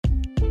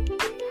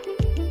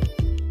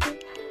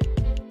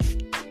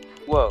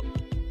Well,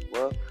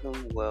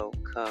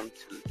 welcome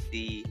to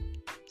the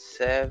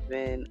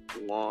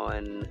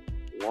 711.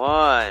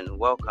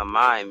 Welcome,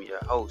 I am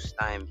your host.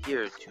 I am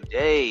here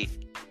today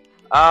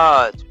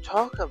to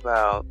talk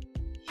about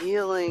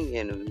healing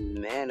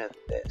and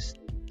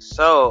manifesting.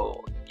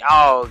 So,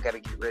 y'all gotta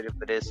get ready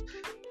for this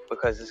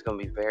because it's gonna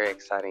be a very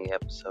exciting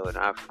episode. And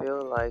I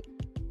feel like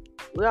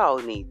we all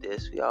need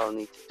this. We all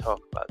need to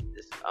talk about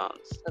this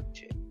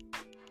subject.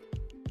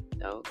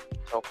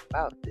 Talk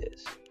about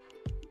this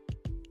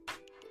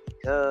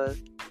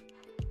because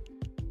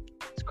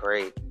it's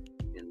great.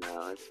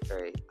 It's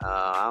great.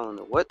 I don't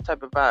know what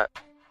type of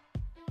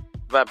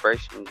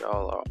vibration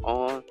y'all are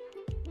on,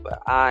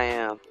 but I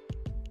am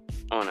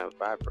on a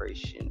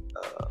vibration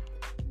of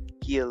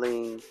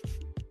healing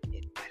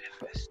and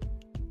manifesting.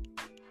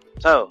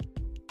 So,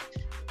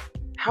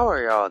 how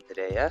are y'all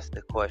today? That's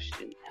the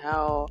question.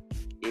 How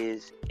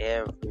is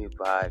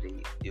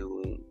everybody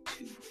doing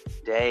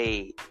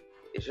today?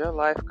 Is your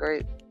life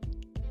great?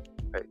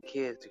 Are your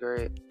kids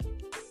great?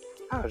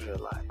 How's your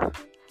life?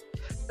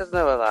 Because I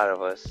know a lot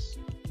of us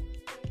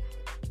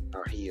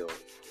are healed,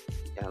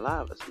 and a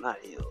lot of us not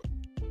healed,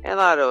 and a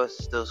lot of us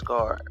still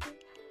scarred.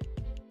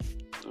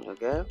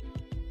 Okay?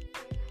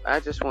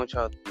 I just want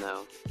y'all to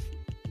know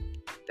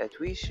that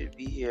we should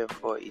be here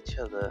for each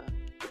other,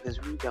 because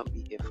if we don't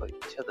be here for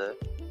each other,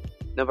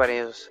 nobody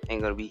else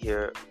ain't gonna be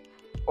here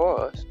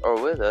for us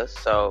or with us.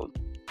 So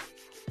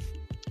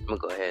I'm gonna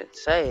go ahead and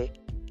say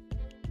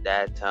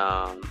that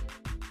I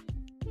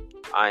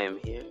am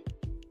here,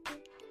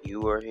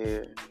 you are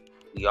here,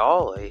 we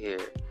all are here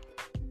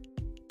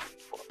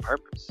for a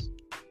purpose,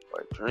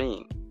 for a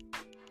dream,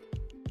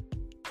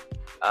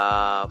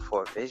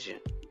 for a vision.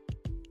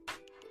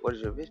 What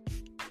is your vision?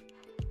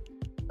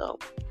 So,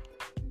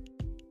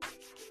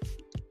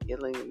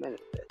 healing and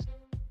manifest.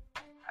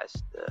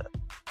 That's the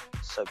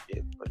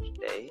subject for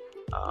today.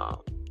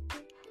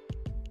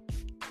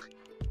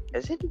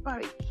 Has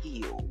anybody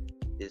healed?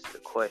 Is the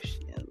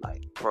question.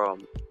 Like,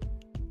 from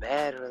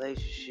bad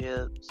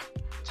relationships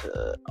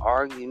to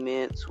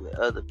arguments with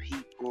other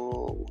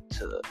people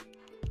to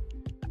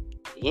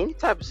any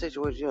type of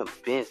situation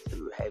you've been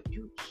through, have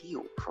you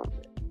healed from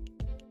it?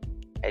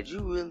 Had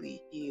you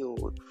really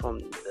healed from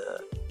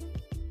the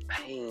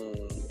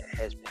pain that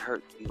has been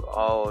hurting you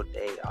all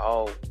day,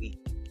 all week?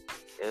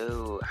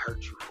 It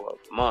hurt you for a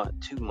month,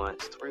 2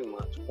 months, 3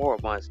 months, 4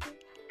 months.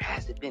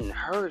 Has it been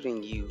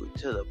hurting you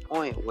to the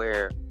point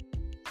where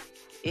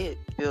it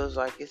feels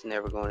like it's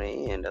never going to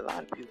end? A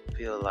lot of people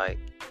feel like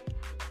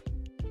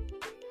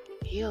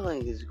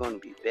healing is going to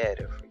be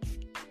better for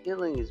you.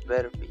 Healing is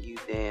better for you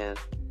than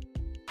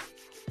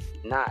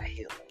not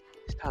healing.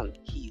 It's time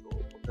to heal,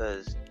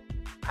 because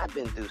I've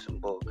been through some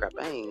bull crap.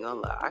 I ain't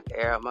gonna lie. I can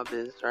air out my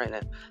business right now.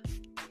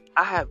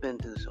 I have been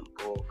through some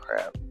bull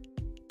crap,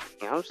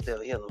 and I'm still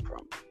healing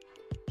from it.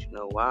 You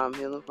know why I'm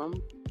healing from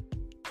it?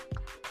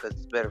 Because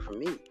it's better for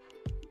me.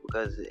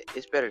 Because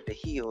it's better to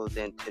heal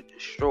than to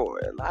destroy.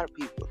 A lot of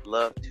people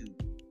love to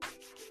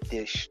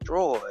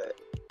destroy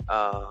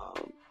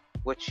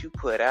what you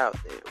put out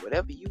there.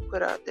 Whatever you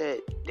put out there,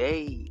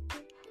 they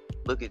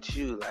look at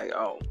you like,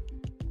 oh,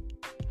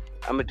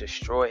 I'm going to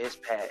destroy his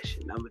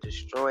passion. I'm going to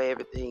destroy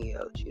everything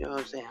else. You know what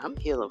I'm saying? I'm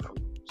healing from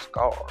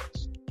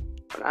scars.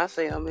 When I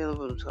say I'm healing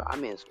from scars, I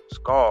mean some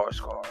scars.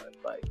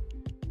 Like,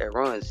 that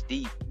runs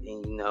deep.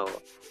 And,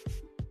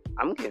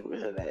 I'm getting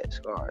rid of that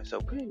scar. So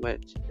pretty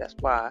much, that's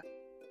why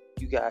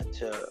you got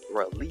to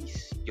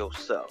release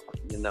yourself.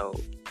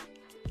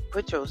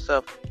 Put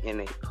yourself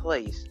in a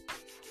place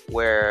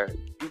where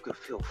you can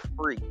feel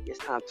free. It's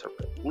time to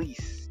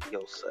release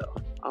yourself.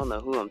 I don't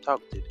know who I'm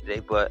talking to today,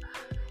 but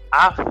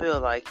I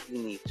feel like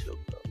you need to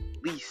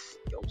release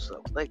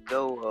yourself. Let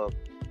go of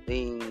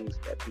things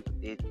that people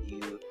did to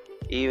you,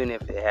 even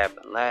if it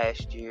happened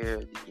last year,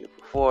 the year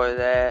before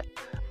that.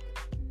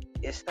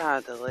 It's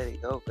time to let it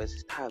go, because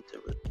it's time to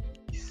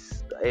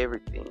release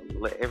everything.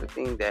 Let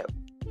everything that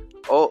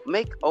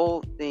make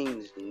old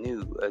things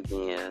new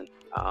again.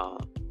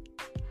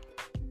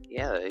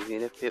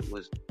 Even if it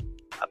was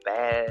a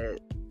bad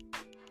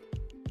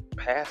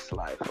past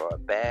life, or a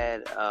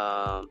bad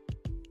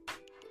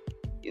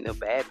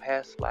bad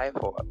past life,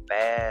 or a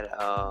bad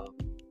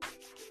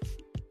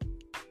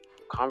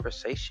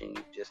conversation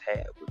you just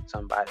had with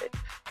somebody.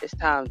 It's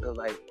time to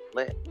let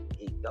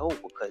it go,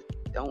 because if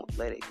you don't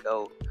let it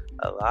go,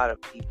 a lot of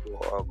people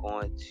are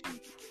going to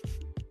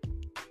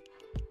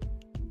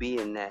be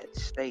in that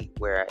state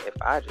where if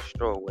I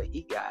destroy what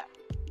he got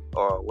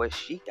or what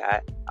she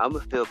got, I'm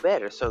gonna feel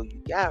better. So you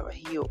gotta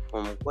heal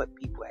from what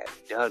people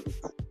have done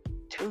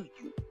to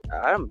you.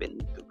 I've been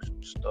through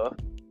some stuff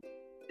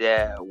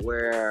that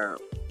where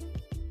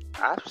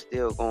I'm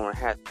still gonna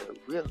have to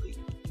really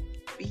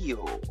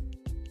feel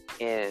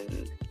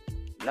and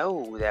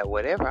know that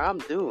whatever I'm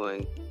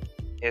doing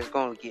is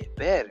gonna get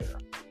better,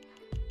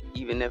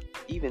 even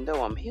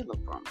though I'm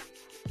healing from it.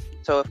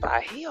 So if I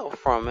heal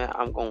from it,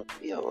 I'm gonna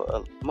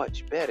feel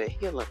much better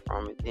healing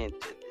from it than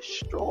to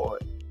destroy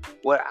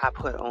what I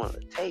put on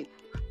the table.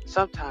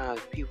 Sometimes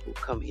people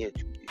come here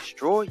to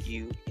destroy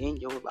you in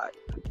your life.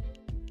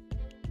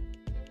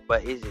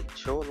 But is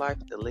it your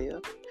life to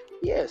live?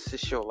 Yes,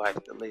 it's your life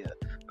to live.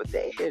 But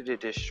they're here to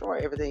destroy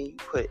everything you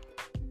put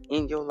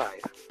in your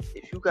life.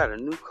 If you got a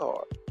new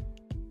car,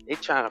 they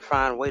trying to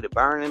find a way to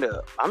burn it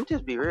up. I'm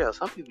just be real.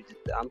 Some people,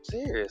 I'm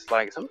serious.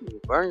 Like, some people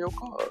burn your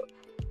car up.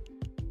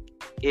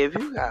 If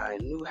you got a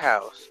new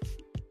house,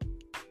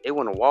 they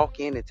want to walk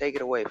in and take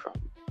it away from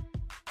you.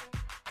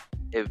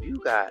 If you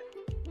got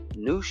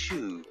new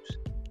shoes,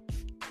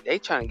 they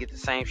trying to get the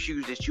same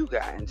shoes that you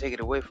got and take it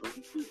away from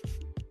you.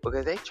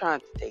 Because they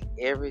trying to take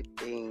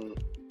everything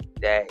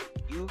that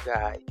you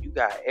got. You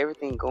got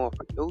everything going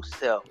for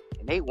yourself.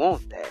 And they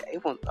want that. They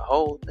want the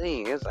whole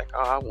thing. It's like,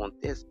 oh, I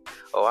want this.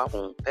 Oh, I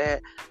want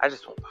that. I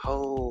just want the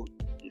whole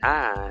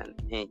nine.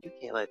 And you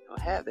can't let them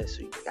have that.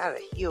 So you got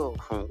to heal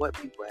from what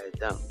people have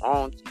done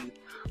wrong to you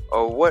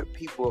or what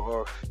people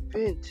are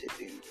fit to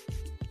do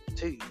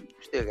to you.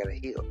 You still got to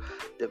heal.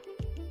 The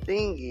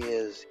thing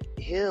is,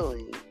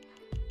 healing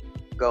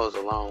goes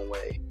a long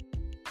way.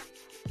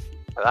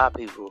 A lot of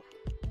people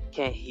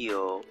can't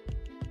heal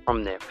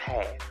from their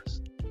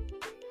past.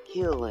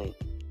 Healing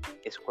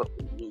is what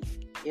we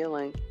need.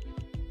 Healing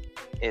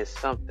is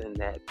something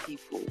that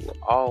people will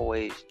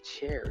always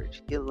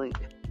cherish. Healing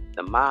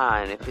the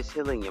mind. If it's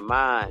healing your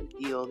mind,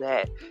 heal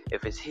that.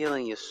 If it's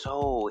healing your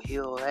soul,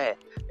 heal that.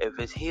 If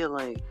it's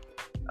healing,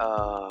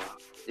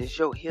 it's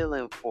your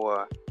healing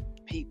for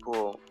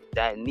people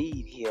that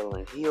need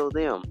healing. Heal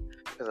them.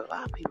 Because a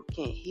lot of people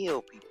can't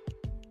heal people.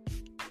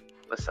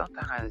 But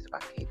sometimes if I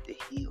came to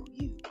heal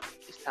you,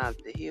 it's time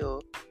to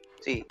heal.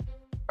 See,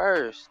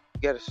 first,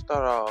 you got to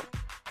start off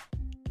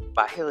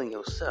by healing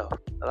yourself.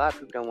 A lot of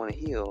people don't want to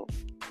heal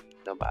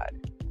nobody.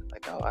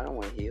 Like, oh, I don't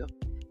want to heal.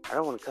 I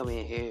don't want to come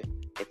in here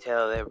and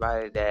tell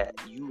everybody that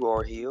you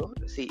are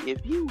healed. See,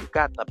 if you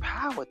got the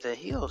power to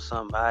heal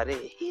somebody,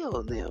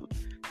 heal them.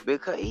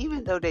 Because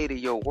even though they're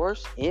your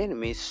worst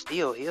enemy,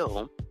 still heal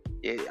them.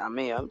 Yeah, I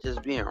mean, I'm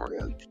just being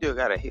real. You still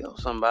got to heal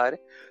somebody.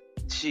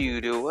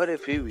 Shoot, what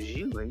if it was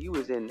you and you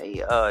was in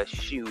their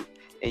shoe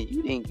and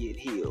you didn't get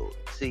healed?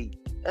 See,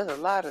 there's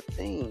a lot of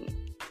things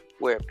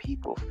where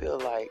people feel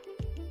like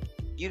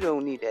you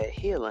don't need that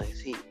healing.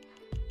 See,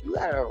 you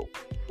gotta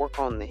work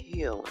on the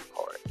healing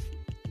part,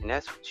 and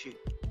that's what you.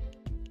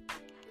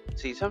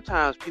 See,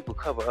 sometimes people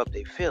cover up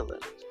their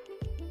feelings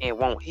and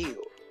won't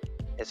heal,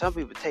 and some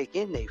people take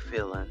in their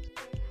feelings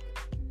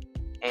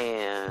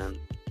and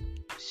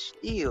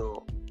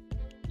still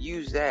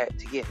use that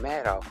to get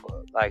mad off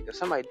of. Like, if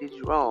somebody did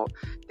you wrong,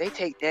 they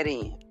take that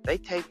in. They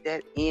take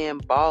that in,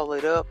 ball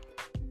it up,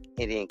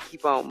 and then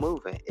keep on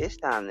moving. It's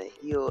time to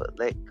heal,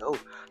 let go.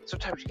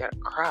 Sometimes you gotta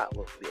cry a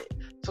little bit.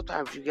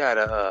 Sometimes you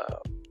gotta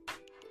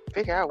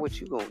figure out what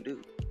you're gonna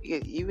do.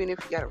 Even if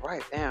you gotta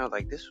write it down,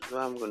 like, this is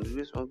what I'm gonna do,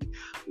 this is what I'm gonna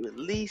do.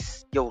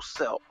 Release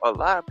yourself. A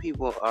lot of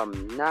people are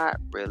not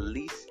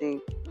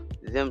releasing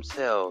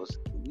themselves.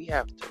 We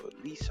have to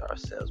release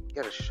ourselves. We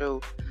gotta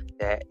show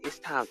that it's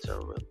time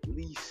to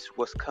release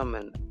what's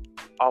coming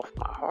off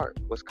my heart.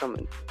 What's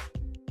coming.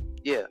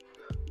 Yeah.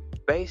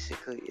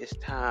 Basically, it's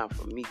time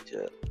for me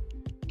to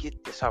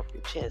get this off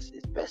your chest.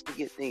 It's best to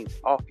get things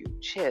off your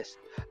chest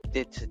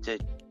than to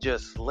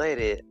just let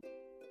it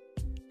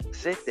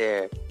sit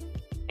there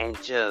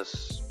and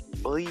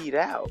just bleed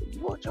out.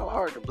 You want your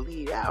heart to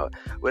bleed out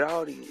with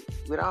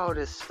all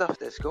this stuff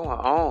that's going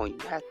on. You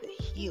have to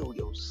heal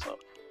yourself.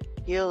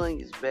 Healing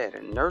is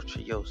better.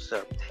 Nurture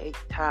yourself. Take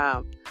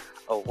time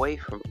away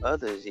from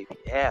others if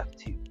you have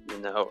to. You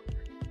know,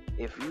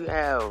 if you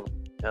have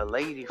a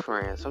lady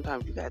friend,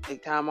 sometimes you gotta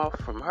take time off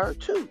from her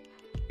too,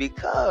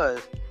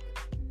 because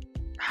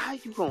how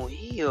you gonna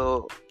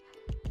heal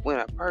when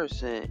a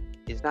person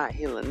is not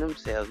healing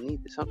themselves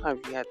neither? Sometimes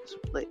you have to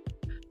split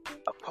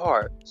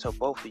apart so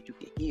both of you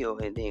can heal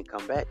and then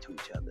come back to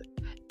each other.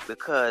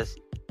 Because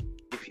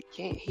if you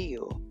can't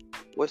heal,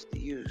 what's the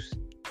use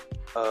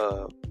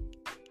of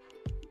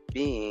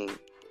being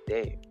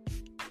there?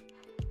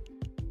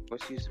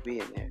 What's the use of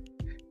being there?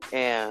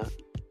 And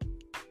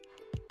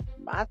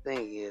my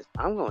thing is,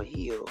 I'm gonna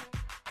heal,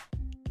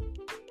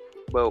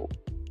 but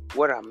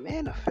what I'm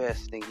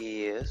manifesting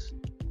is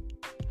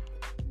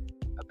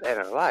a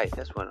better life.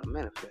 That's what I'm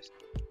manifesting.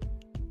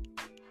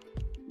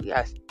 We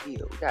got to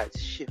heal. We got to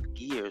shift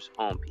gears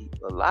on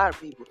people. A lot of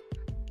people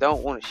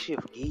don't want to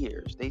shift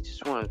gears. They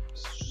just want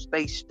to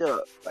stay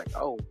stuck. Like,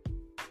 oh,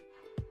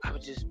 I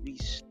would just be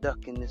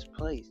stuck in this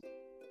place.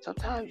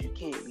 Sometimes you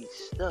can't be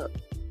stuck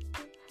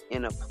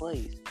in a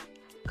place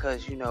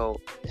because, you know,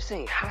 this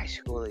ain't high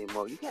school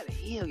anymore. You got to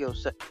heal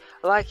yourself.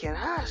 Like in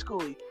high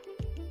school,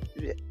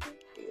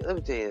 let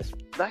me tell you this.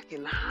 Like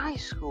in high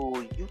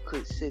school, you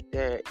could sit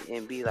there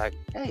and be like,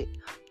 hey,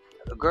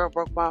 a girl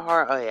broke my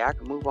heart. Oh, yeah, I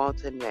can move on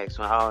to the next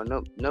one. Oh,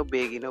 no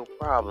biggie, no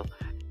problem.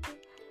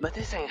 But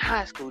this ain't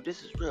high school.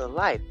 This is real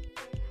life.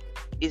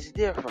 It's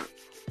different.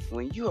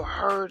 When you're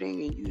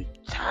hurting and you're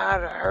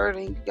tired of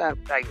hurting, you got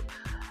like,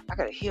 I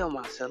gotta heal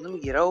myself. Let me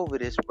get over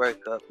this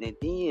breakup and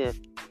then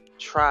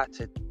try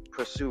to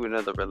pursue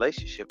another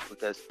relationship,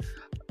 because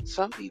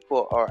some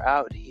people are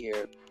out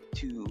here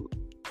to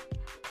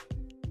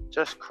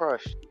just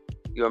crush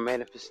your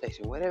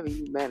manifestation. Whatever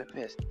you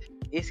manifest,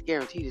 it's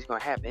guaranteed it's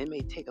gonna happen. It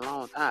may take a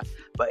long time,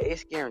 but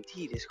it's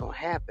guaranteed it's gonna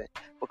happen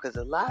because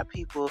a lot of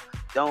people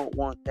don't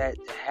want that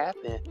to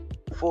happen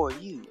for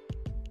you.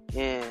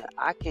 And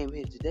I came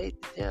here today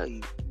to tell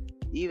you,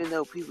 even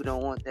though people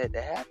don't want that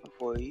to happen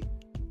for you,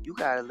 you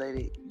gotta let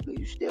it.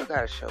 You still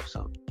gotta show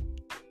something.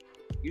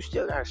 You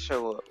still gotta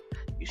show up.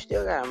 You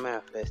still gotta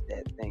manifest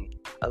that thing.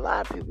 A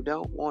lot of people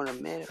don't want to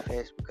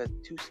manifest because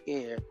they're too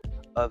scared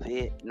of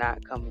it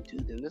not coming to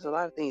them. There's a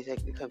lot of things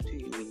that can come to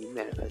you when you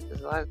manifest.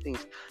 There's a lot of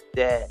things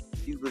that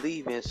you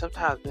believe in.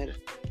 Sometimes,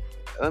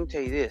 let me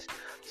tell you this.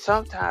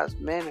 Sometimes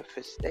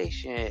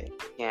manifestation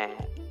can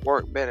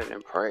work better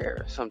than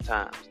prayer.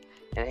 Sometimes,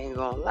 and I ain't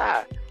gonna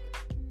lie.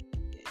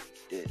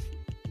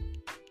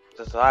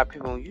 There's a lot of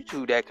people on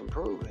YouTube that can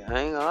prove it. I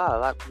ain't gonna lie. A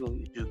lot of people on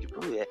YouTube can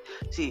prove that.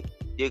 See,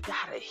 you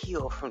gotta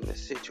heal from the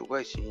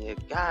situation. You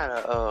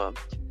gotta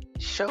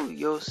show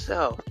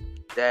yourself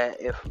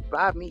that if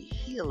by me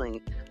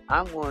healing,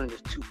 I'm going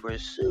to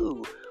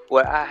pursue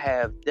what I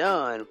have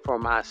done for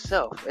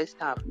myself. It's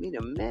time for me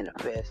to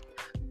manifest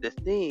the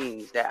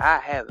things that I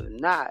have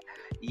not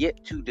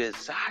yet to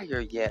desire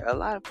yet. A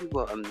lot of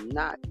people are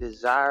not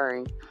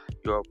desiring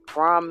your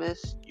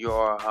promise,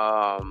 your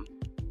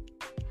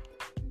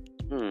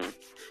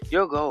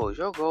goals.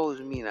 Your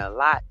goals mean a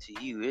lot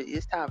to you.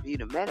 It's time for you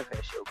to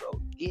manifest your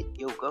goals. Get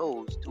your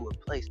goals to a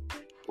place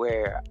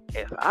where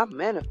if I'm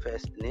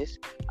manifesting this,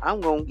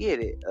 I'm going to get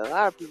it. A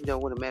lot of people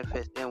don't want to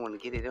manifest. They don't want to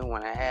get it. They don't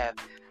want to have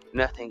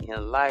nothing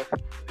in life,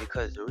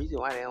 because the reason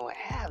why they don't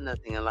have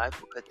nothing in life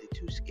because they're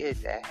too scared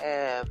to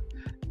have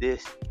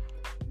this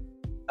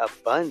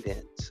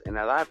abundance. And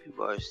a lot of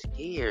people are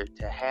scared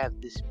to have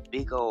this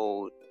big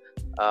old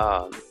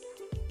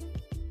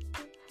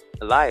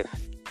life.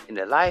 And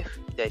the life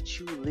that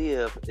you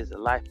live is a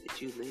life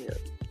that you live.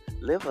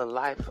 Live a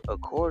life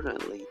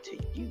accordingly to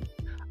you.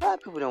 A lot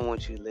of people don't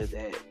want you to live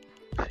that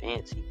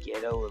fancy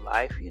ghetto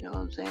life, you know what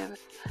I'm saying?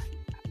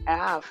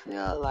 And I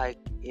feel like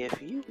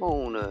if you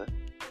wanna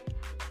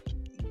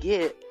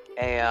get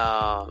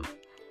a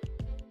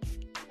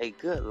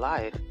good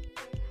life,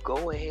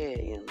 go ahead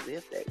and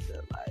live that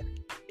good life.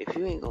 If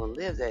you ain't gonna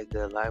live that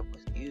good life,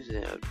 what's the use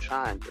of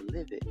trying to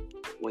live it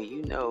when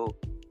you know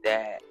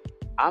that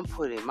I'm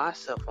putting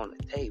myself on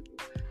the table,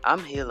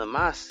 I'm healing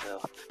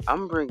myself,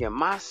 I'm bringing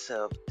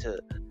myself to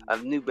a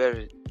new,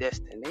 better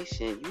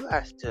destination. You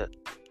have to,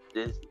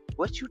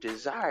 what you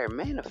desire,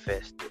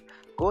 manifest it.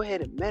 Go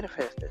ahead and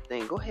manifest that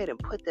thing. Go ahead and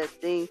put that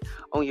thing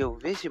on your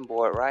vision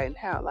board right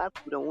now. A lot of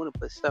people don't want to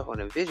put stuff on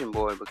their vision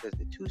board because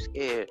they're too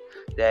scared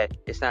that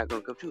it's not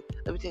going to come true.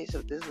 Let me tell you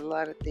something. There's a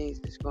lot of things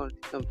that's going to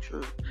come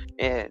true.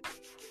 And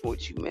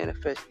what you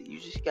manifested, you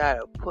just got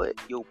to put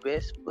your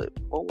best foot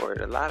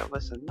forward. A lot of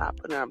us are not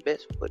putting our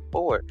best foot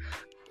forward.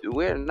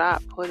 We're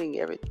not putting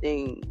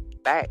everything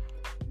back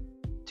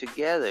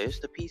together. It's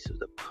the piece of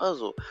the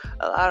puzzle.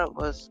 A lot of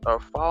us are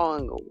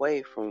falling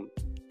away from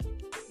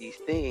these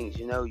things.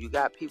 You know, you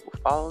got people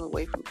falling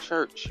away from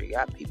church. You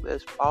got people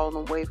that's falling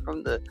away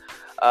from the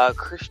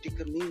Christian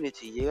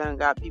community. You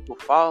got people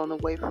falling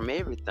away from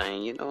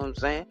everything. You know what I'm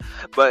saying?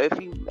 But if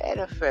you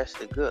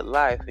manifest a good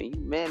life and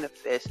you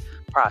manifest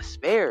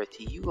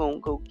prosperity, you gonna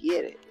go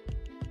get it.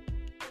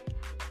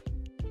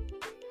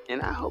 And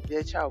I hope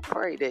that y'all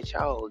pray that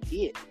y'all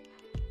get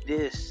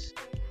this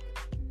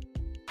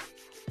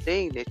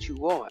thing that you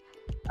want.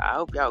 I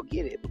hope y'all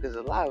get it, because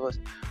a lot of us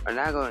are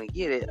not going to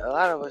get it. A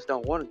lot of us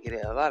don't want to get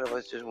it. A lot of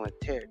us just want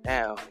to tear it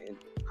down and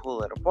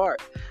pull it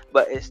apart.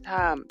 But it's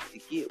time to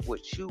get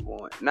what you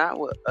want, not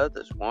what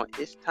others want.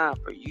 It's time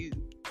for you.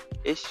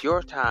 It's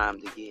your time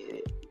to get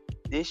it.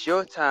 It's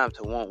your time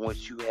to want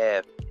what you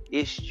have.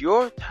 It's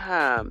your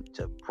time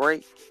to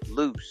break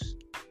loose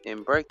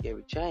and break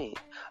every chain.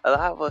 A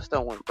lot of us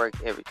don't want to break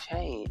every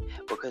chain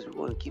because we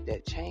want to keep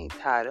that chain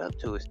tied up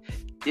to us.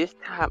 It's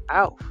time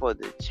out for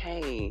the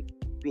chain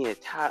being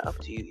tied up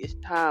to you. It's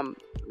time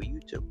for you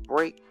to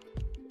break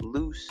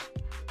loose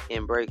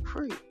and break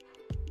free.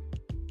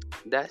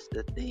 That's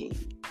the thing.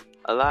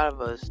 A lot of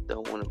us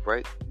don't want to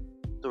break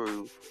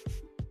through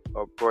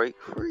or break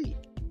free.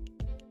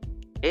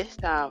 It's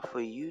time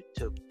for you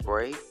to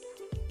break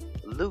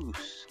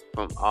loose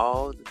from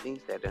all the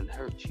things that done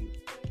hurt you.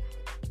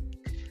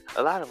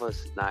 A lot of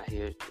us is not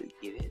here to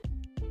get it.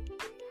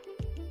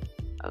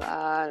 A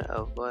lot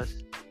of us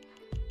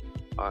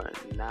are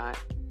not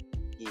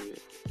here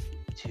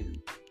to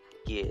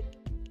get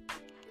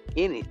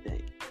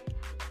anything.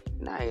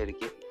 Not here to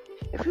get it.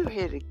 If you're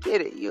here to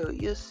get it,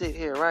 you'll sit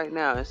here right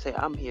now and say,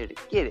 I'm here to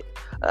get it.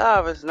 A lot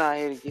of us not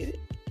here to get it.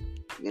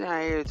 We're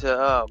not here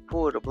to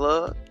pull the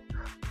plug.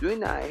 We're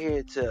not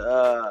here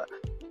to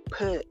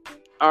put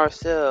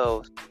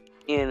ourselves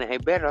in a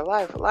better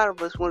life. A lot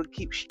of us want to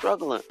keep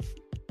struggling.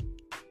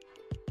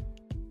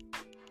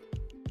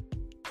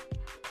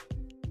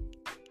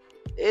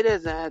 It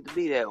doesn't have to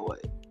be that way.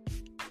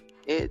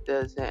 It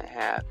doesn't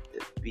have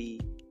to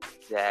be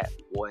that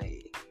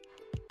way.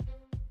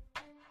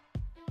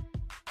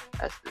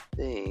 That's the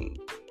thing.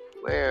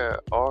 Where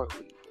are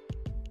we?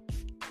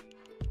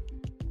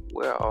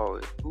 Where are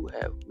we? Who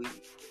have we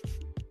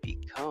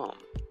become?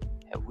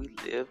 Have we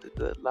lived lived a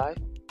good life,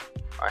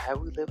 or have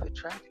we lived a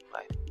tragic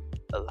life?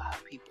 A lot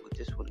of people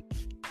just want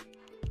to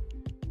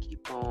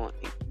keep on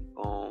and keep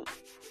on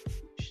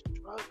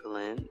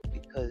struggling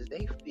because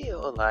they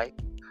feel like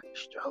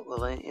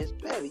struggling is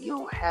better. You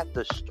don't have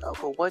to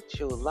struggle. Once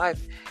your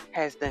life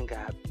has done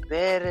got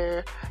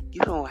better,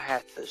 you don't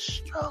have to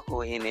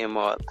struggle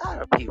anymore. A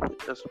lot of people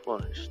just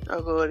want to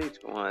struggle. They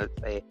just want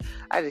to say,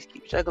 I just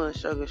keep struggling.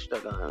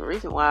 The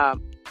reason why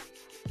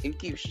you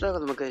keep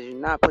struggling because you're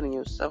not putting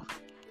yourself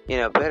in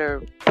a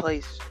better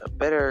place, a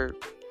better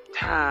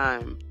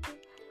time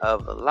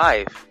of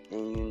life.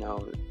 And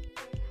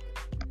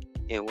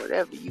and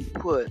whatever you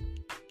put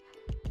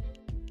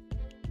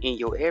in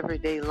your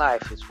everyday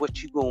life is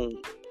what you gonna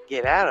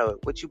get out of it.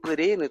 What you put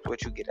in is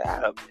what you get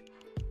out of it.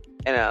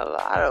 And a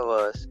lot of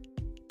us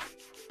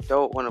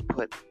don't want to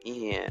put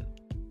in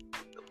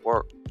the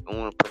work. Don't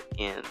want to put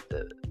in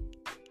the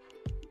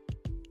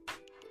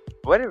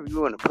whatever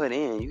you want to put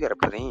in. You got to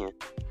put in.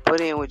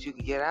 Put in what you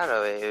can get out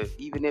of it.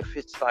 Even if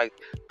it's like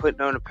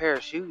putting on a pair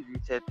of shoes. You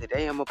said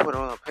today I'm gonna put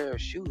on a pair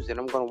of shoes and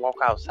I'm gonna walk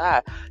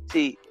outside.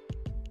 See,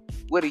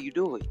 what are you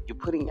doing? You're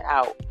putting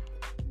out.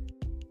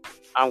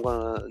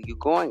 You're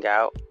going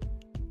out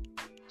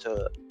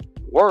to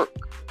work.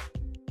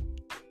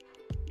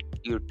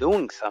 You're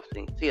doing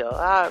something. See, a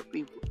lot of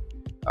people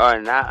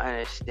are not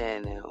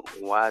understanding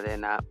why they're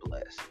not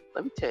blessed.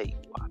 Let me tell you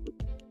why.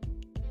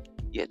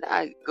 You're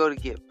not going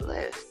to get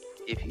blessed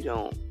if you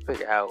don't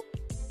figure out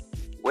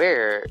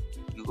where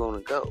you're going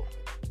to go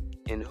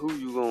and who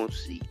you're going to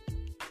see.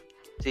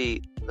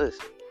 See,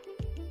 listen,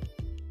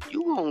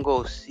 you're going to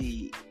go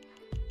see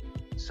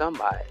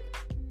somebody.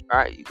 All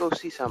right, you go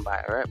see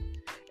somebody, right?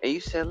 And you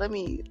said, let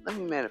me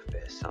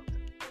manifest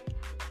something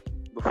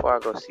before I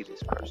go see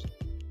this person.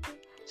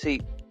 See,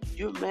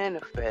 you're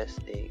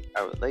manifesting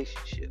a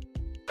relationship,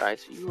 right?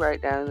 So you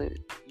write down,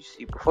 you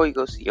see, before you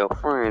go see your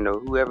friend or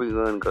whoever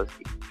you're going to go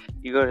see,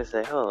 you're going to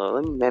say, hold on,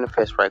 let me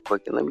manifest right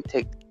quick and let me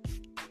take.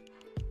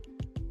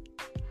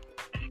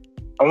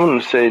 I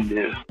want to say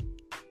this.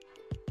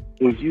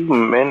 When you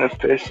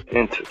manifest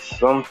into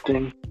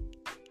something,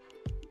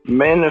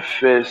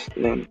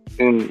 manifesting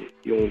in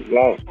your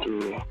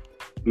walkthrough,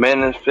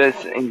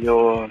 manifest in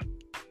your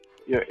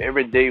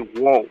everyday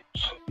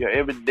walks, your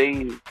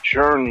everyday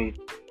journey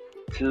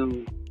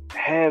to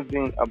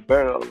having a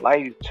better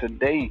life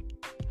today.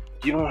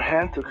 You don't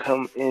have to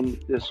come in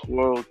this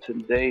world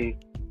today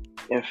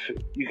and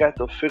you got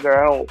to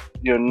figure out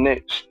your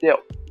next step.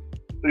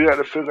 You got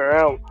to figure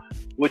out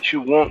what you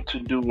want to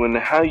do and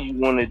how you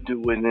want to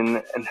do it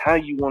and how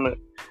you want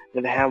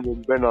to have a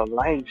better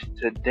life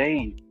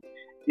today.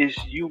 Is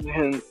you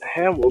can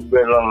have a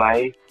better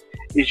life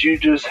is you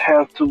just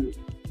have to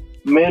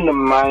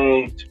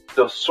minimize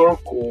the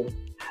circle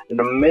and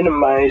to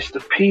minimize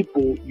the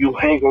people you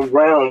hang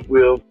around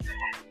with,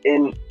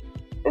 and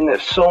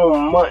there's so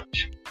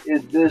much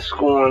is this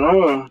going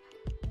on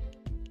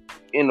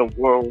in the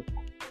world.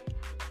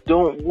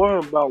 Don't worry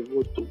about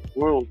what the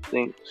world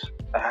thinks,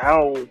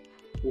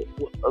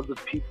 what other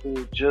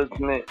people's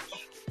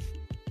judgments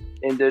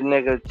and their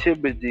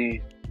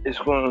negativity is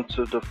going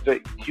to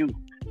affect you.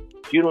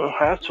 You don't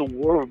have to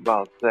worry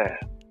about that.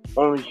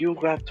 Only you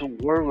got to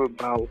worry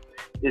about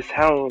is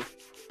how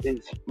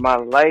is my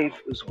life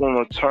is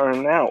going to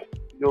turn out.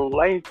 Your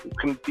life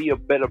can be a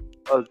better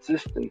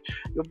existence.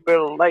 Your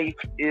better life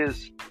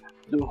is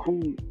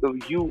who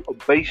you are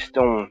based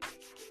on.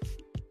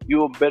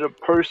 You're a better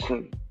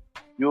person.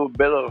 You're a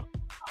better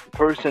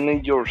person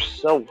in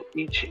yourself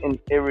each and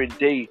every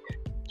day.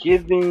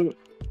 Giving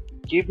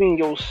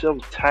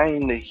yourself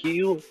time to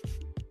heal,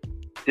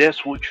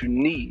 that's what you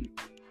need.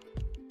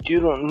 You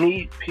don't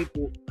need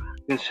people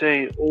and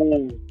say,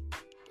 oh,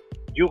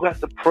 you got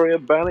to pray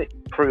about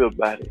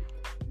it.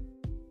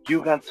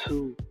 You got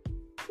to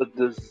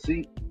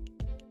deceive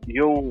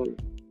your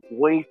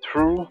way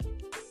through.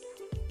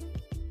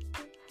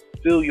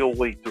 Feel your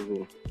way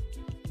through.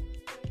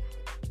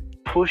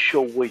 Push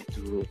your way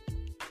through.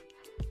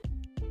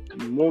 The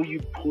more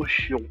you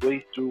push your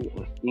way through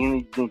on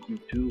anything you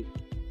do,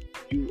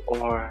 you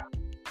are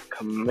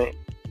commit.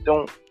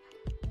 Don't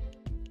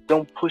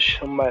push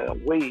somebody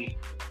away.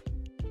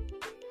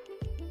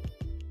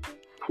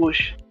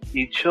 Push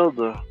each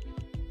other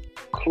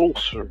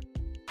closer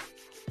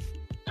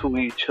to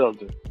each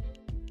other.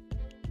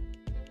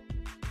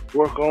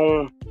 Work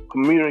on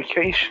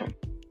communication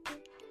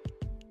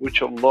with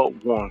your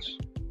loved ones.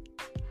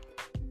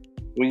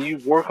 When you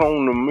work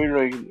on the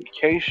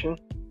communication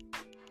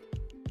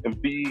and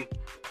be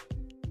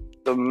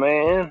the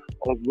man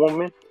or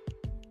woman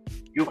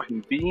you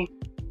can be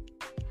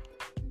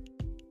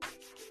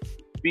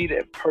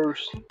that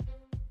person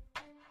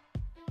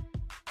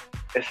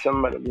that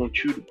somebody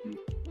wants you to be.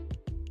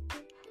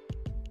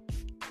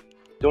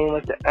 Don't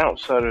let the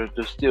outsider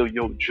steal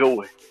your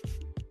joy.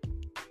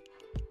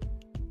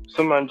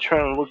 Somebody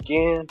trying to look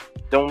in,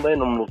 don't let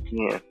them look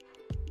in.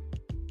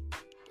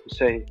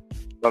 Say,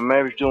 my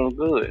marriage doing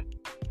good.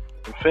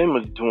 My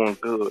family's doing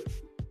good.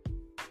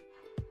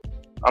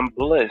 I'm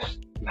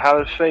blessed and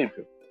highly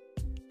favored.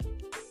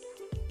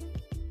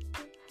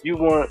 You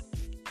want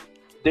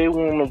They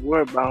want to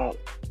worry about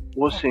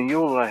what's in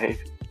your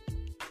life,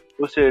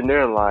 what's in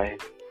their life,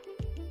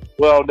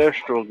 what all their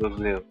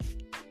struggles is.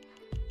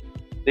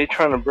 They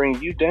trying to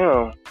bring you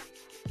down,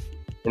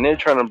 and they're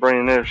trying to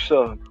bring their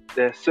self,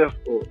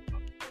 up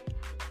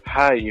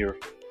higher.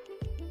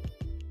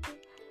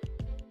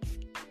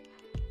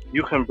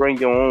 You can bring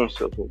your own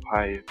self up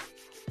higher,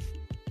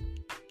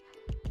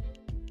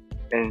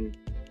 and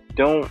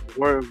don't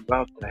worry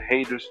about the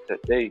haters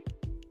today.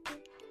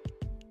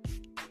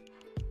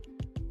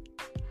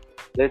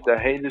 Let the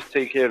haters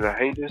take care of the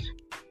haters,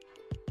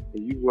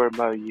 and you worry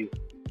about you.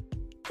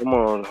 Come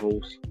on,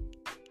 host.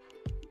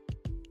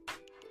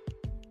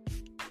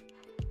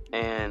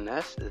 And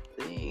that's the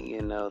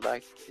thing,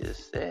 like you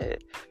just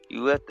said,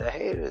 you let the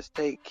haters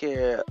take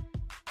care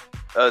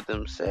of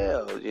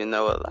themselves. A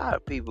lot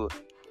of people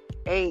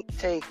ain't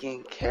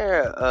taking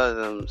care of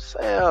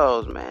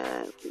themselves,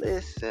 man.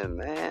 Listen,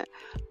 man,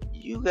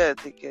 you gotta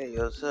take care of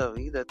yourself.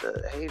 You let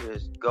the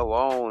haters go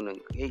on, and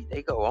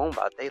they go on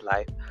about their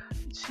life.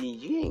 See,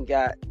 you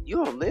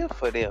don't live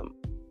for them.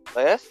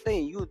 Like, that's the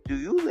thing.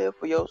 You live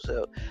for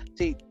yourself?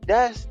 See,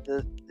 that's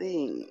the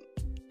thing.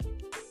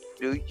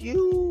 Do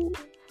you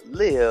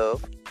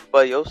live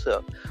for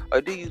yourself,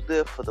 or do you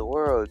live for the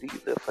world? Do you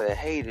live for the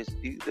haters?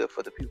 Do you live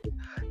for the people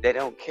that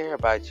don't care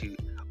about you?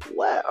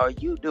 What are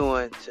you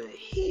doing to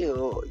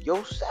heal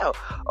yourself?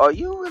 Are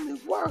you really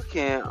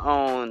working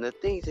on the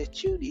things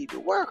that you need to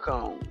work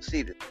on?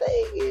 See, the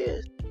thing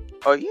is,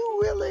 are you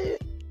really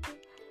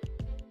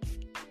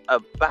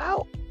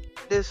about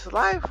this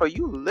life? Are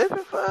you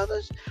living for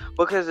others?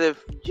 Because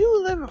if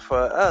you living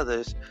for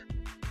others,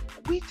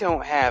 we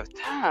don't have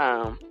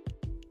time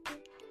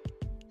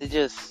to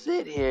just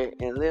sit here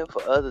and live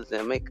for others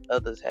and make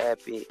others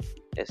happy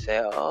and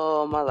say,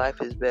 oh, my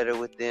life is better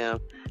with them.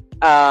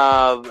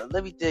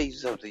 Let me tell you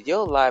something.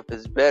 Your life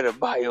is better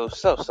by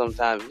yourself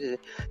sometimes.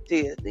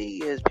 See, the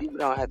thing is, people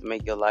don't have to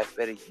make your life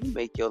better. You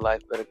make your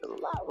life better, because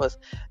a lot of us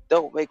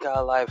don't make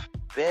our life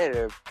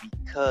better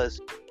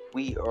because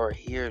we are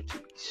here to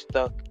be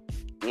stuck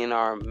in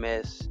our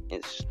mess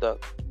and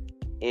stuck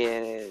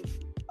in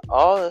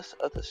all this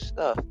other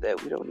stuff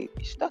that we don't need to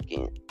be stuck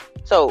in.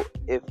 So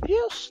if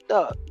you're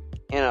stuck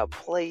in a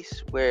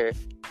place where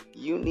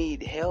you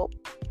need help,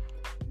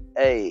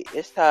 hey,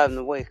 it's time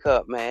to wake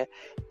up, man.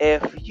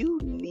 If you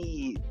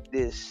need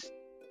this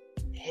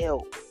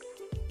help,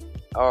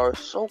 or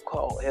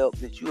so-called help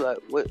that you like,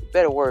 with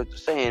better words of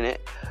saying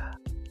it,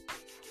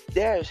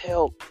 there's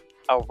help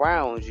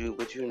around you,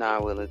 but you're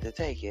not willing to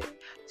take it.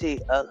 See,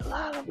 a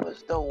lot of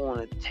us don't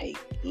want to take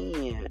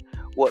in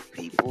what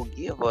people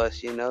give us,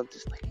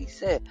 just like he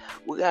said,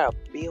 we gotta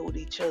build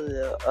each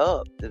other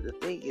up. The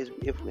thing is,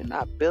 if we're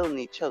not building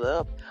each other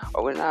up,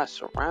 or we're not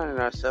surrounding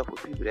ourselves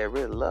with people that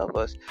really love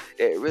us,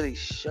 that really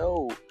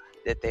show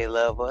that they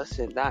love us,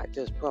 and not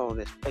just put on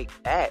this fake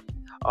act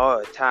all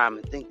the time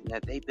and thinking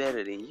that they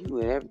better than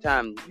you, and every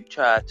time you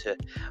try to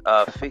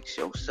fix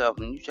yourself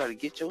and you try to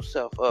get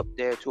yourself up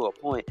there to a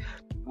point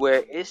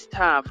where it's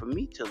time for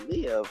me to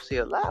live. See,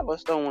 a lot of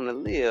us don't want to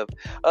live.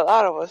 A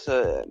lot of us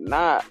are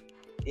not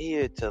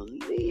here to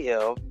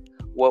live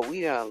what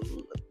we done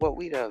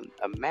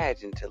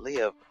imagined to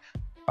live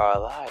our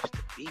lives to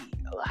be.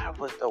 A lot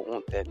of us don't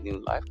want that new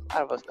life. A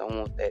lot of us don't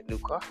want that new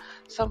car.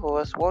 Some of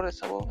us want it,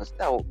 some of us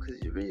don't.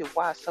 Because the reason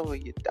why some of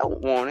you don't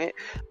want it,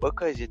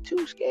 because you're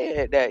too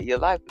scared that your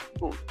life,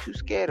 you're too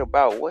scared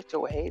about what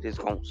your haters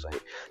gonna say.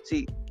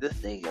 See, the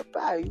thing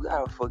about it, you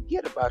gotta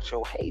forget about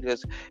your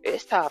haters.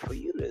 It's time for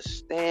you to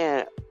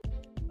stand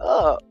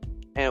up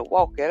and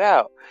walk it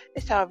out.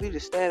 It's time for you to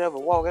stand up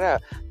and walk it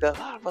out. Because a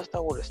lot of us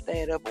don't want to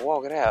stand up and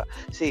walk it out.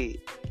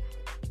 See,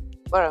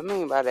 what I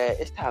mean by that,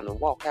 it's time to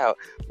walk out.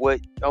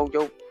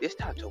 It's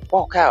time to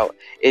walk out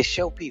and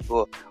show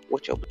people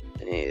what your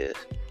plan is.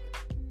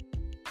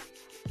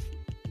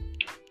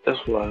 That's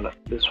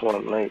what I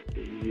like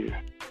to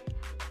hear.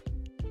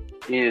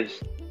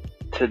 Is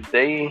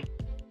today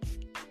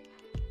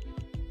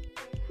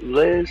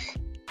less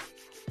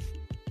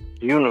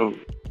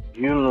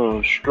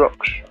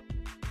structure.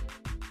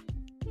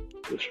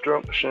 The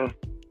structure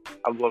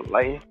of a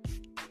life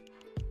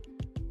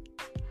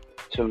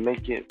to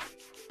make it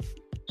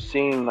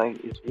seem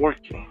like it's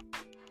working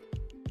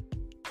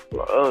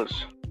for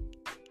us.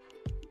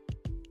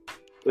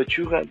 But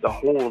you got to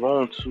hold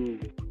on to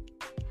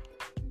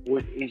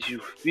what is you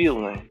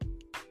feeling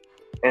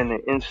on the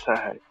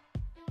inside.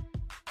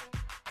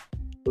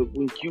 But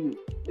when you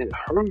is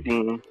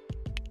hurting,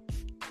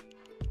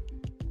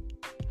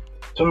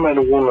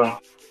 somebody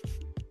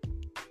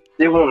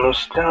they wanna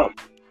stop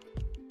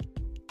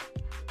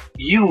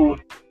you,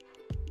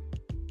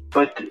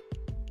 but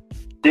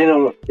they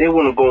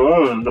wanna go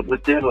on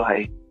with their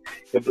life.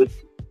 Yeah, but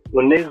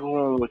when they go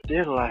on with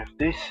their life,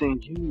 they see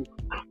you.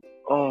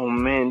 Oh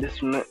man,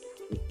 this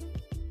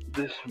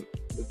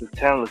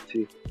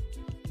mentality.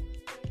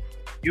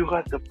 You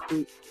got to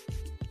put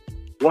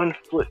 1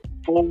 foot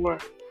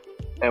forward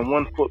and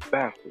 1 foot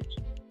backwards.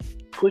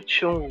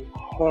 Put your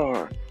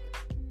heart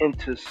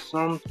into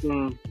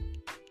something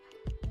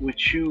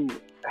which you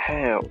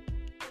have.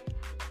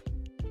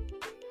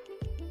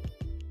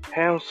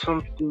 Have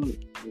something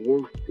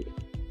worth it.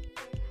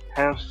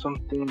 Have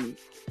something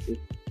that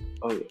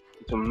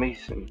it's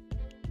amazing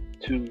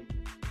to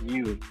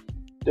you.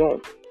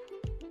 Don't.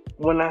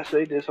 When I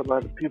say this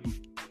about the people,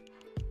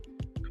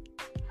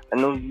 I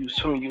know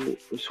some of you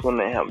is going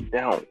to have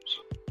doubts.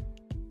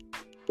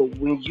 But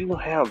when you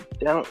have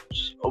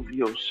doubts of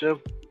yourself,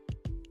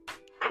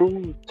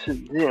 prove to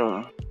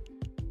them,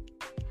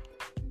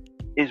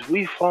 as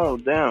we fall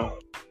down,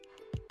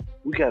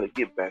 we got to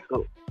get back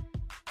up.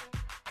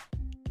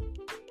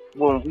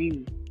 When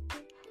we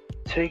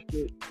take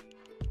it,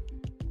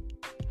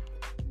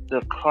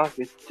 the clock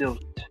is still.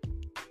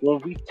 When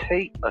we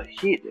take a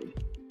hit,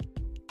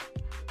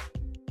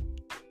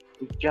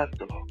 we got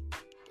to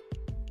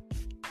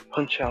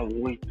punch our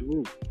way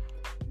through.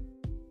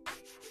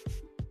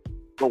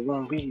 But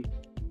when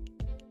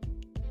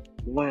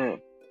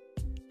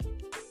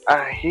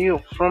I heal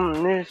from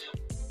this,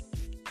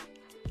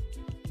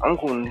 I'm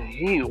going to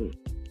heal.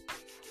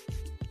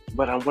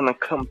 But I'm going to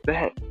come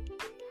back.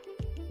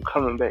 I'm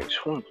coming back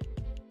stronger.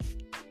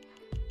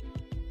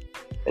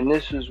 And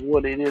this is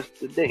what it is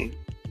today.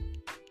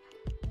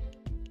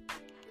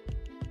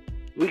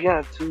 We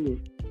got to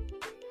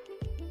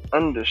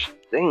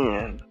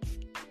understand,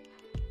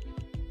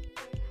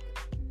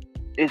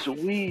 is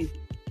we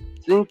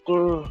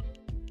thinking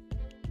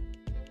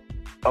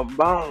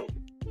about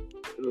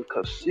the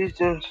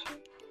decisions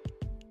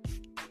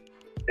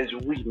as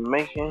we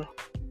making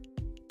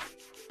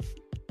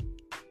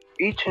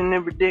each and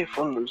every day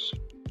from the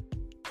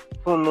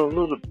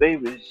little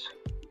babies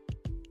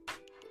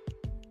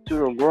to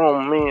the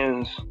grown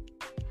men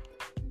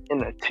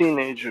and the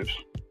teenagers,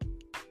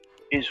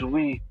 is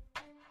we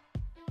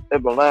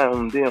rely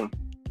on them,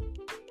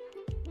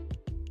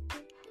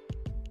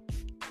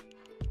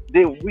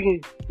 that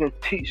we can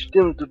teach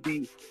them to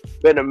be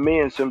better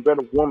men and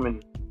better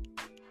women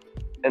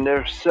and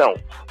their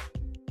self.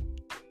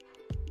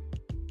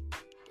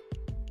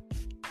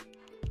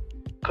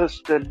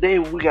 Because today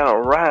we gotta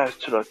rise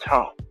to the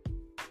top.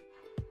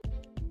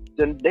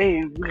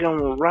 Today we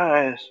gonna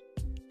rise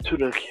to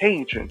the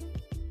occasion.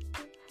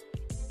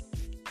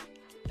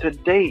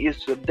 Today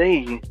is the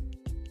day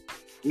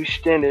we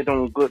stand it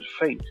on good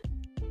faith.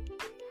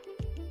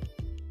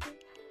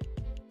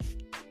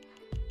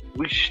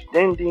 We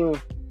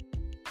standing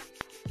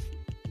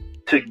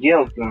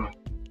together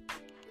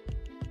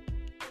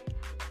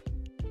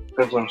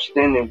because I'm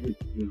standing with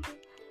you.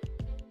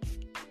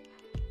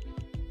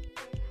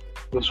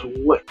 Because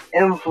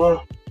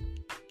whatever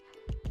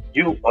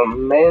you are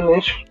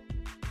managed,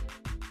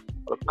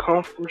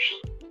 accomplish,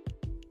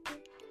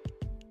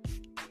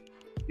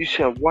 you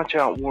shall watch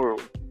out,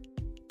 world.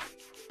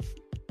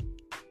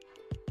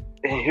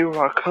 And here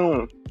I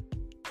come.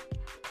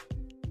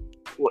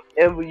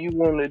 Whatever you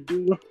want to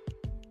do,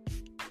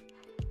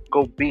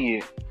 go be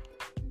it.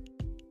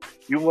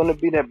 You want to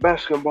be that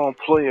basketball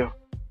player,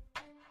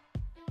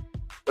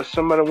 but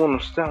somebody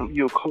want to stop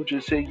you. A coach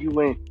and say you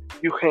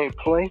can't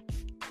play.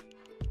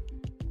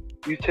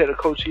 You tell the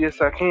coach, yes,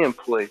 I can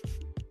play.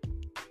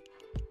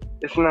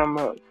 It's not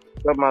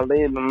my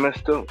leg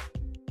messed up.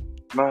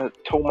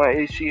 Tore my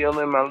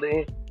ACL in my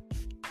leg.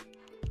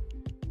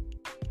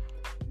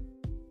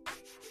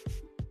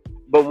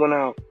 But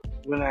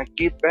when I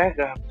get back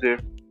out there,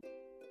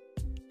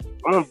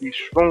 I'm gonna be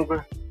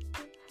stronger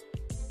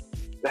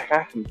like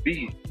I can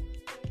be.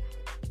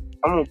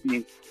 I'm gonna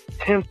be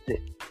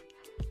tempted.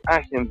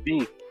 I can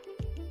be.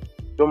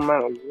 No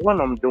matter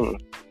what I'm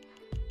doing.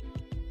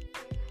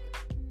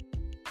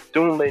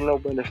 Don't let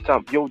nobody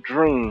stop your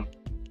dream.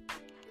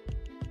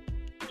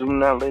 Do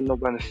not let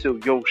nobody steal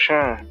your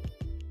shine.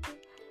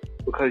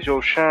 Because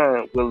your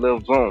shine will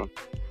live on.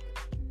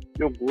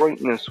 Your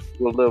greatness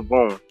will live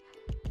on.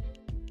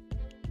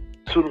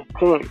 To the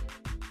point,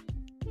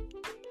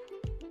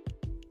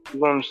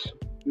 you're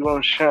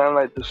gonna shine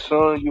like the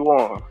sun you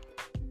are.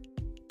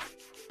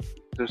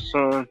 The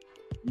sun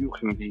you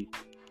can be.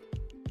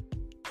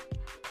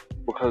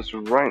 Because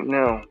right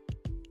now,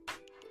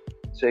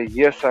 say,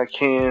 yes, I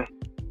can.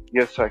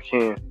 Yes, I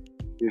can.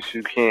 Yes,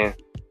 you can.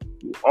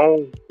 You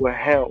all will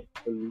have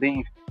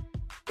belief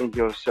in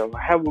yourself.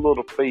 Have a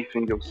little faith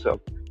in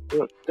yourself.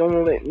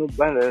 Don't let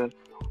nobody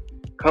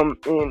come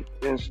in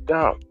and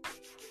stop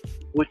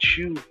what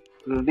you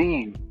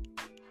believe.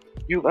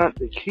 You got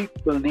to keep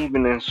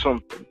believing in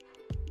something.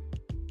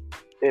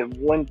 And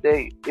one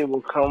day it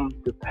will come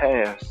to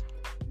pass.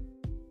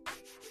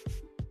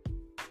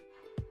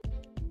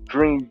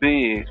 Dream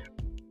big.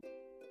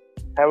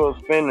 Have a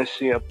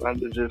fantasy up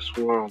under this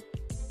world.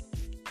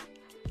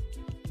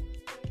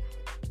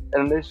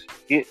 And let's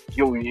get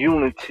your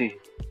unity.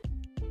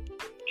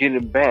 Get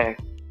it back.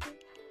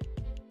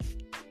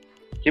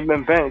 Give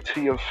it back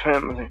to your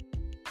family.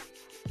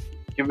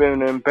 Give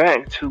it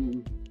back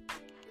to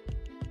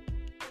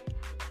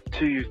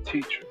your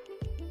teacher.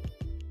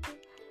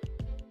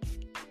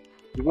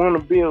 You want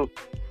to be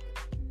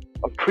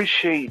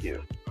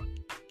appreciative.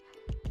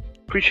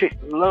 Appreciate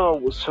the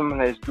love what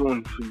somebody's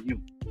doing for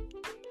you.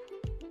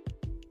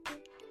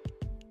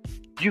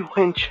 You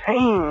can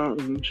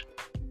change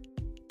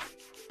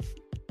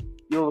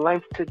your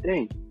life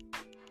today.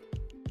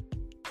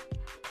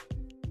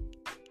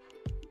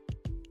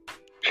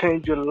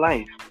 Change your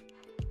life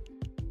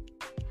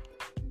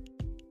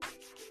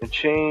and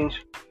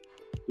change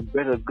the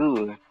better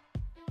good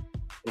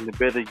and the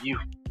better you.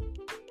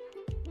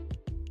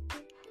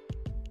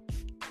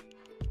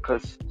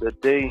 Because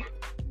today,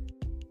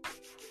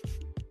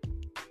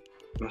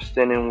 I'm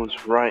standing was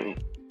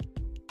right,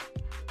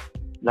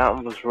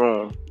 not was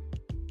wrong.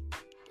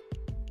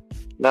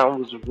 Not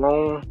was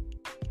wrong.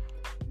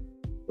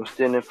 I'm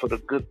standing for the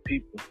good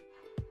people,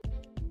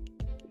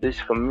 this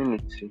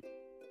community.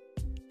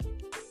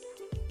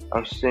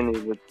 I'm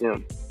standing with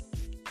them.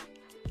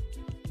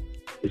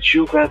 But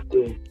you got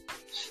to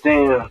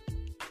stand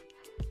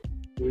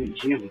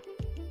with you.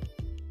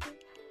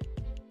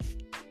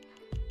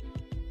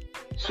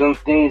 Some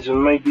things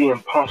may be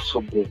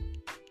impossible,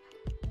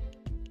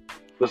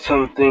 but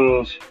some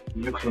things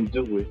you can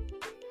do it.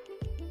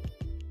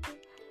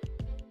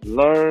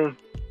 Learn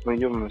from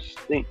your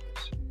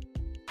mistakes.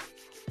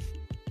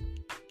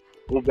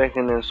 Go back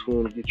in that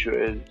school and get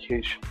your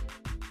education.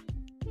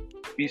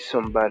 Be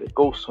somebody.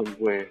 Go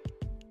somewhere.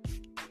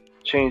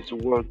 Change the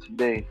world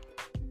today.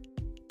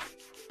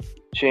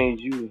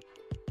 Change you.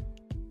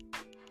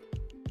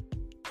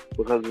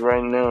 Because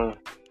right now,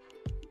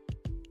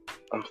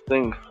 I'm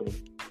thankful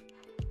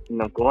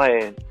and I'm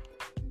glad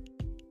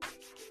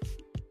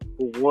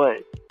for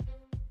what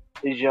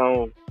is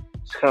y'all's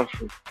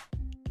conference.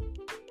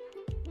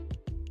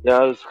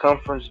 Y'all's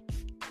conference,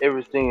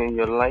 everything in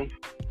your life.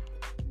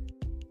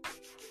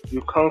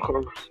 You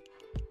conquer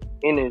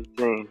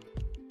anything,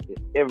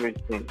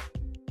 everything.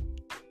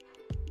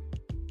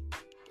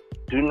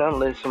 Do not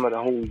let somebody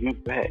hold you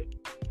back.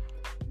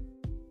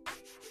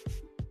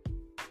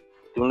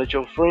 Don't let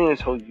your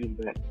friends hold you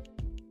back.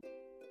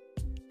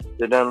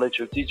 Do not let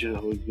your teachers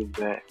hold you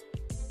back.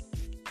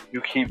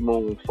 You keep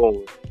moving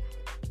forward.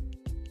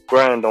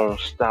 Grind don't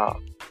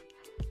stop.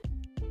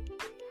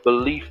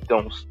 Belief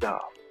don't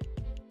stop.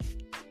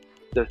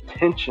 The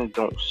tension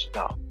don't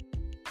stop.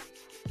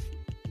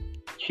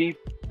 Keep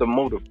the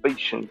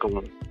motivation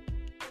going.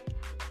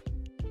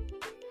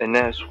 And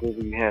that's what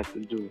we have to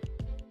do.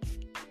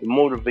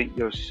 Motivate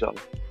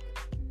yourself.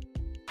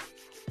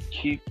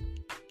 Keep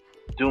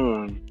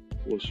doing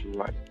what's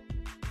right.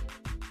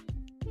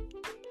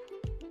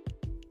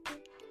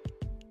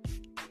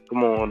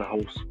 Come on,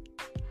 host.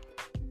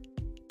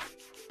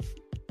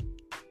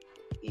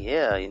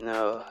 Yeah,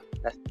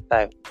 that's the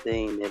type of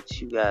thing that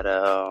you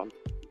gotta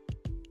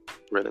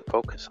really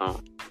focus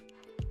on.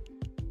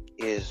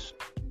 Is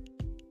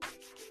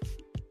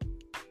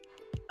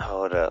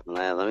hold up,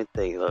 man. Let me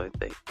think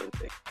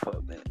for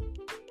a minute.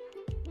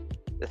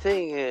 The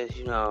thing is,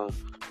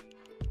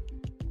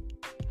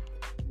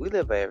 we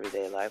live an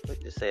everyday life.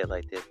 Let's just say it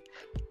like this.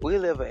 We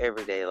live an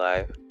everyday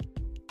life,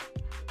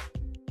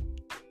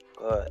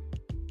 but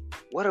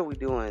what are we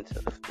doing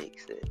to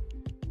fix it?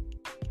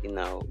 We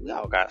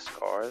all got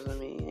scars. I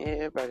mean,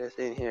 everybody that's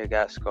in here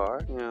got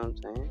scars. You know what I'm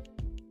saying?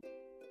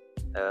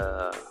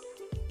 I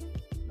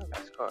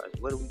got scars.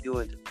 What are we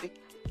doing to fix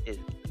it is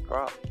the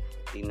problem.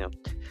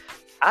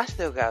 I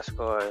still got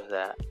scars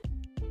that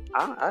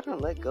I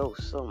don't let go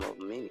of some of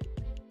them.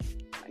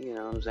 You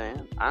know what I'm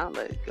saying? I don't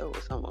let go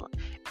of some of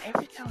them.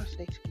 Every time I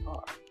say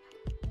scar,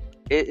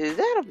 is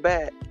that a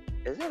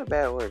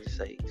bad word to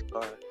say,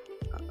 scar?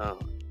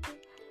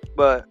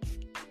 But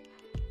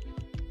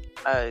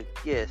I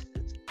guess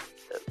it's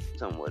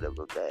somewhat of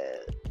a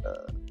bad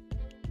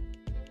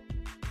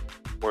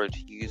word to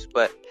use,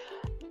 but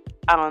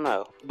I don't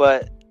know.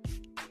 But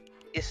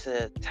it's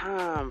a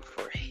time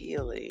for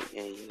healing,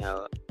 and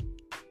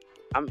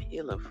I'm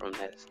healing from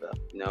that stuff.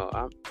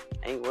 I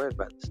ain't worried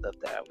about the stuff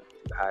that I went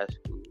through high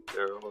school.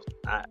 Girls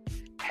not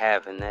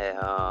having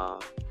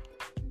that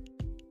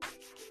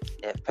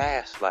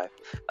fast life.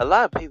 A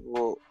lot of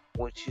people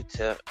want you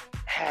to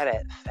have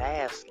that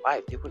fast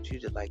life. They want you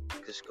to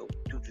just go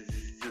do.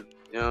 You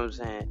know what I'm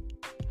saying?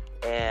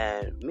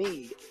 And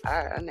me,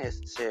 I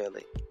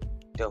necessarily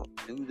don't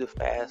do the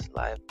fast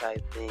life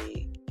type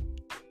thing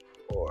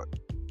or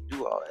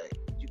do all that.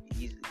 You can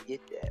easily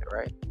get that,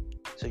 right?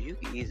 So you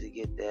can easily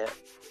get that.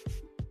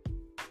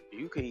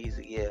 You can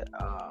easily get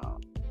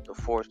the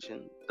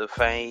fortune, the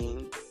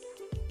fame,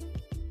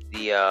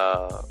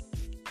 a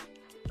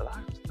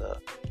lot of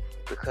stuff.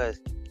 Because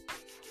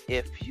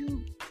if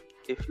you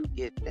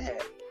get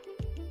that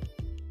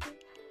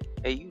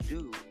and you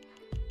do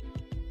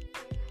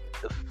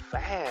the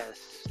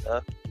fast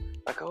stuff,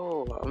 like,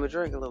 oh, I'm gonna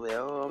drink a little bit,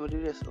 oh, I'm gonna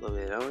do this a little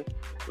bit, I'm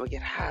gonna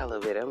get high a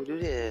little bit, I'm gonna do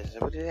this,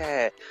 I'm gonna do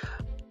that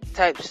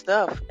type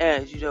stuff,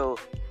 and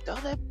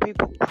don't let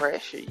people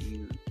pressure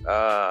you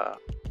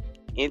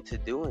into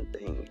doing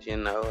things.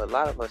 A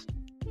lot of us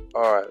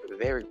are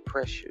very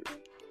pressured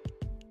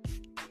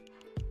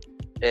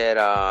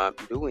at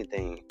doing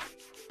things.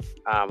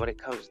 When it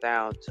comes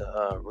down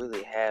to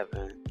really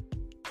having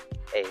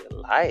a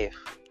life,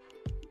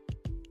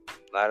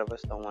 a lot of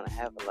us don't want to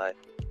have a life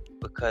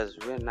because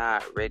we're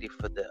not ready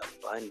for the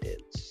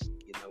abundance.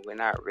 We're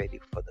not ready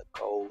for the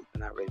gold.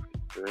 We're not ready for the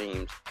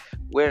dreams.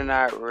 we're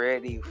not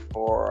ready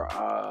for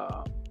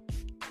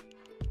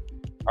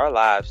our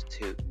lives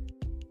to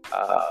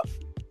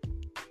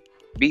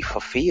be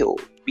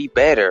fulfilled, be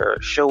better,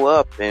 show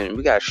up, and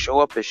we gotta show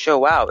up and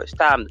show out. It's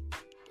time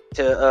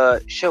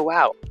to show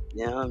out.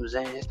 You know what I'm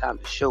saying? It's time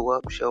to show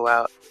up, show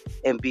out,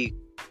 and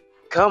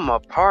become a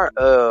part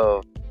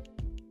of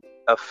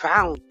a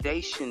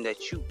foundation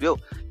that you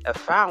built, a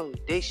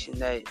foundation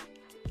that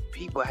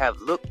people have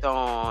looked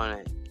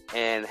on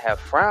and have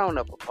frowned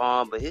up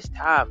upon, but it's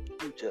time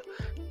for you to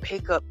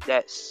pick up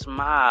that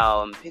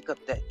smile and pick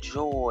up that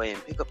joy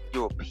and pick up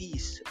your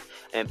peace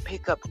and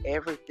pick up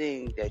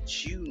everything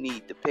that you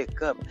need to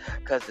pick up,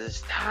 because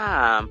it's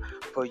time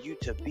for you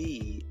to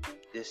be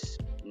this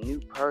new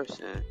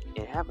person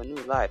and have a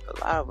new life. A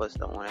lot of us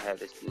don't want to have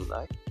this new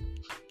life,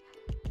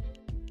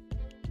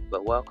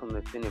 but welcome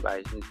if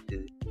anybody's new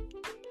to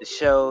the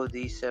show,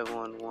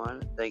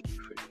 D711. Thank you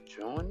for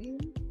joining.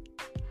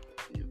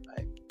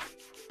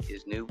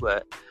 Is new,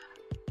 but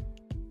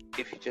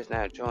if you're just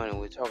now joining,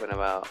 we're talking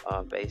about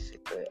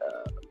basically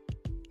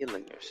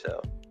healing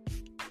yourself.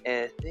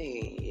 And the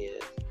thing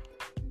is,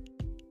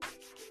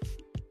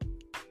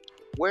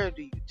 where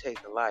do you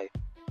take a life?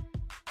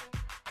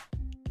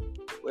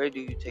 Where do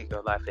you take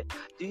your life in?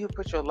 Do you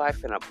put your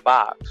life in a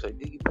box, or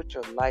do you put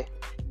your life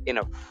in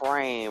a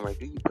frame, or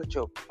do you put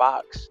your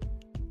box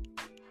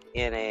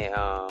in a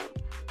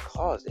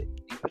closet?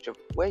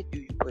 Where do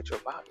you put your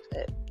box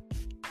at?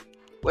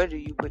 Where do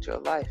you put your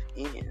life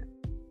in?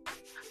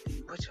 Do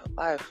you put your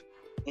life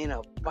in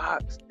a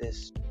box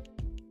that's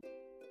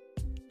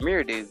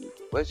mildew?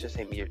 Let's just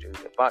say mildew.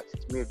 The box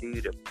is mildew,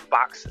 the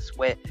box is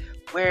sweat.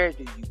 Where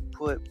do you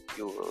put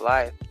your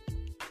life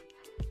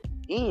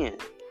in?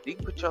 Do you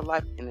put your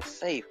life in a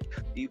safe?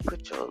 Do you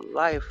put your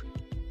life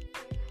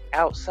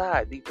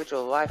outside? Do you put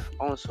your life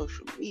on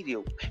social media?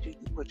 Where do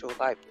you put your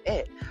life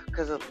at?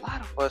 Because a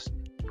lot of us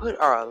put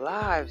our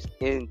lives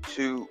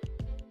into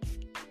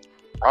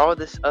all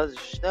this other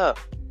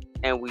stuff,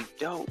 and we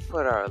don't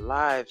put our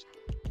lives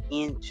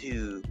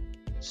into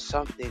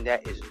something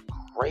that is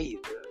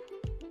greater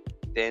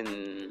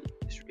than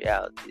this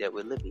reality that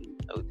we're living.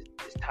 So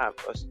it's time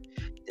for us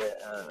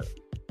to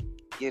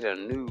get a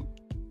new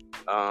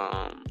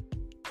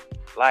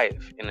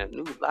life, and a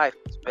new life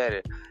is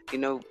better.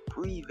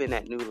 Breathe in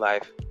that new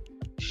life,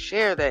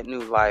 share that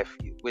new life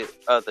with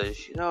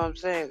others. You know what I'm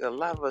saying? A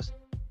lot of us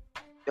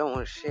don't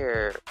want to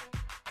share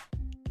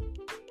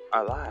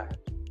our lives.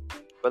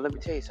 But let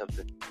me tell you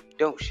something.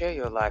 Don't share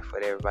your life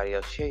with everybody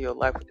else. Share your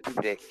life with the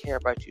people that care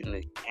about you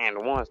and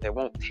the ones that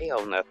won't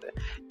tell nothing.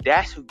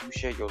 That's who you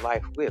share your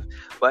life with.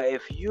 But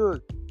if you're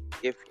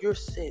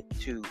sent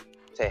to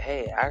say,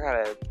 hey, I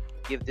gotta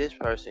give this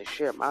person,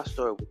 share my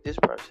story with this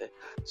person,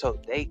 so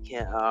they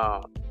can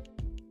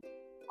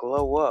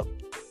glow up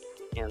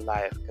in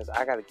life, because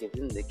I gotta give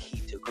them the key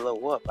to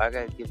glow up. I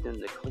gotta give them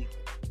the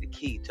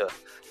key to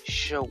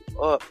show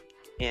up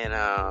and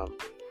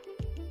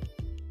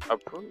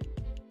approve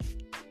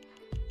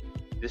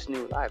this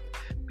new life,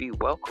 be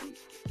welcomed,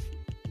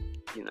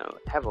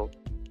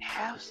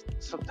 have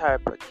some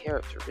type of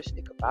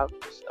characteristic about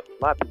yourself.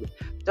 A lot of people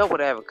don't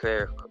want to have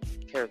a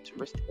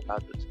characteristic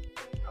about themselves.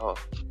 Oh,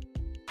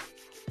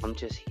 I'm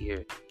just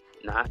here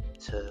not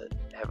to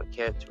have a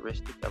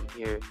characteristic. I'm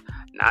here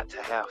not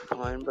to have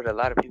fun, but a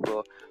lot of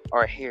people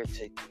are here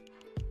to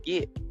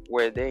get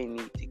where they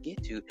need to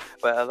get to.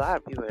 But a lot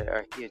of people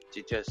are here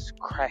to just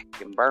crack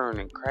and burn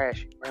and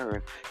crash and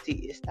burn.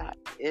 See,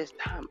 it's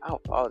time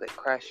out for all that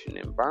crashing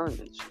and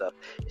burning stuff.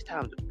 It's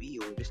time to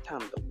build. It's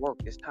time to work.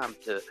 It's time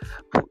to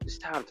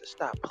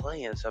stop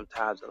playing.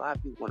 Sometimes a lot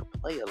of people want to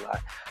play a lot.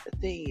 The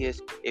thing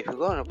is, if you're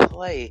gonna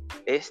play,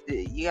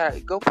 you gotta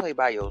go play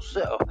by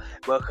yourself,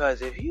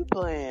 because if you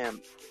playing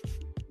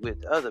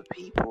with other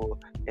people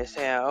and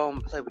saying, oh, I'm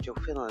gonna play with your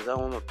feelings,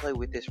 oh, I'm gonna play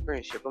with this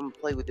friendship, I'm gonna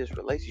play with this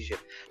relationship.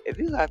 If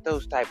you got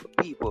those type of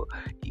people,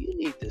 you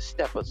need to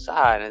step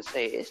aside and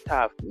say, it's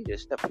time for me to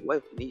step away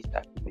from these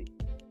type of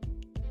people.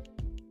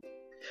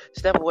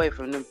 Step away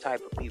from them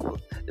type of people.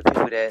 The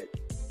people that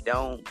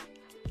don't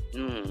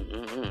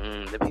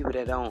the people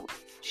that don't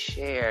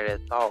share their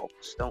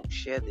thoughts, don't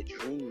share the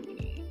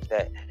dreams.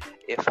 That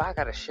if I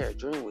gotta share a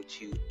dream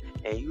with you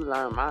and you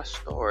learn my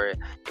story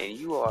and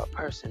you are a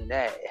person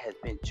that has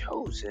been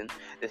chosen,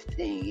 the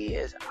thing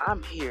is,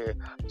 I'm here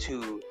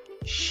to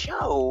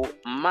show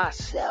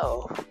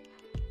myself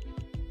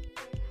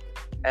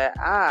that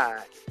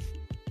I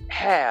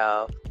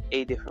have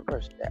a different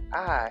person, that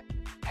I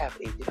have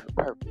a different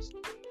purpose,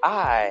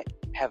 I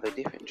have a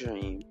different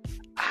dream.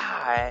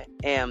 I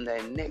am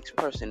the next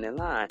person in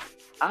line.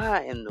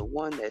 I am the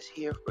one that's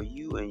here for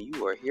you, and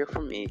you are here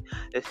for me.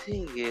 The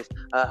thing is,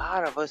 a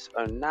lot of us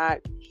are not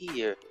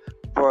here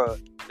for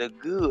the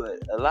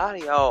good. A lot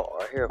of y'all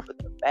are here for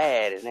the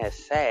bad, and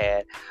that's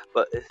sad.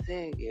 But the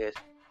thing is,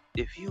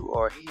 if you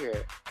are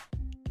here,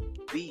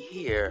 be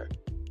here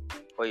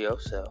for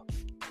yourself.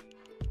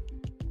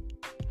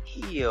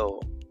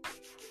 Heal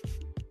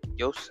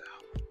yourself.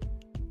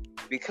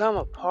 Become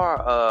a part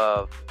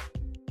of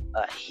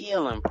a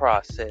healing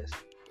process.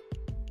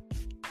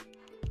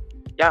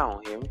 Y'all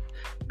don't hear me.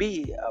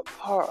 Be a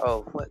part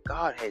of what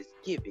God has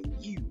given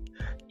you.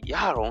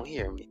 Y'all don't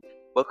hear me.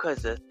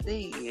 Because the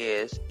thing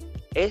is,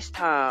 it's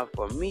time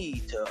for me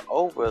to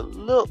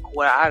overlook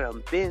what I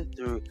done been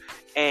through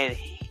and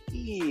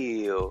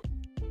heal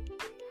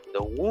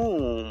the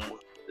wound,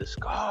 the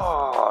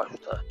scars,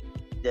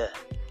 the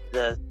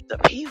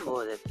people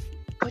that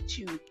put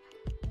you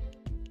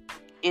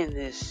in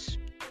this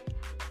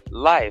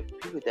life,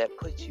 people that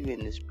put you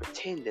in this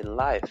pretending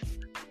life.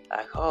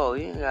 Like, oh,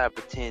 you ain't gotta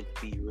pretend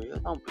to be real.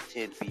 Don't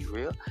pretend to be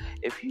real.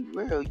 If you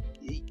real,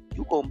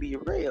 you gonna be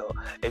real.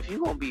 If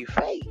you gonna be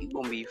fake, you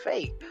gonna be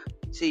fake.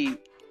 See,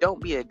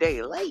 don't be a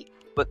day late.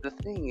 But the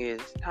thing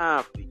is, it's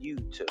time for you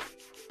to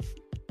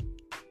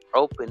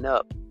open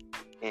up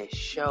and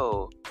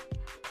show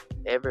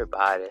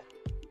everybody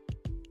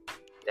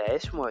that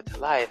it's more to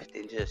life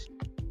than just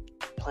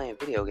playing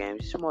video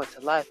games. It's more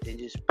to life than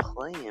just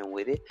playing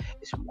with it.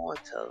 It's more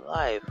to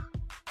life.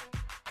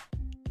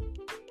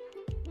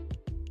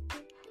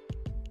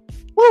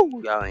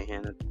 Woo! Y'all ain't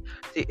hearing nothing.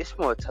 See, it's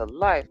more to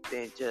life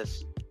than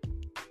just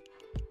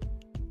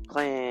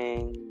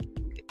playing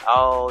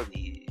all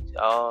these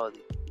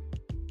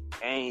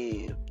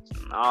games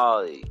and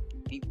all these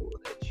people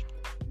that you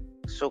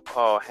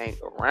so-called hang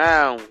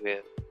around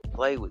with,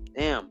 play with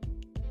them.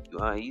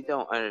 You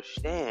don't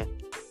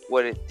understand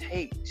what it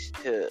takes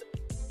to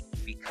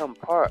become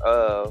part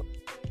of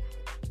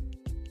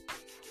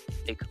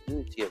a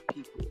community of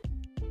people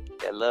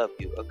that love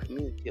you, a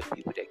community of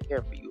people that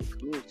care for you, a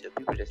community of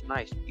people that's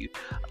nice to you.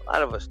 A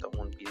lot of us don't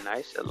want to be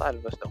nice. A lot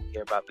of us don't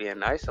care about being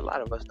nice. A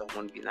lot of us don't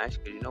want to be nice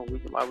because you know the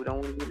reason why we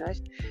don't want to be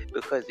nice?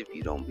 Because if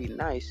you don't be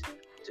nice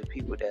to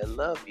people that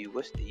love you,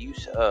 what's the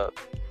use of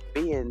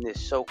being this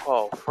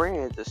so-called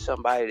friend to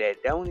somebody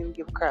that don't even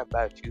give a crap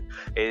about you,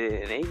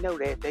 and they know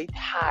that they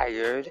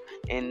tired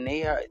and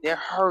they're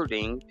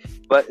hurting.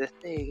 But the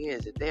thing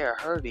is, if they're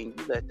hurting,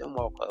 you let them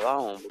walk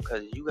alone,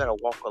 because you gotta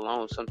walk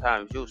alone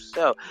sometimes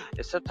yourself.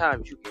 And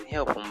sometimes you can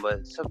help them,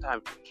 but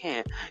sometimes you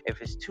can't.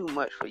 If it's too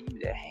much for you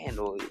to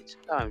handle,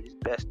 sometimes it's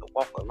best to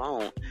walk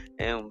alone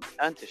and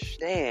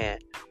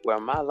understand where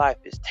my life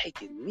is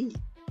taking me.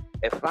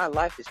 If my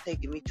life is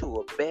taking me to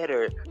a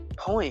better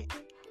point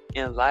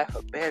in life,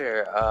 a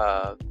better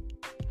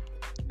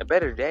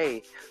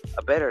day,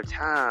 a better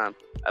time,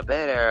 a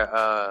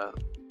better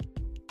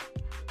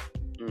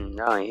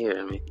y'all ain't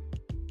hearing me.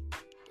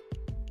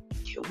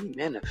 Can we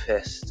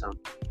manifest something?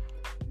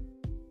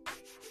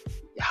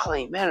 Y'all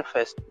ain't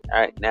manifesting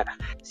right now.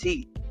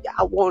 See,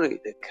 y'all want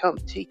it to come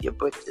to you,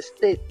 but just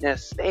sitting there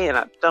saying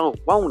I don't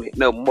want it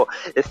no more.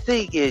 The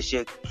thing is,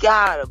 you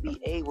gotta be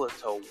able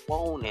to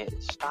want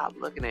it. Stop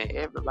looking at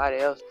everybody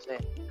else and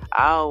saying,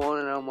 I don't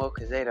want it no more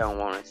because they don't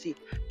want it. See,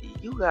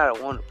 you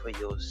gotta want it for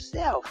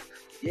yourself.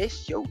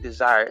 It's your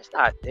desire. It's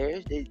not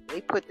theirs.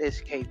 They put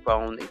this cape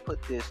on. They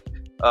put this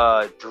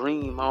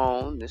dream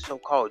on. This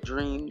so-called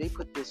dream. They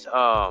put this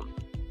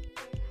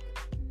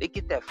They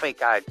get that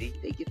fake ID.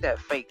 They get that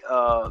fake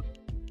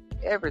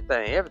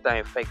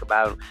everything fake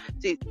about them.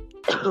 See,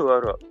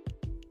 hold up.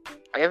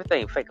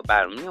 Everything fake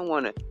about them. You don't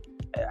want to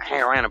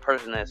hang around a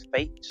person that's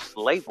fake. Just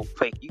label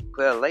fake. You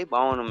put a label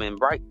on them and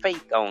write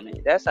fake on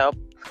it. That's how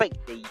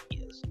fake they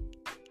is.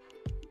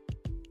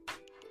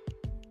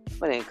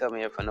 Somebody didn't come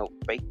here for no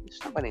fakeness.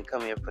 Somebody didn't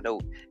come here for no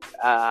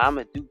I'm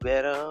going to do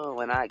better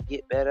when I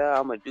get better.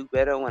 I'm going to do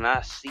better when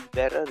I see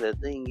better. The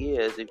thing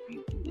is,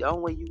 the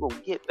only way you're going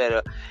to get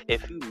better,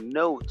 if you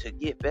know to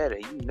get better,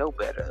 you know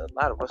better. A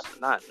lot of us are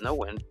not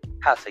knowing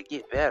how to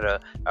get better,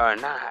 or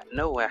not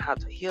knowing how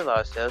to heal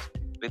ourselves,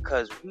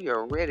 because we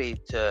are ready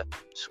to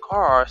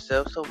scar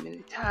ourselves so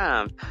many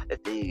times. The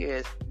thing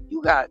is,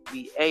 you got to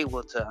be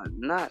able to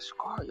not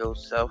scar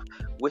yourself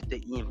with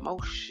the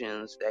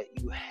emotions that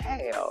you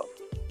have.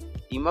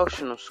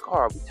 Emotional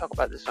scar. We talk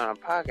about this on our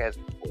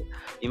podcast before.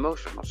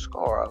 Emotional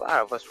scar. A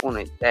lot of us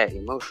wanted that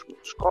emotional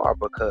scar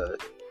because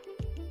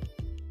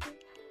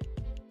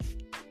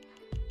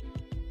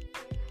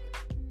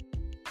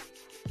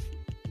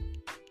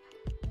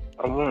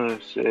I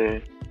want to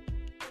say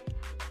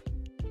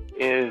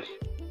is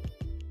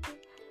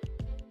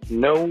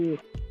know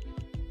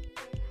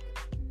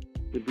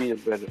to be a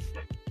better.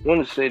 I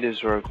want to say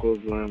this right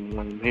quick when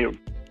I'm here.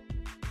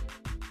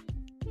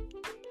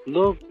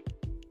 Look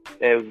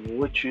at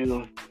what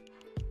you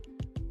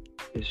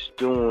is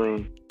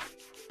doing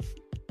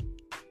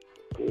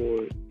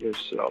for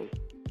yourself.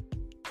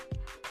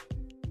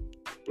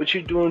 What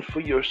you're doing for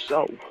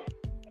yourself.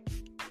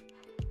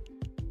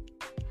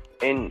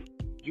 And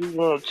you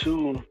want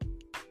to,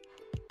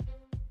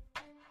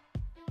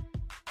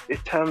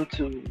 it's time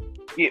to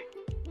get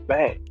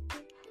back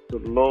to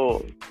the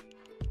Lord,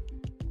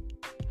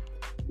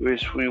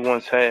 which we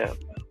once had.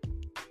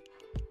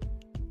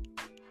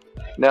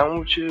 Now I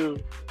want you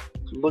to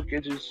look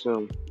at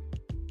yourself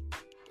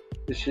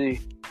to see,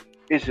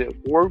 is it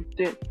worth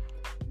it?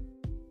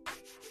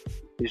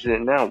 Is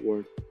it not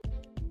worth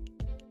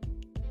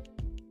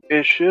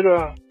it? Should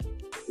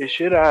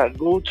I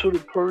go to the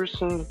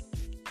person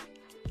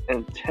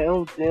and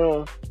tell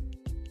them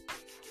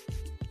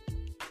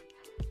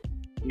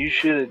you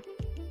should have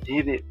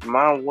did it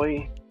my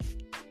way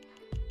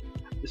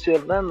You see, a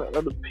lot of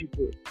other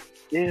people,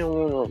 they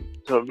don't want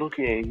to look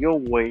at it your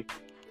way.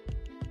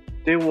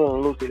 They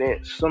want to look at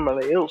it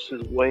somebody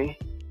else's way.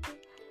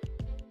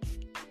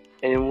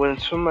 And when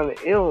somebody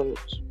else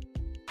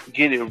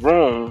get it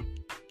wrong,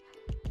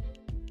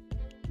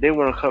 they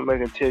want to come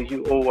back and tell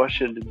you, oh, I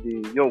should have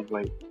did it your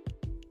way.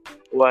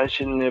 Or I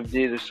shouldn't have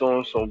did it so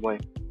and so way.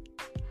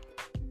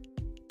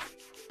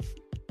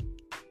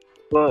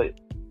 But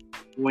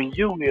when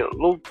you get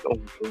looked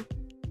over,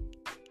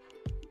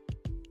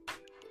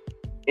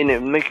 and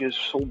it makes it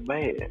so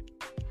bad,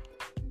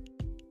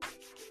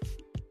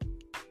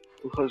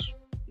 because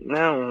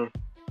now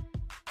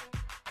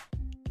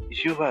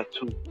you got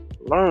to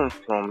learn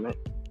from it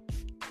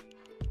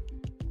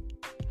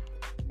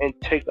and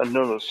take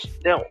another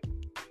step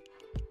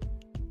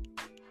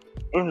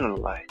in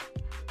life.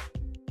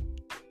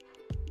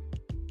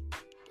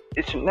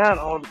 It's not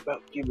all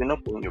about giving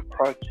up on your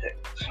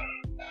projects.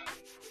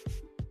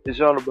 It's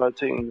all about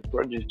taking the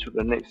project to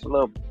the next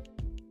level.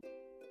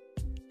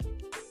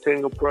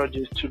 Taking a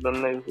project to the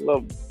next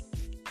level.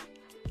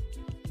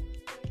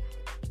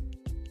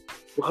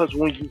 Because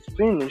when you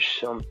finish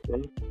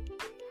something,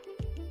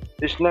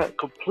 it's not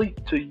complete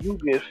till you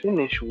get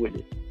finished with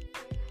it.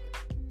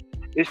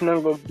 It's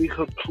not going to be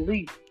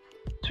complete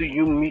till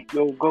you meet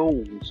your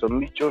goals or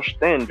meet your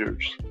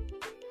standards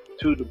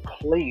to the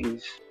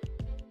place,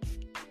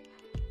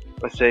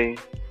 let's say,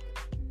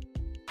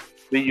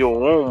 be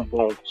your own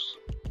boss.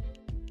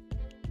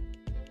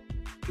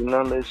 Do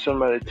not let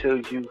somebody tell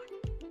you,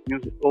 you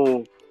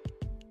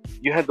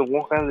have to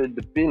walk out of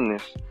the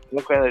business,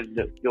 walk out of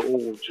your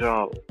old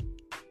job,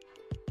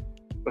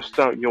 or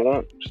start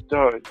your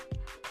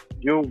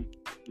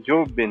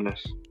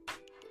business,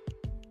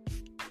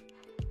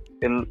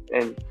 and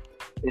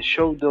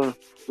show them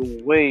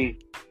the way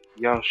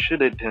y'all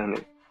should have done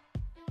it.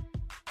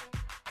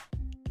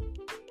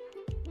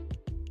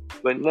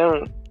 But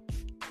now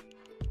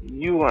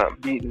you are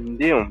beating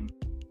them.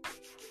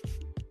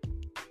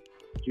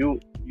 You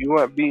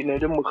are beating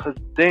them because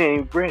they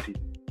ain't ready.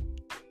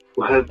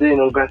 Because they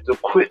don't got the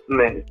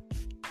equipment.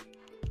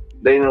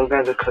 They don't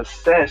got the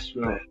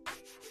assessment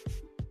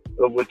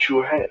of what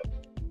you have.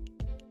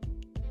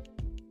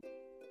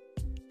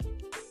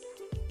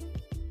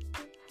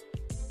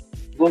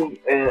 Look,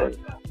 and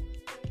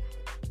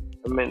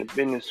the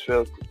business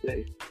fell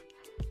today.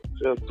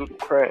 Fell through the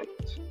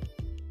cracks.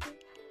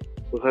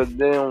 Because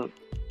they don't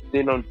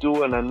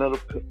do it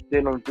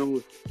they don't do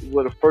it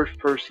what the first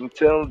person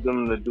tells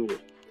them to do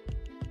it.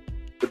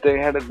 But they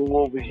had to go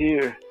over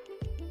here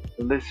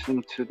and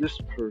listen to this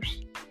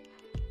person.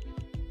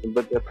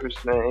 But that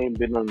person ain't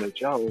been on the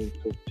job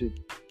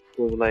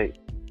for like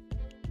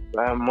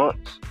 5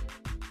 months.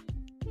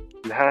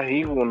 And how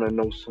he wanna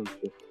know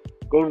something?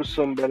 Go to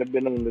somebody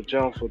been on the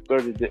job for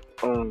 30 days.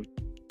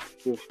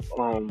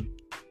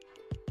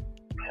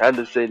 How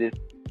to say this?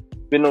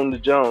 Been on the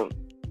job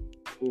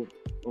for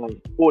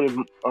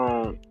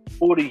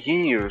 40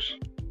 years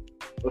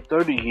or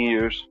 30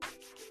 years.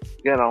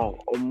 Got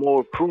a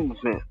more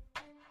improvement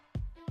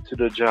to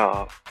the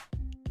job.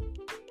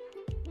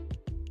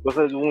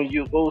 Because when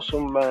you go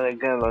somebody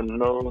got a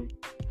know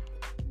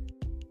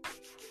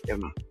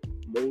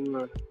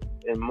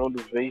and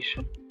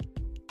motivation,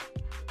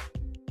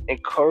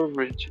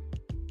 encourage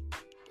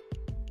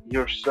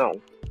yourself.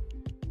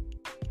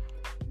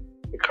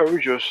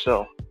 Encourage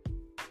yourself.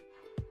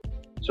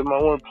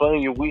 Somebody want to play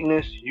on your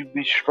weakness, you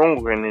be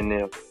stronger than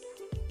them.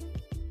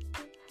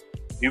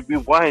 You be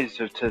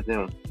wiser to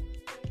them.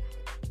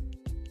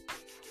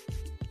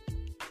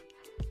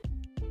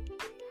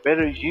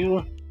 Better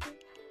you.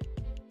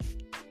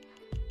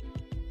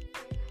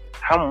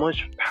 How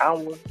much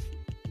power,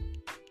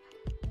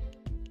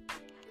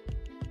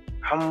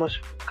 how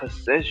much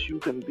success you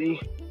can be.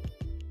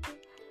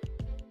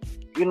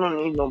 You don't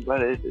need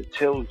nobody to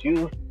tell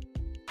you.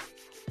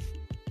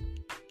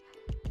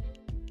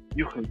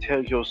 You can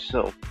tell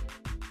yourself,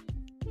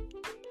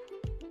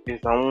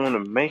 if I want to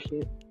make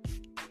it,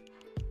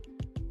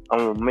 I'm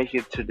going to make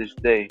it to this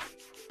day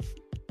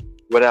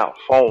without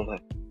falling,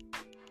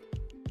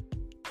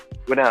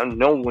 without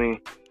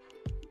knowing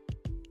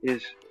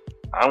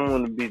I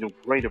want to be the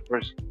greater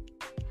person.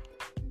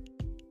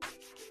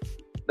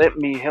 Let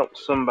me help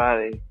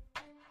somebody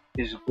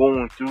is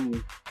going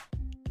through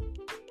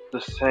the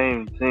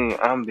same thing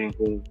I've been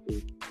going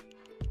through.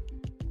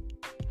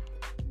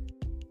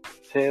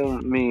 Tell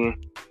me,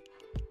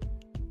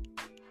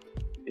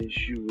 is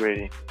you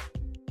ready?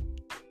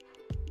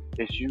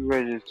 Is you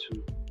ready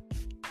to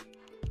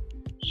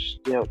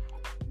step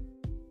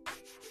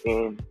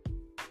in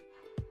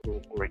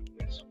your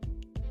greatness?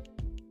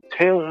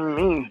 Tell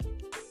me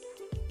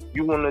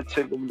you want to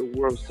take over the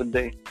world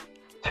today.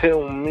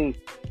 Tell me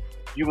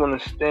you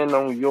want to stand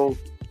on your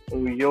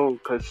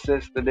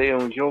success today,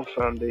 on your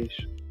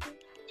foundation.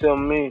 Tell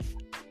me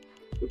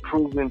you're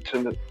proving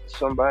to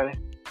somebody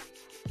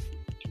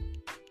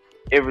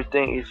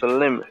everything is a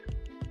limit.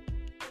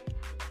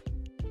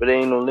 But there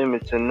ain't no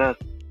limit to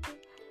nothing.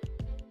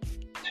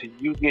 Till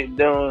you get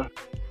done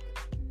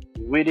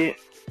with it,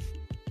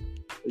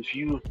 if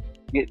you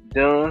get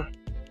done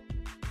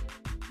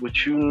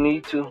what you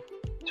need to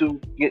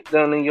get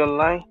done in your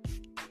life,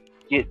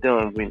 get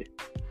done with it.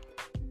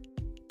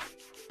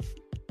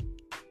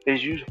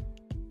 Is you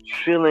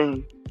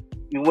feeling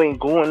you ain't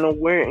going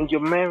nowhere in your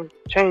marriage,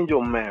 change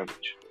your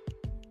marriage.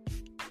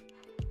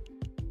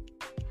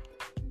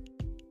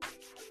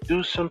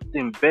 Do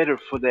something better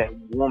for that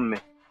woman.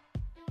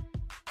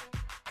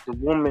 The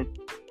woman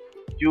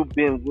you've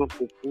been with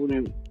before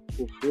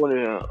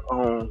they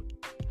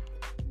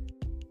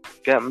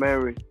got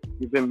married.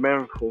 You've been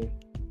married for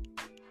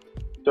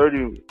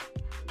 30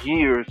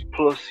 years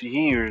plus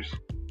years.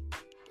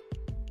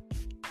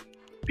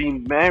 Be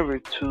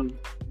married to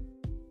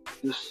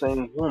the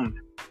same woman.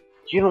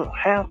 You don't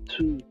have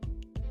to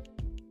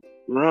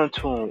run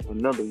to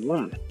another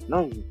woman.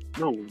 No.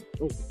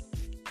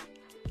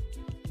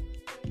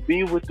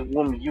 Be with the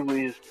woman you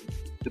is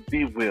to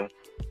be with.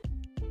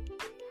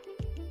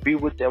 Be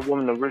with that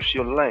woman the rest of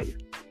your life.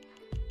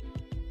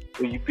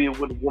 When you be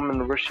with a woman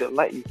the rest of your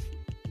life,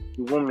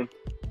 the woman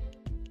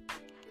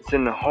is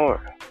in the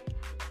heart.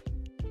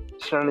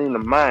 It's not in the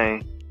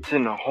mind, it's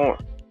in the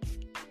heart.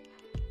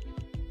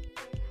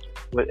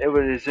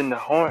 Whatever is in the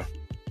heart,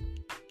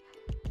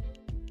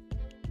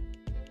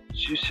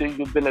 you say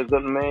you've been a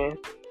good man,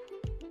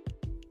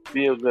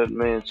 be a good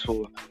man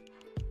to her.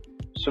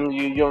 Some of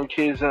you young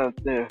kids out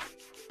there,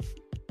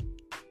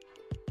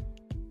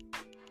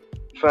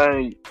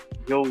 find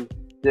your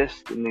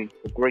destiny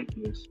for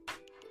greatness.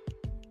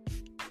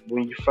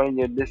 When you find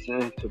your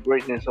destiny to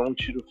greatness, I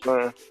want you to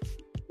find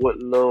what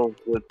love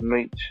would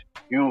make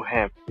you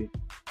happy.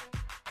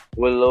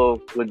 What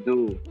love would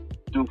do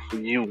for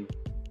you.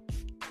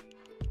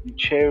 You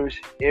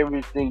cherish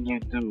everything you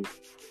do.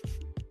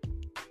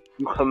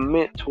 You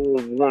commit to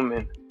a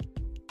woman,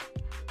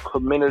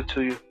 committed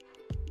to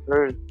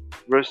her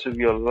rest of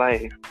your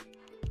life.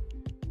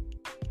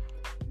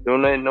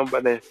 Don't let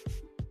nobody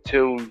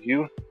tell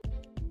you.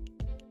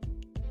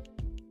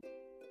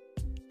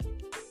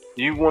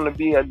 You want to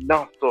be a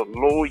doctor,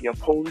 lawyer,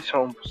 police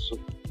officer,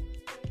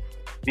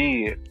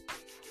 be it.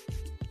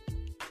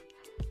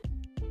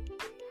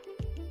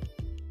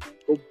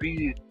 Or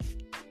be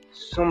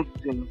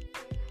something.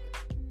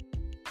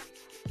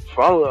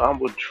 Follow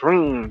our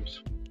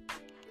dreams.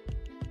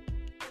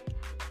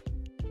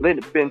 Let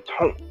it be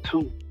taught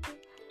to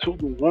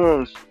the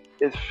ones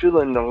that's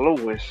feeling the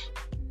lowest.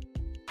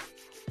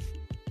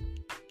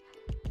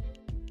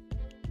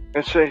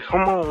 And say,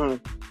 come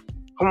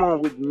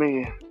on with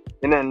me,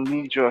 and I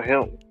need your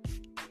help.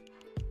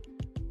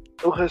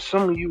 Because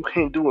some of you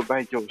can't do it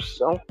by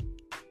yourself.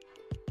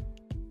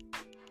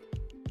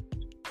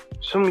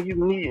 Some of you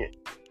need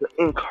the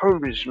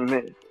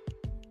encouragement.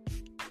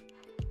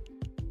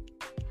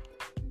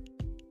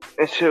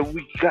 And say,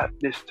 we got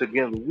this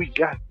together. We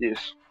got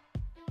this.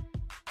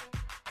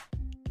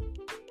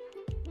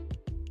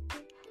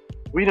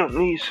 We don't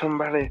need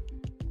somebody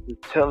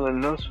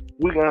telling us.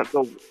 We got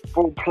the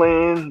full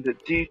plan, the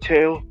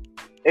detail,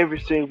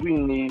 everything we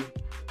need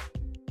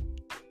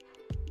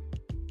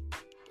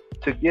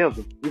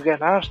together. We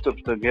got our stuff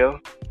together,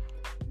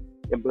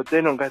 but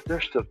they don't got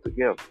their stuff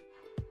together.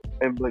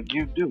 But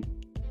you do.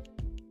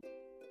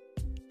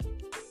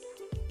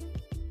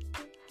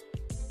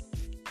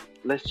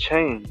 Let's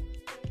change.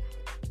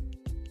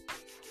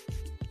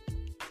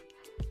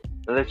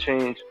 Let's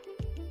change.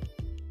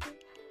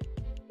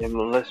 And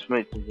let's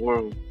make the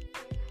world,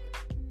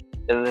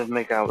 and let's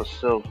make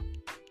ourselves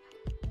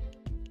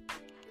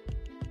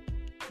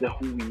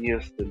who we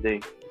is today.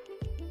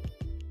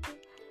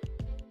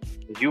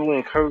 If you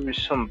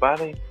encourage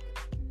somebody,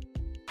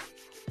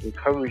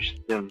 encourage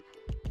them.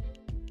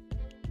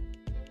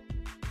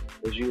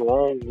 As you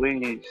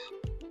always,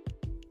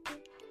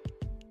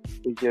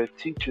 if your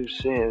teacher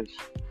says,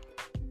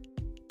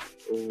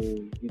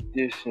 oh, you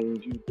this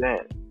and you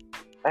that,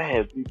 I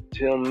have people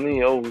tell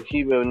me, oh,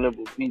 he will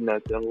never be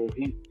nothing.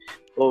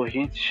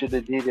 He should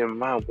have did it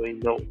my way.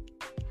 No.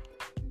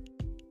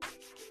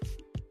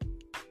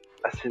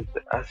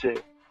 I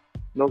said,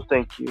 no,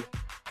 thank you.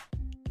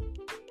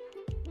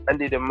 I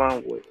did it my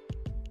way.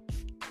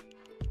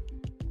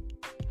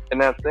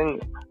 And I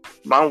think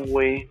my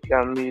way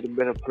got me the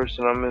better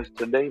person I am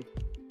today.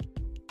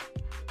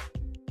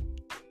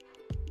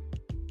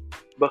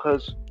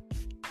 Because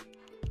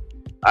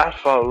I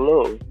found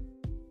love.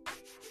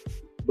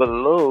 But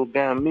love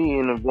got me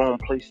in the wrong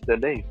place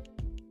today.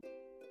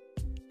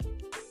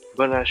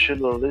 But I should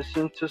have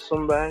listened to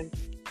somebody.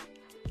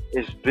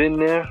 It's been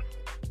there.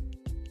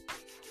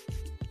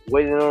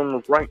 Waiting on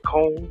the right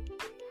call.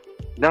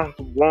 Not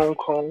the wrong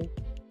call.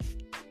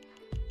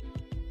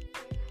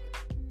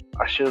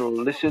 I should have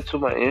listened to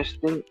my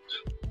instincts.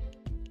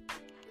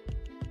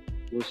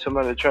 When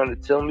somebody tried to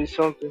tell me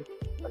something,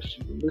 I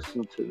should have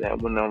listened to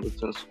that when I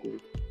was in school.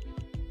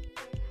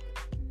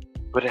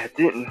 But I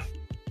didn't.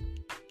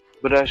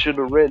 But I should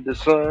have read the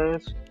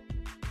signs.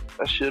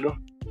 I should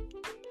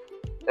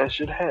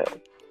have.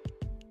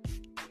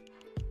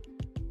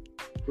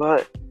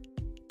 But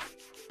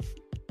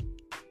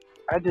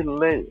I didn't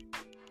let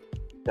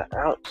the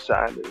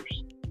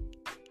outsiders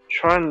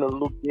trying to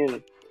look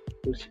in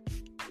was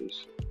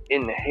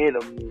in the head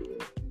of me,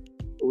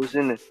 I was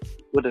in it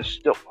with a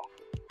step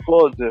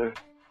further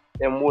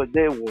than what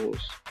they was.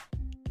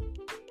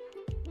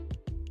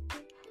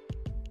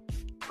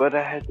 But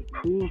I had to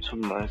prove to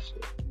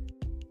myself.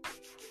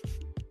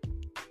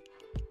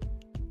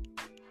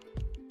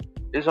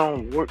 There's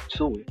only work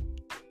to it.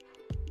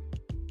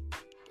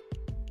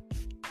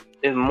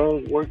 There's more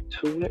work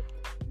to it.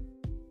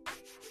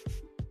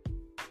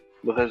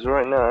 Because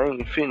right now I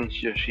ain't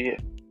finished just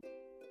yet.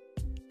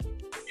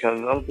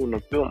 Because I'm going to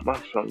build my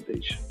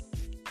foundation.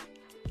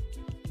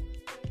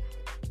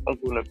 I'm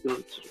going to build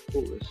it to the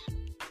fullest.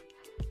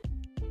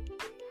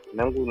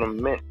 And I'm going to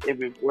meant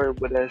every word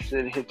what I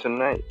said here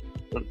tonight,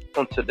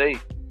 on today.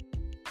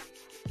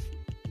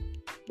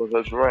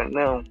 Because right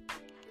now,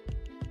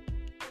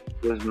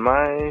 what's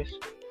mine,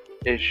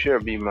 it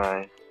should be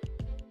mine.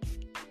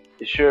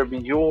 It should be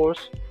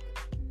yours.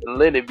 And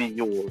let it be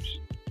yours.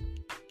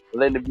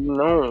 Let it be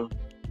known.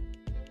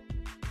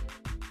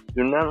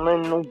 Do not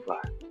let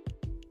nobody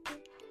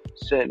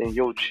sit in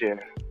your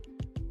chair.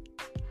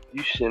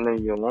 You sit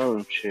in your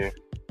own chair.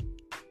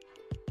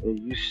 And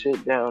you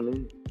sit down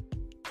in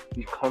it.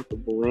 Be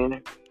comfortable in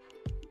it.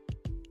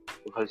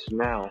 Because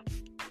now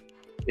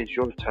it's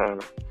your turn.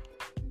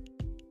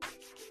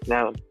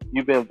 Now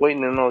you've been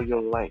waiting all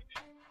your life.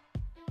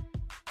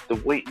 The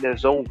wait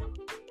that's over.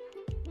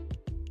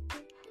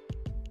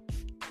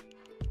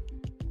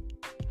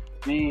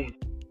 Be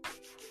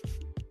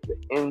the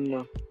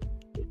end.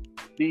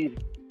 Be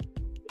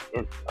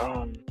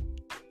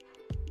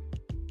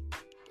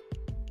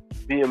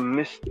a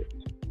mystic.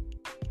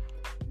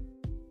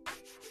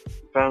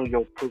 Found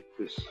your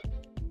purpose.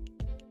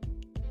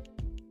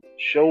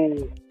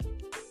 Show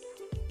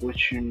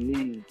what you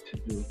need to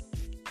do.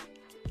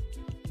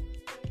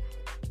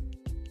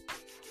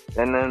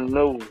 And I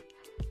know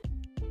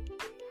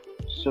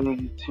some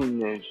of you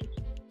teenagers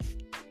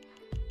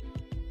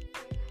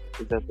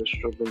is at the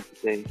struggle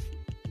today.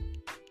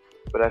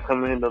 But I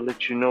come in to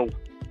let you know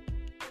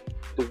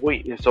the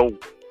wait is over.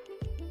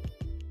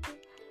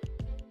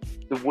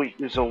 The wait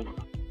is over.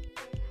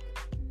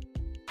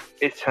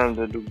 It's time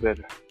to do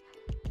better.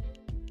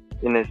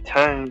 And it's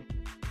time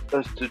for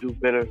us to do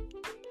better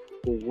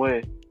for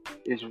what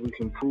is we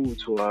can prove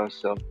to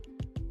ourselves.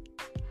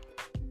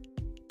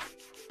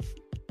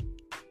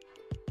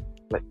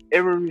 Like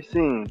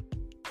everything,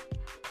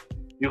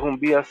 you're going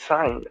to be a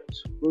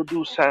science. We'll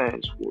do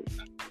science work.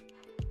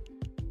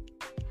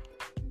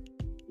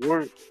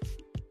 Work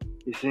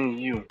is in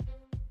you.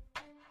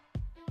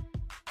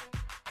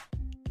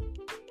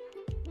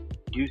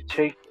 You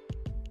take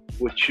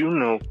what you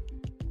know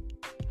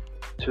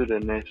to the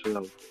next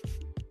level.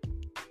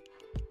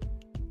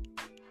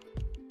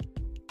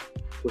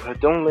 Because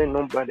don't let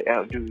nobody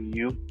outdo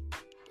you.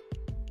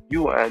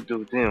 You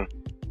outdo them.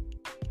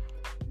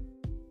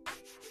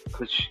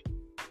 Because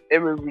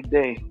every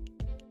day,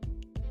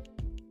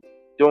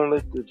 don't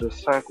let the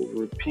cycle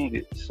repeat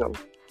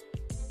itself.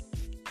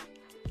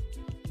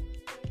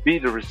 Be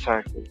the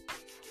recycle.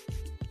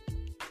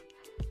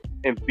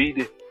 And be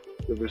the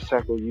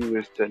recycle you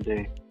is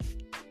today.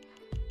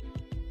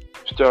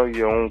 Start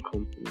your own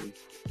company.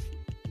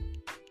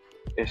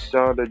 And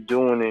start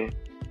doing it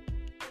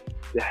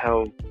to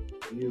how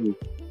you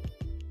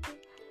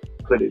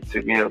put it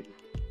together.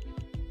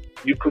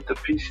 You put the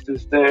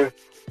pieces there,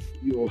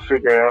 you will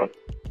figure out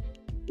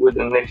where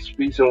the next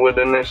piece and where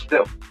the next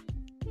step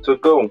to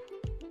go.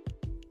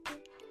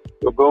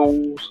 Your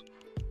goals,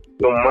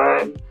 your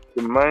mind,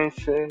 your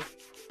mindset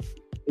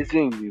is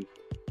in you.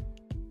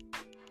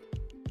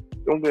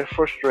 Don't get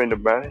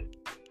frustrated by it.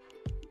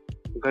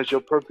 Because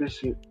your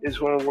purpose is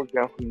going to work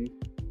out for you.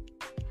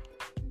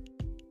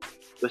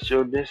 But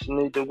your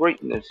destiny to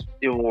greatness,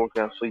 it will work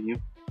out for you.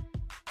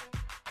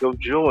 Your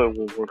joy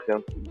will work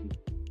out for you.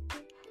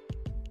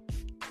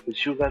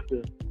 But you got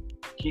to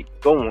keep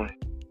going.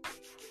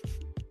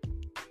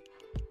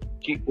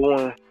 Keep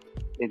going,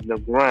 and the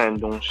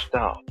grind don't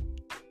stop.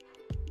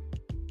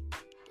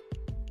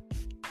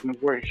 We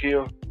work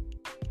here.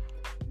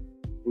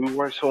 We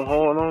work so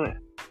hard on it.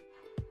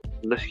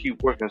 Let's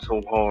keep working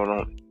so hard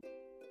on it.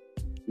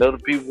 Other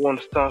people want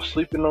to start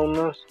sleeping on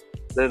us,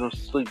 let them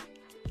sleep.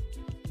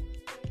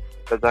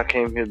 Because I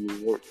came here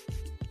to work.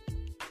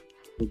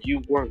 When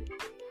you work,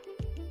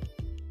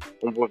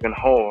 I'm working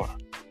hard.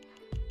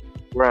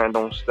 Grind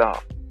don't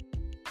stop.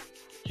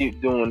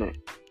 Keep doing it.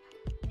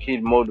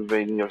 Keep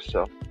motivating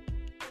yourself.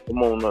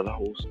 Come on, another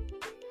host.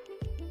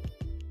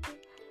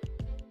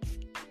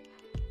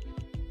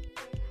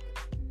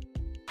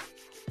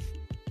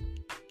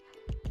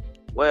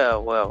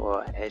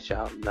 Well, as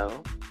y'all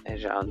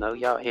know,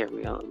 y'all hear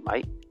me on the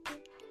mic.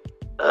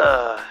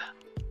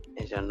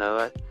 As y'all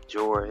know,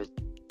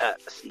 I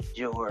see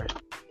George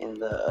in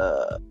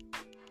the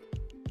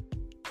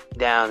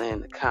down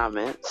in the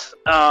comments.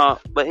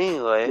 But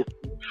anyway,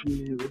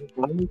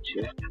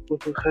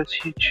 because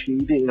he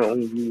cheated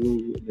on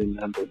you with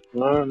another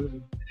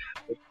one.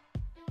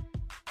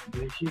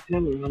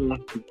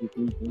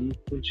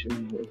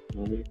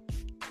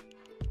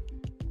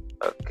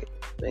 Okay,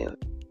 then.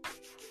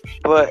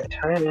 But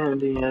tired of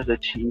the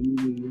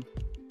cheating.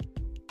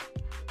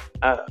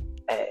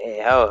 Hey, Hey,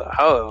 hold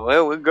on,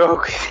 where we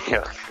go?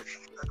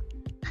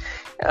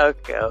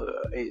 Okay,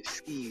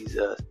 excuse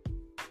us.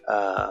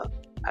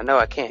 I know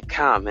I can't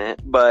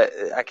comment, but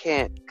I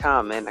can't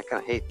comment. I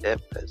kind of hate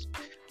that because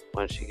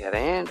once you got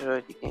an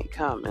Android, you can't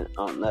comment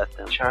on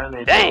nothing.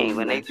 China Dang,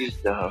 when they do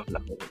stuff.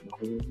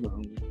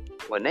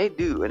 when they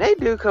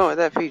do come with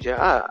that feature,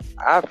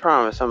 I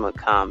promise I'm gonna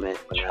comment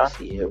when I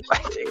see it.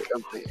 They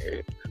come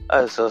here.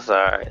 I'm so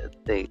sorry. I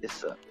think it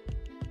sucks.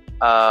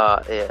 Yeah,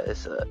 it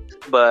sucks.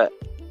 But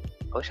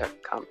I wish I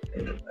could comment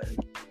everybody.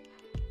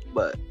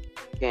 But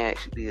can't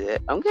actually do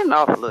that. I'm getting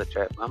off a little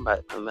track. I'm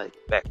about to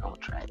get back on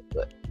track,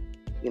 but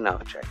you know,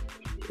 track.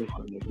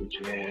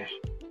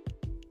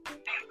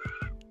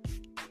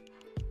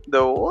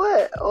 The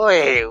what?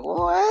 Wait,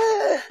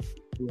 what?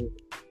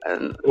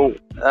 And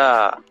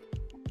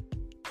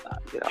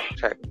get off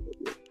track a little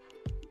bit.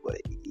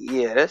 But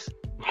yeah,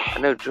 I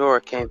know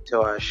Jorah came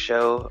to our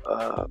show,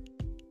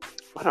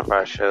 one of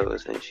our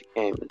shows, and she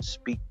came and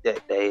speak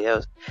that day.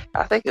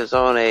 I think it was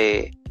on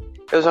a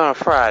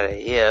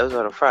Friday. Yeah, it was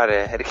on a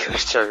Friday. I had to go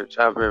to church.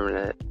 I remember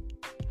that.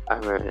 I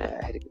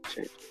had to go to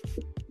church.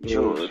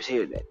 Jorah was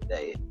here that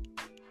day.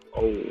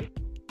 Oh,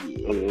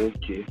 yeah.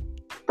 Okay.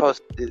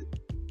 Supposed to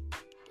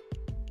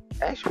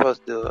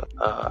do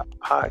a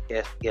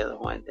podcast together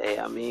one day.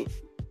 I mean,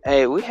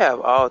 hey, we have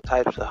all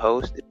types of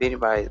hosts. If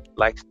anybody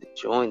likes to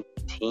join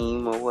the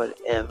team or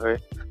whatever,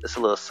 it's a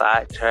little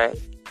sidetrack.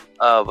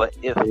 But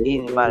if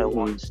anybody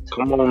wants to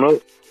come on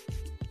up,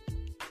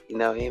 you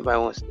know, anybody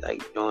wants to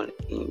join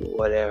the team or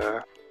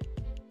whatever,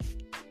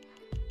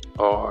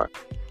 or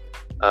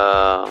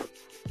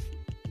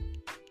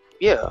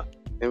yeah,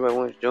 anybody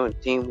wants to join the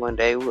team one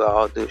day, we'll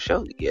all do a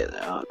show together.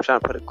 I'm trying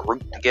to put a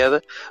group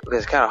together because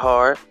it's kind of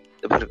hard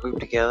to put a group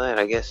together, and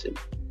I guess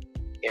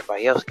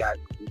everybody else got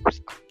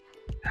groups.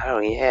 I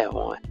don't even have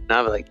one. And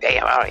I'll be like,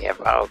 damn, I don't even have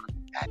my own.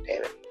 God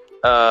damn it.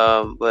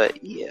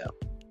 But yeah.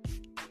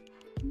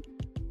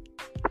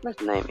 That's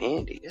the name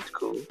Andy. That's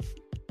cool.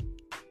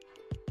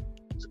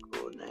 That's a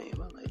cool name.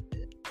 I like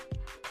that.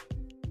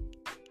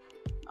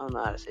 I don't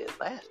know how to say his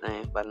last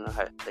name, but I know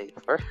how to say his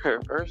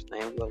first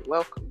name. Well,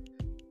 welcome.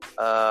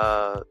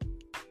 Oh,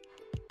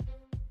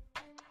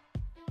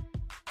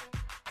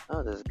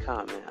 there's a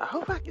comment. I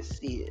hope I can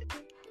see it,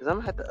 because I'm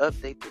going to have to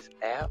update this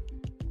app,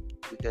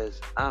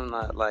 because I'm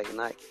not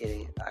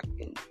kidding. I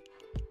can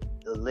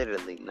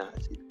literally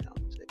not see the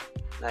comment section.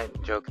 Not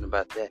even joking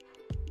about that,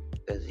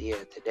 because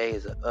yeah, today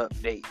is an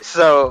update.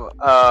 So,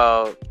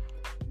 I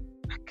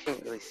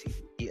can't really see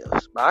the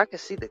gifts, but I can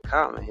see the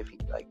comment. If you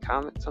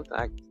comment something,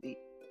 I can see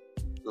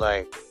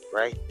right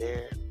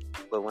there.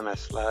 But when I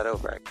slide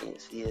over, I can't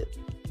see it.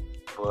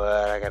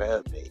 But I gotta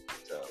update.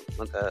 So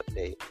once I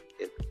update,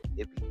 it'd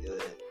be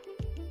good.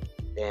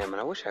 Damn, and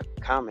I wish I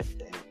could comment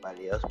to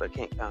anybody else, but I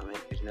can't comment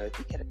because if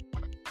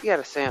you got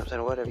a Samsung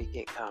or whatever, you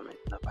can't comment.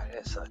 Nobody,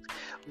 that sucks.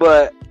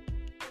 But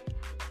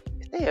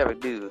if they ever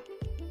do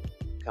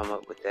come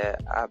up with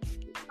that,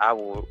 I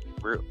will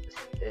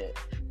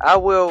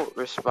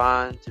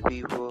respond to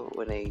people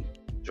when they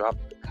drop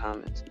the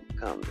comments in the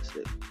comment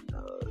section.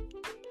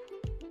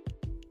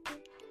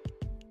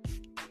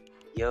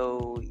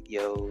 Yo,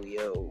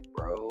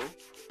 bro.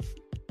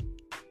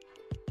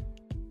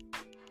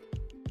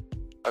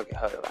 Okay,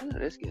 hold on. I know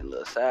this is getting a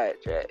little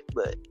sidetracked,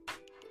 but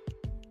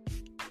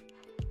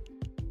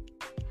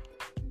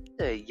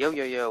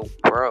yo,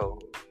 bro.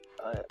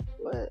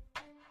 What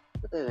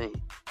that mean?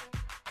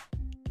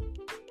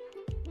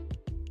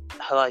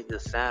 I like the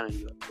sound of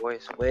your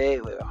voice. Wait,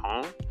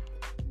 huh?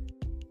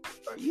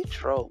 Are you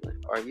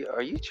trolling? Are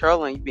you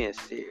trolling? You being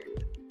serious?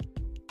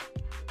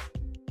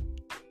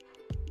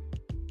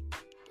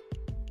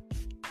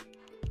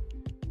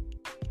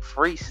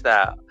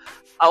 Freestyle.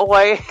 Oh,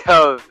 wait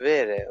a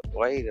minute.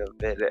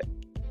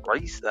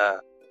 Freestyle.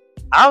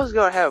 I was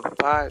going to have a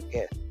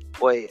podcast.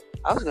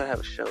 I was going to have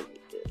a show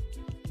like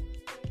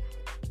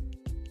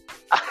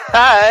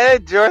this.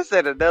 George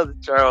said another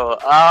troll.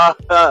 Oh,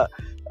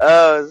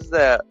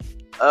 snap.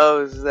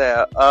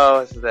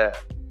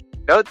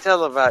 Don't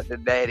tell about the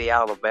daddy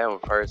Alabama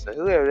person.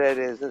 Whoever that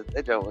is,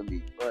 that don't want to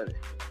be funny.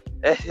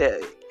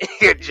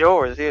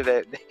 George, hear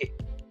that name.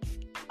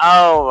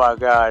 Oh, my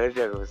God. That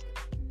joke was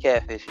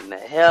catfishing the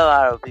hell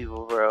out of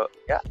people, bro.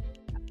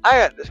 I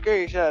got the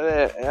screenshot of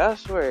that, and I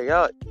swear,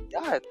 y'all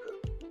have to,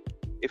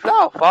 if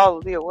y'all follow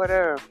me or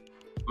whatever,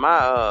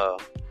 my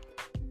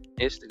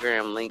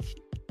Instagram link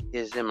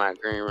is in my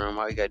green room.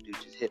 All you gotta do is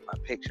just hit my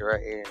picture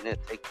right here, and then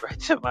take you right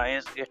to my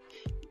Instagram.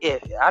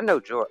 If I know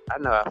George, I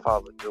know I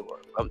follow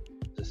George. I'm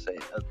just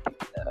saying other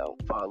people that I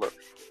don't follow.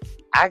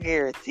 I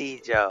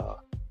guarantee y'all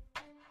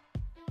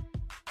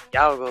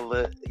gonna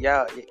look,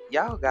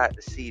 y'all got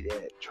to see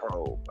that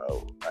troll,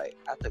 bro.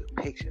 I took a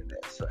picture of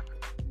that sucker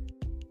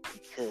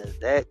because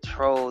that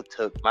troll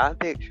took my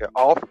picture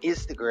off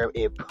Instagram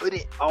and put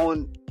it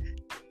on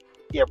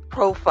your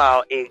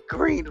profile in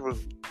green room.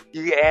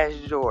 You can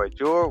ask George.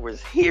 George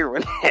was here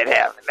when that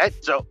happened.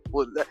 That joke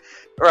was,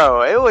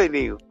 bro. It wasn't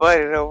even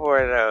funny no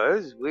more though. It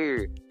was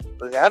weird.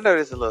 Look, I know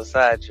this is a little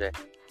sidetrack,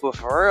 But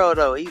for real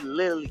though, he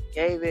literally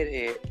gave it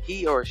here.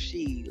 He or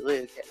she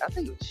literally, I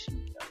think it was she.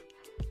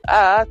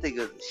 I think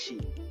it was a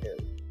she.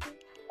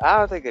 I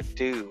don't think a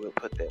dude would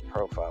put that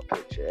profile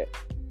picture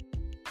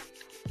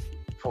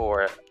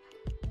for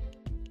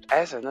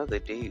as another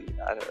dude.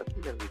 I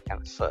think that'd be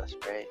kind of sus,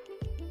 right?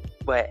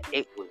 But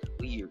it was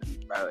weird,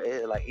 bro.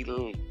 It, like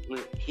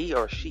he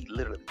or she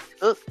literally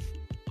took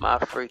my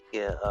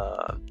freaking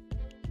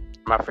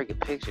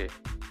picture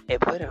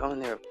and put it on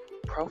their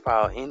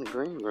profile in the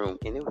green room,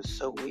 and it was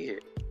so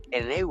weird.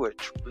 And they were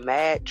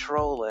mad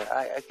trolling.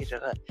 I get you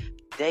that.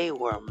 They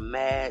were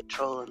mad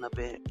trolling up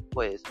in.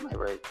 Wait, somebody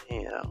write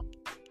it down.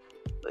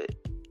 But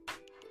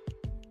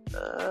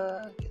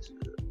I guess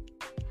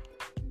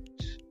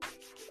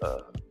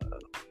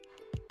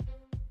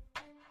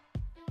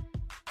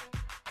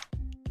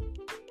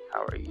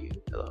how are you?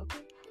 Hello.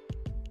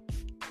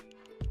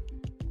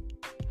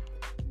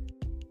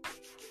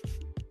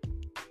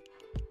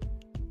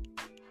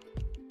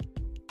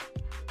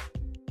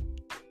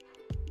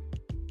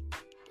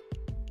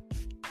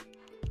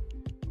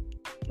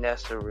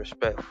 That's a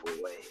respectful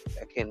way.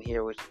 I couldn't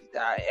hear what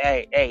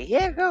hey,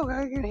 yeah, go.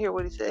 I couldn't hear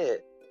what he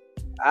said.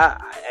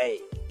 Hey,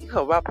 you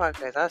know, my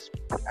podcast,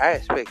 I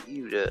expect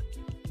you to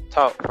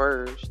talk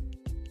first.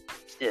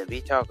 Yeah, be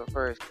talking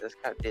first, because it's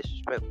kind of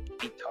disrespectful.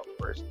 Be talking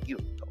first. You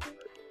talk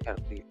first. Kind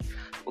of weird.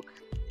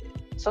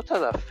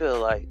 Sometimes I feel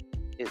like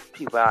it's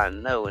people I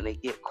know and they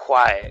get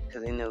quiet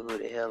because they know who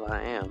the hell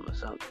I am or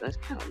something. It's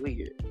kind of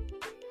weird.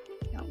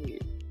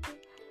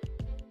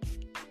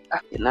 I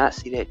cannot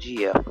see that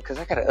GF because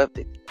I gotta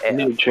update the app. You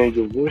need to change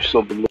your voice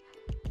up a little.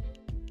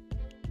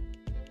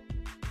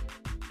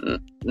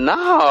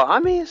 No, I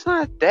mean it's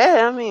not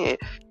that. I mean,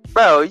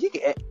 bro, these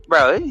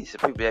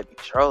people that be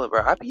trolling,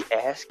 bro. I be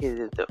asking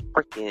them to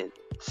freaking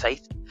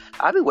say.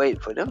 I be waiting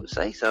for them to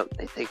say something.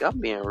 They think I'm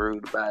being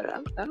rude about it.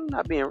 I'm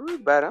not being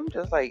rude about it. I'm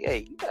just like,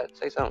 hey, you gotta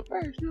say something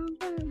first. You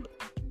know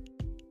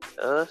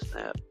what I'm saying?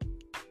 Snap.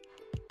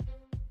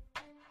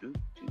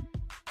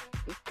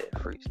 Get that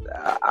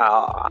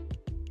freestyle.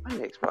 My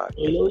next podcast.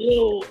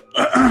 Yo.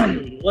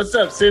 What's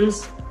up,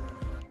 Sims?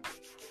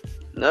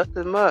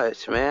 Nothing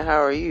much, man. How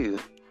are you?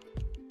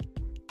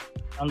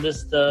 I'm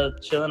just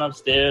chilling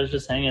upstairs,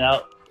 just hanging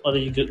out. What are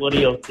you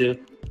up to?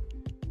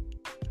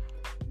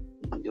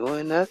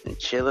 Doing nothing,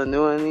 chilling,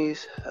 doing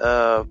these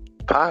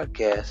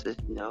podcasts,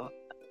 you know.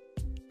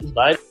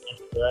 Live,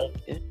 right?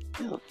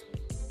 Yeah.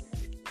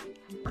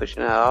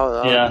 Pushing out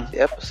all these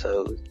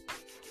episodes.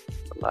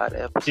 A lot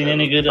of episodes. Seen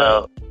any good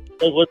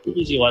what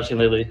movies you watching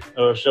lately,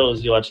 or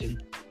shows you watching?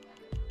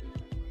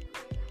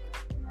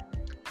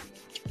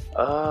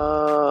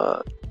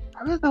 I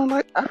really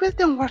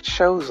don't watch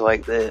shows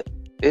like that.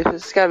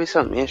 It's gotta be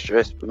something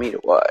interesting for me to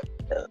watch.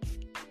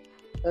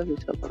 Gotta be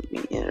something for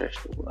me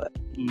interesting to watch.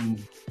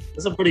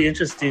 There's some pretty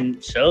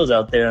interesting shows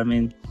out there. I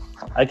mean,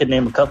 I could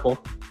name a couple.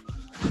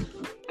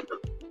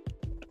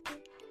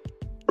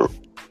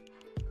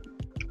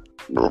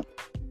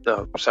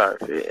 Oh, sorry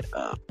for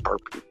that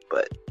burpee,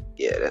 but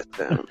yeah, that's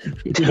dumb.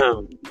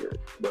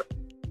 But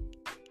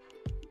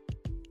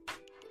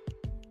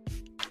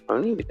I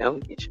don't even know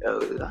any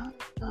shows.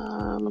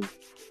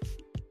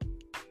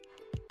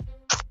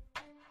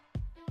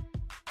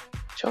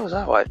 Shows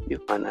I watch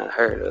you might not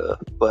heard of,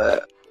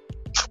 but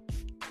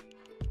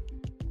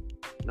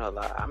you know,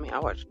 I mean, I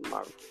watch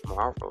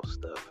Marvel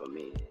stuff. I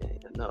mean,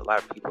 I know a lot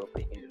of people up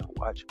in here don't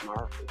watch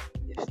Marvel.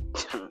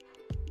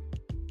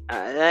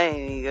 I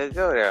ain't even gonna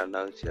go there on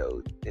no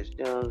show. You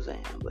know what I'm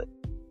saying? But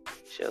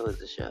show is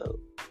a show.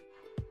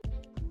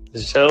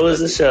 The show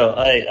is a show.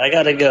 I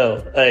gotta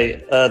go.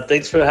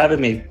 Thanks for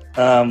having me.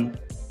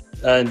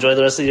 Enjoy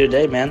the rest of your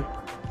day, man.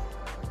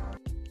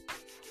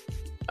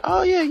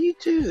 Oh yeah, you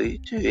too.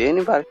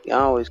 Anybody can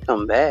always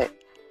come back.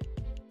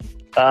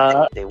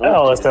 I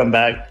always come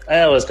back.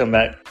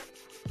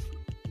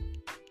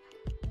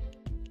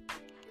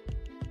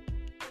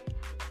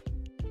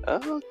 Oh,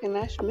 okay,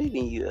 nice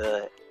meeting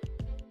you,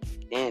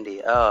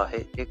 Andy. Oh,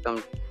 here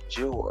comes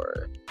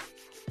Jor.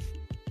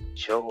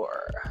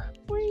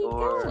 Where you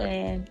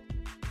going?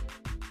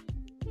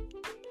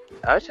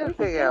 I was trying to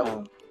figure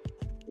out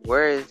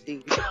where is he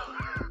going.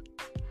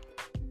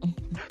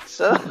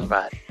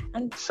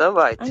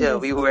 Somebody tell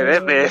me where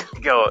that man's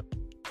going.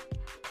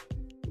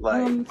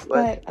 Like,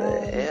 what the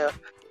hell?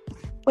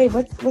 Wait,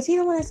 was he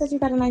the one that said you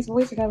got a nice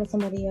voice, or that was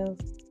somebody else?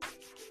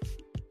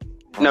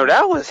 No,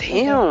 that was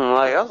him.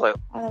 Like, I was like,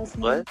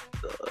 what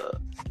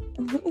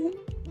the?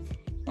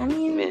 I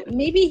mean,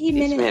 maybe he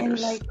meant it in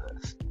like.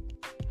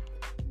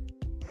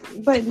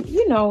 But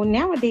you know,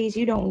 nowadays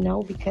you don't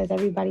know because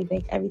everybody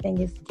thinks everything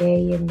is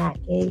gay and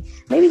not gay.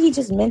 Maybe he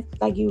just meant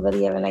like you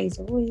really have a nice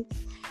voice.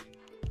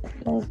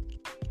 Like,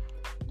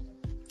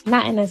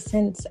 not in a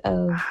sense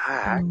of.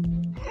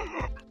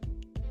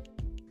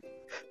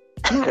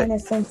 Not in a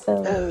sense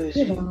of,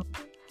 you know.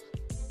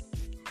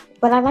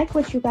 But I like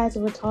what you guys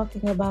were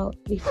talking about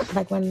before,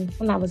 like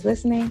when I was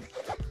listening.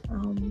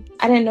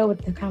 I didn't know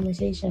what the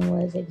conversation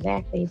was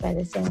exactly, but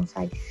it sounds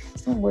like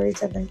some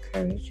words of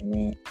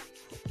encouragement.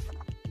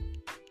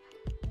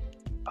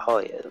 Oh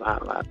yeah, my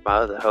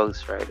other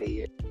host right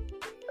here.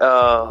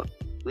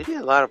 We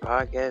did a lot of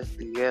podcasts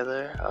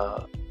together.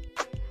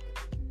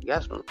 We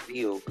got some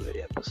feel good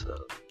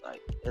episodes.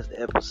 Like this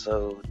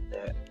episode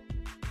that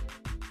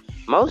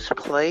most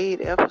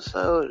played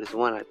episode is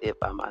one I did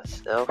by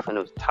myself, and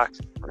it was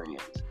Toxic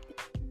Friends.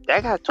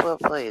 That got 12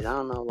 plays. I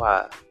don't know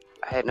why.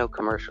 I had no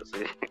commercials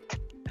in it.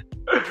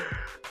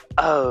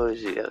 Oh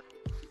shit.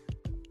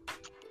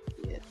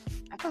 Yeah,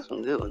 I got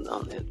some good ones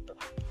on there though.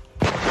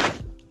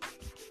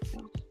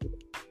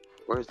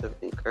 Words of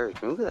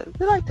encouragement.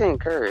 We like to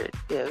encourage.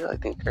 Yeah, we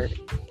like to encourage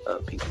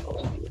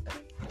people. Yeah.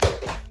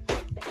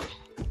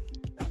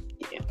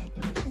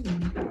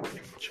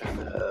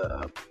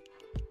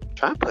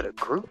 Trying to put a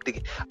group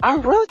together.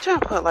 I'm really trying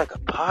to put like a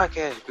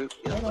podcast group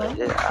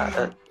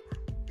together.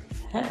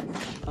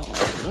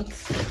 One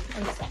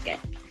second.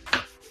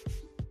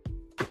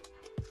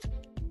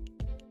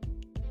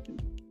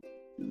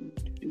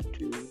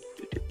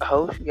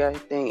 Host, you got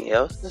anything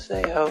else to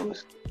say,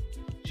 host?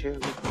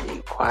 Should we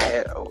be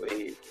quiet over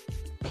here?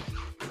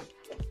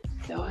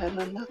 Don't have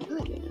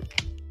nothing.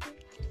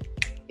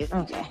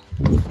 Okay.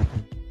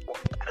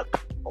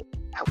 Oh,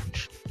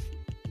 ouch.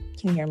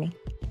 Can you hear me?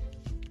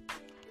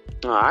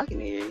 No, I can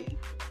hear you.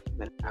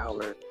 An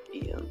hour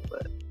PM,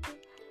 but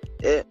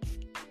it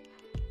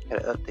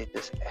gotta update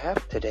this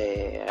app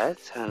today. That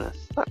kind of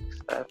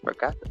sucks. I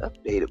forgot to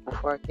update it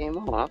before I came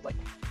on. I was like,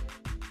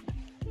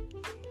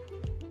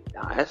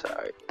 nah, that's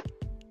alright.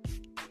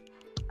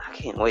 I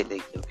can't wait to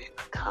give it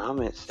a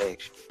comment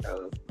section.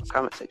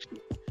 Comment section.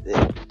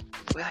 Well,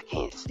 I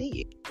can't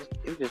see it.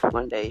 It was just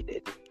one day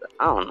that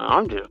I don't know.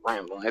 I'm just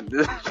rambling at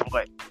this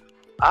point.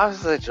 I'm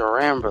such a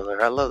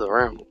rambler. I love the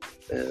ramble.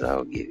 That's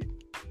all I get it.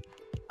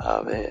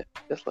 Oh man,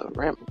 just love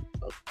ramble.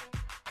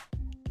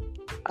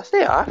 I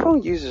say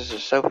iPhone users are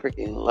so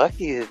freaking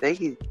lucky that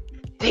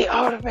they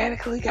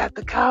automatically got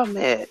the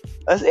comment.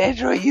 Us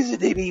Android users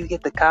didn't even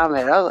get the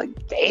comment. I was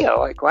like, damn,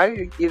 like why did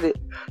you give the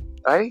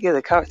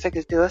comment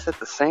seconds to us at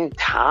the same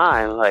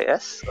time? Like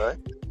that sucks.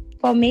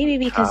 Well, maybe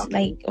because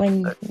like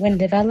when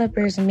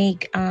developers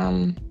make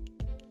when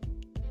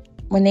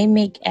they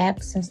make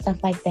apps and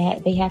stuff like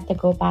that, they have to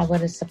go by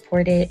what is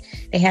supported.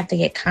 They have to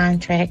get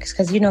contracts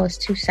because it's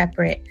two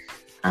separate.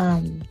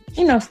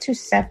 It's two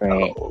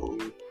separate.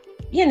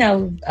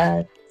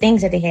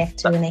 Things that they have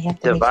to, and they have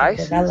to devices?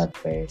 Make some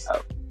developers.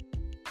 Oh.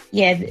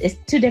 Yeah, it's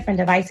two different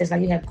devices.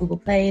 Like you have Google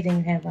Play, then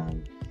you have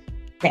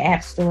the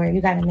App Store. You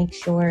got to make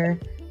sure,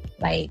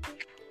 that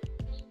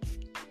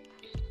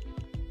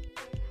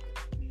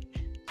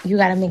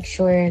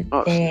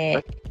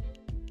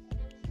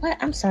What?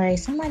 I'm sorry.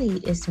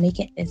 Somebody is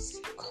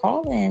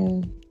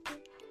calling.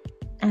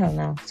 I don't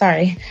know.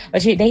 Sorry,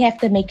 but they have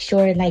to make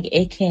sure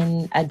it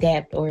can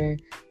adapt or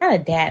not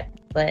adapt,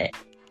 but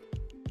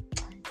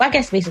I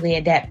guess basically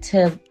adapt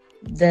to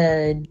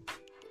the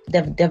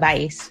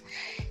device.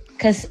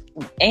 Because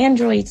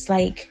Androids,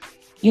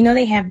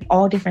 they have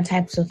all different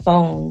types of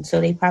phones,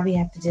 so they probably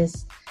have to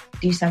just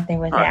do something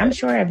with it. I'm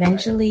sure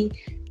eventually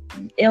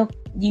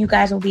you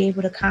guys will be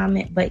able to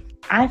comment, but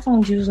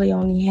iPhones usually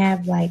only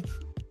have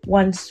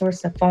one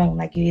source of phone.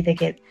 You either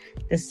get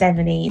the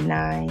 7, 8,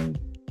 9,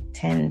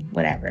 10,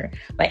 whatever.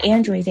 But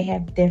Androids, they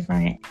have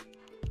different,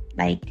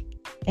 they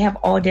have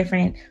all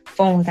different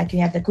phones.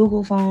 You have the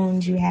Google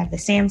phones, you have the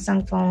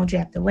Samsung phones, you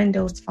have the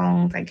Windows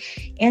phones.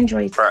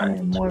 Androids come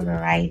in more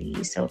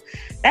variety. So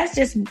that's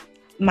just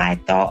my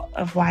thought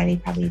of why they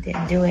probably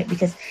didn't do it,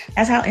 because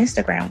that's how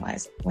Instagram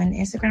was. When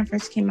Instagram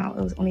first came out,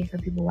 it was only for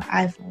people with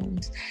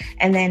iPhones.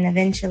 And then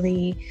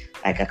eventually,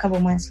 a couple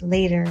months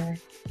later,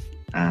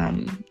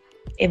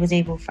 it was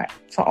able for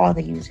all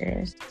the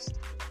users.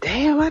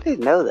 Damn, I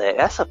didn't know that.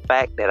 That's a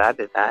fact that I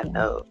did not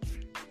know.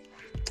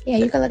 Yeah,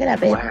 you can look it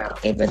up. Wow.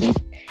 It released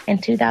in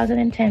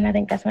 2010. I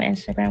think that's when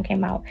Instagram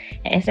came out.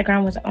 And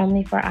Instagram was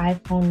only for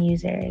iPhone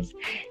users.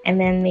 And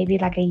then maybe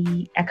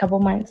a couple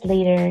months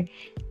later,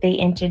 they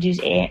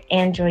introduced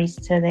Androids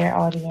to their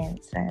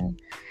audience.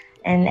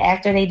 And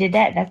after they did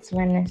that, that's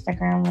when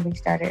Instagram really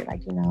started,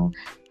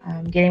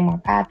 getting more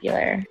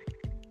popular.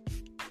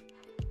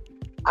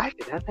 I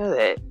did not know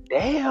that.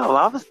 Damn,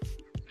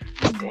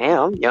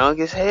 I'm young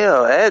as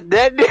hell.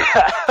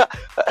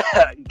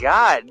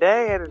 God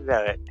dang, I didn't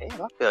know that.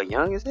 Damn, I feel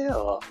young as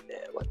hell off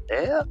that. What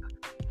the hell?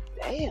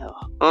 Damn.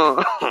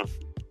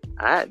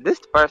 This is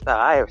the first time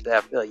I ever said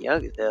I feel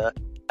young as hell.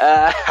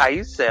 I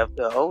used to say I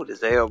feel old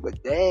as hell,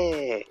 but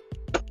dang.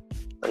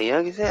 I feel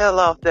young as hell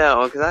off that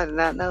one, because I did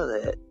not know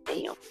that.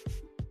 Damn.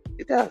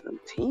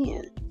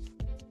 2010.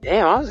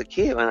 Damn, I was a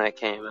kid when that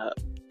came out.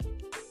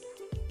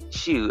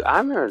 Shoot, I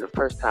remember the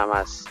first time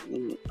I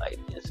seen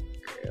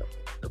Instagram.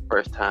 The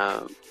first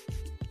time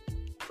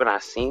when I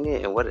seen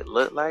it and what it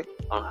looked like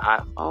on an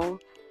iPhone,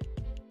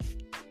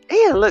 it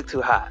didn't look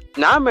too hot.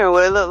 Now I remember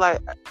what it looked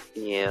like.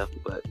 Yeah,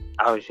 but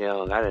I was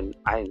young. I didn't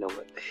know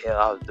what the hell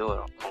I was doing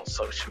on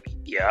social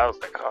media. I was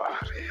like, oh,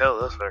 how the hell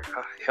this work?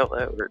 How the hell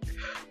that work?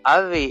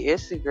 I mean,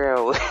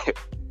 Instagram,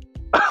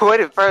 what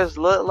it first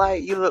looked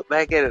like, you look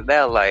back at it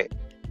now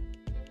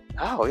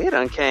oh, it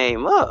done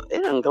came up.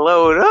 It done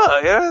glowed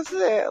up. You know what I'm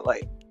saying?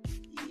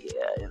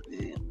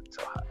 it was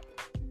so hot.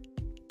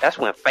 That's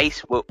when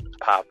Facebook was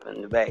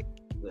popping back.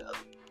 Well,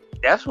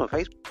 that's when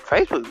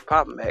Facebook was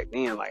popping back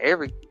then. Like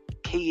every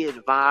kid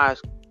in my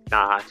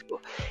high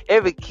school,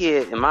 every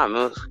kid in my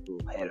middle school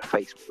had a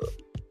Facebook.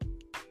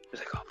 It was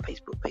like, oh,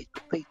 Facebook,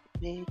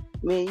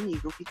 man, you need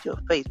to go get your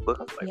Facebook.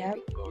 I was like, Yep.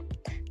 Facebook.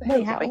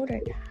 Wait,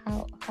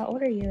 how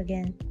old are you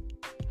again?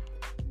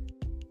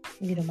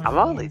 You don't mind I'm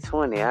me only asking.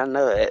 20. I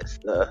know that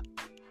stuff.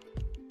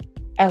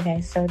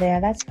 Okay, so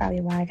that's probably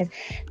why, because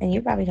then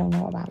you probably don't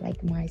know about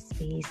like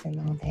MySpace and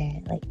all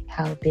that, like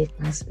how big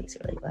MySpace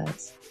really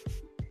was.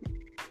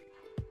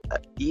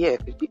 Yeah,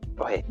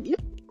 cause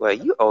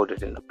you older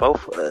than the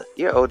both of us.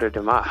 You're older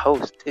than my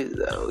host too,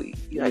 though.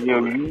 You like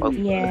older than both of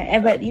us. Yeah,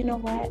 but you know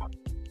what?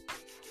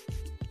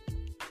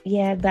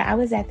 Yeah, but I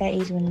was at that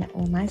age when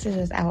MySpace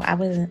was out. I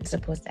wasn't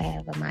supposed to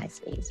have a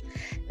MySpace.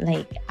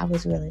 Like, I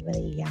was really,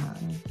 really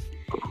young.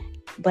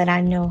 But I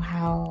know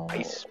how...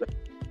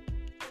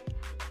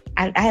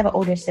 I have an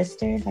older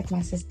sister, like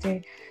my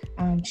sister.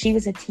 She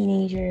was a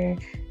teenager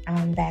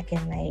back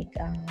in like...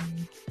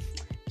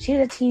 she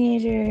was a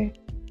teenager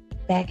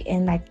back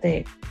in like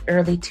the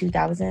early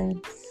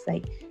 2000s.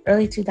 Like,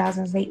 early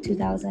 2000s, late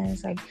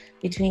 2000s. Like,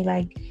 between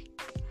like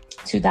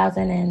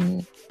 2000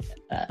 and...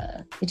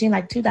 between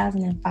like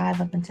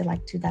 2005 up until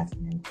like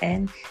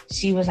 2010,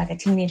 she was like a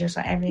teenager,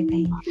 so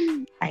everything,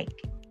 like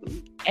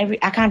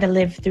I kind of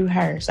lived through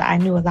her, so I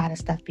knew a lot of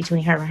stuff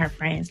between her and her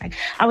friends. Like,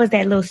 I was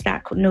that little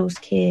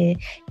snot-nosed kid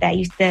that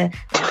used to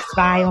like,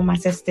 spy on my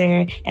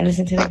sister and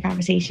listen to their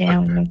conversation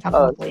when they talk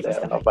about boys and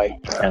stuff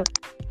like that. So,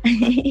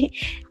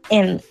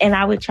 and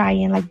I would try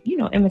and like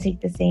imitate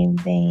the same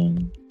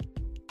thing.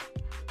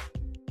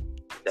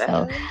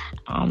 So,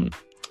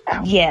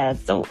 yeah,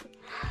 so.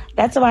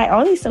 That's why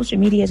all these social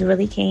medias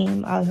really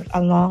came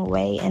a long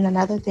way. And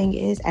another thing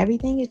is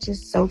everything is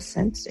just so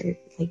censored.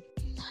 Like,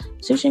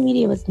 social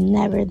media was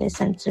never this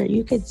censored.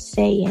 You could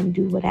say and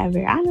do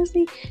whatever.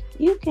 Honestly,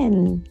 you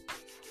could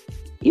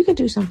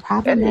do some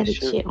problematic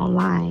shit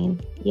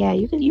online. Yeah,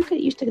 you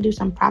used to do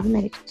some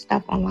problematic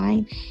stuff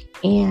online,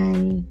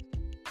 and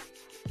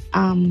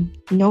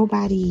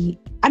nobody.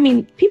 I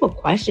mean, people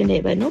questioned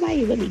it, but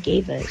nobody really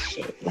gave a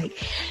shit. Like,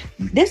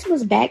 this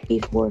was back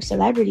before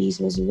celebrities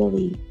was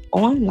really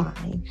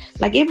online.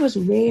 Like, it was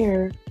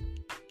rare.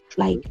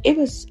 Like, it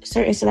was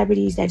certain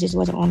celebrities that just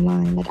wasn't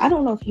online. Like, I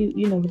don't know if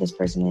you know who this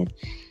person is.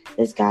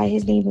 This guy,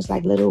 his name was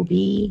like Little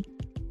B.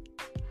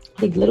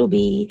 Like Little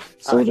B,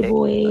 Soulja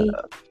Boy.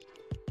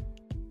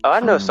 I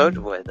know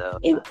Soulja Boy though.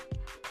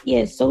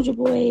 Yeah, Soulja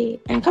Boy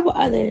and a couple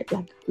other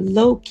like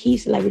low-key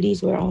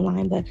celebrities were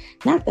online, but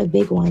not the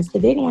big ones. The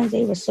big ones,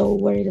 they were so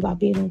worried about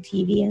being on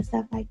TV and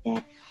stuff like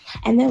that.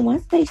 And then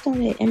once they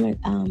started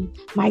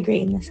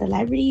migrating the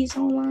celebrities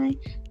online,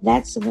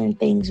 that's when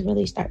things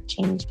really start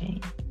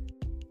changing.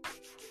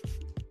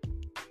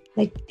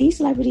 Like, these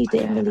celebrities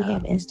didn't really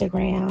have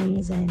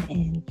Instagrams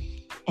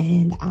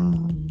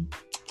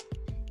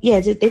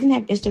they didn't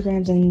have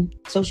Instagrams and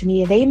social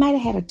media. They might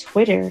have had a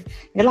Twitter.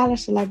 A lot of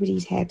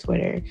celebrities had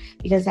Twitter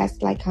because that's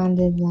like kind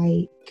of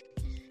like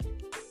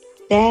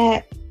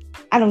that.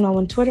 I don't know.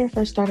 When Twitter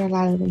first started, a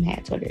lot of them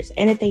had Twitters.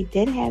 And if they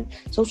did have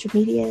social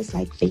medias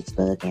like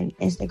Facebook and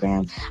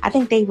Instagram, I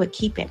think they would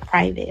keep it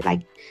private.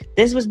 Like,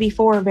 this was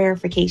before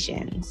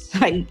verifications.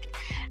 Like,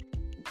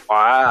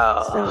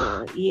 wow.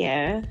 So,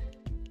 yeah.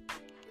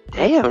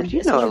 Damn,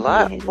 you know a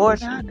lot more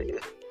than I do.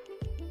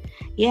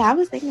 Yeah, I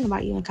was thinking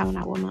about even coming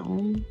out with my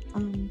own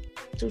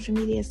social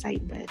media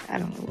site, but I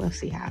don't know. We'll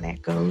see how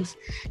that goes.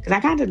 Because I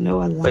kind of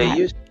know a lot.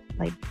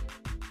 But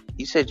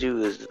you said you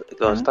was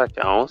going to start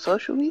your own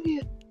social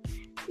media?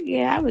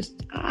 Yeah,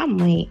 I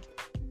might.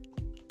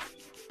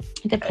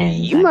 It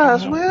depends. You might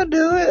as well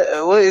do it.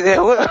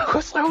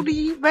 What's holding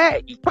you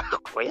back? You might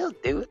as well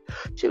do it.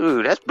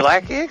 Dude, that's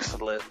black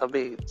excellence. I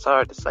mean,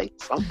 sorry to say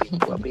to some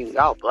people. I mean,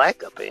 y'all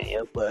black up in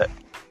here, but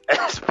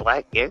that's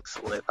black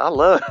excellence. I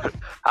love it.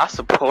 I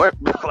support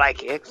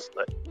black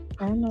excellence.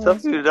 Some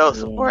people don't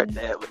support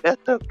that, but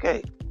that's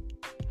okay.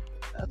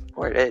 I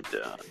support that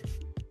job.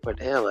 For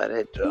the hell out of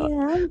that job.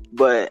 Yeah.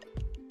 But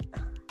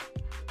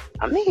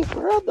I mean,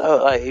 for real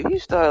though, like if you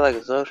start like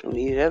a social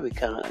media, that'd be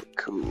kind of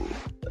cool.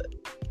 But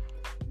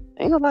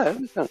ain't gonna lie,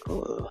 that'd be kind of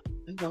cool.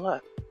 Ain't gonna lie.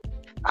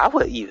 I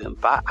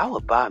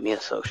would buy me a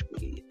social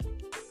media.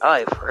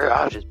 For real,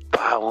 I'll just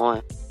buy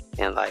one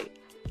and like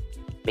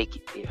make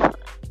it different.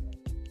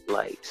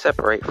 Like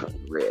separate from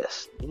the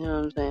rest. You know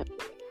what I'm saying?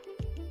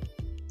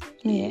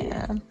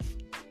 Yeah.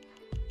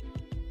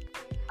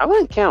 I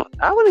wouldn't count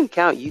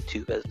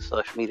YouTube as a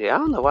social media. I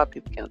don't know why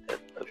people count that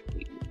as social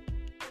media.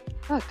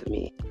 Not to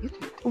me.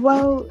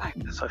 Well, like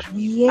the social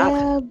media.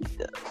 Yeah.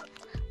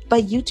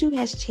 But YouTube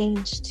has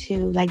changed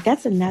too. Like,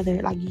 that's another,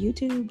 like,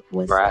 YouTube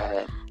was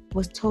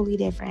totally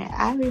different.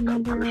 I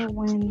remember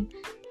when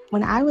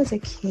I was a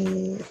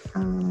kid,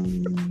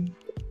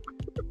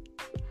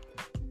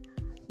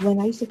 when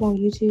I used to go on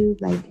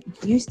YouTube, like,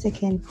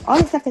 all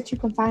the stuff that you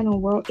can find on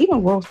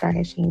World Star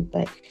has changed,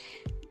 but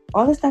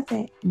all the stuff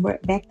that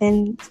back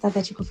then, stuff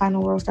that you could find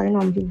on World Star,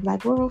 people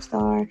like World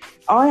Star,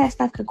 all that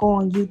stuff could go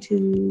on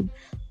YouTube.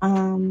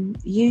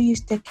 You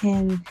used to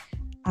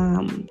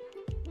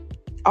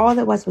all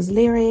it was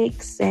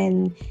lyrics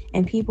and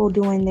people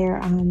doing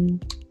their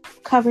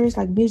covers,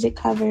 like music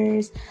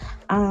covers,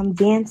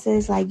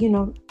 dances, like,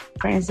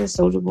 for instance,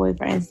 Soulja Boy,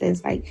 for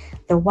instance, like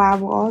the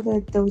Wobble, all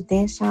those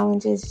dance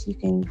challenges, you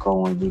can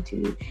go on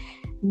YouTube.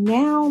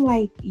 Now,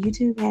 like,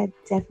 YouTube had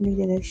definitely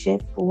did a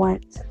shift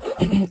once,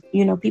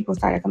 people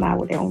started coming out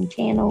with their own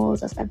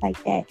channels and stuff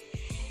like that.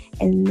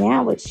 And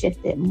now it's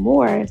shifted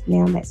more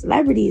now that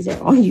celebrities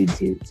are on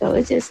YouTube. So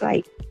it's just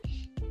like,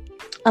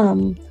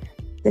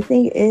 the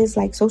thing is,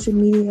 like, social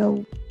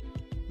media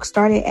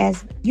started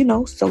as,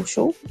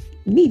 social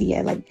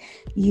media, like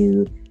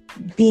you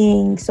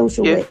being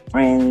social with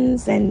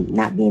friends and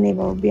not being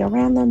able to be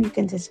around them. You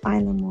can just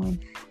find them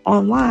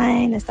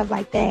online and stuff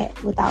like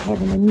that without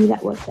having to meet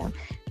up with them.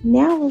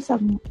 Now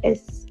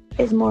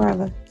it's more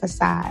of a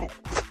facade.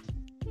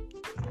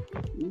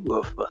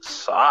 A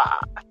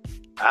facade.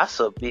 That's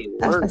a big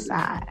word. A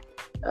facade.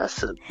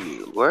 That's a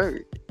big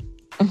word.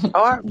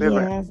 Oh, I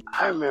remember. Yeah.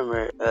 I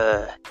remember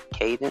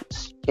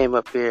Cadence came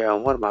up here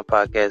on one of my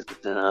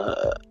podcasts and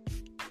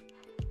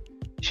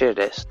shared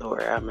that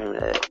story. I remember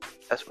that.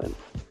 That's when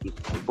he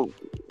cool.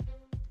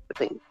 I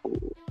think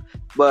cool.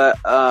 But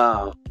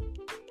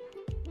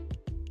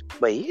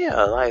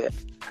yeah, like,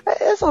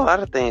 there's a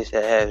lot of things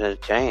that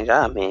haven't changed.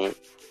 I mean,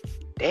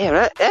 damn,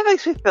 that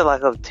makes me feel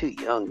like I'm too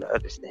young to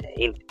understand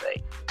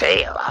anything.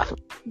 Damn.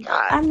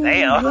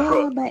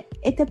 Yeah, but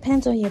it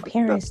depends on your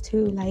parents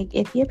too. Like,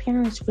 if your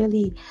parents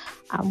really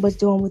was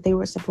doing what they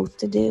were supposed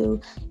to do,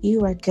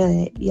 you are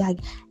good. Like,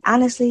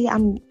 honestly,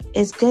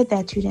 it's good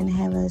that you didn't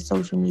have a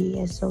social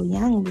media so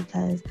young,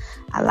 because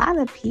a lot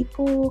of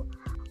people,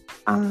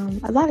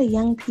 a lot of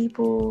young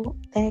people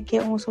that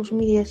get on social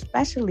media,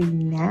 especially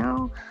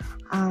now,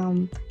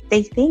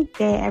 they think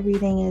that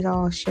everything is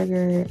all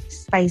sugar,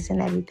 spice,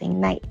 and everything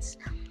nice.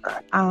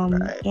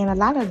 Right. And a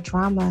lot of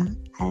drama.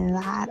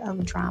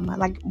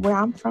 Like, where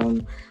I'm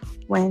from,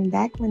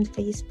 back when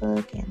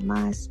Facebook and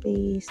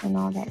MySpace and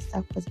all that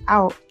stuff was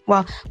out.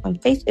 Well,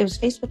 it was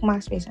Facebook,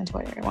 MySpace, and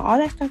Twitter. When all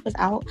that stuff was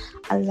out,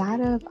 a lot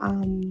of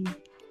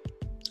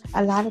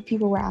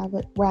people where I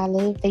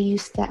live, they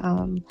used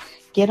to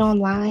get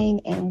online,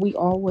 and we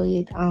all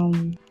would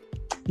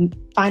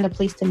find a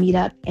place to meet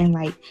up and,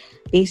 like,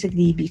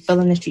 basically be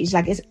filling the streets.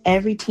 Like, it's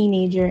every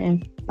teenager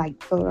in,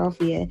 like,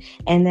 Philadelphia.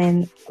 And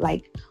then,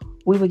 like,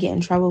 we would get in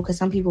trouble because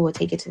some people would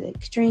take it to the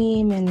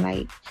extreme and,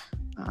 like,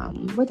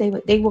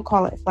 they would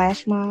call it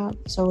flash mob.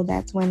 So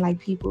that's when, like,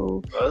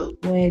 people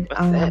would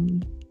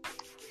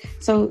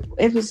so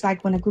it was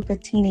like when a group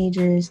of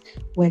teenagers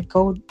would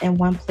go in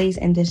one place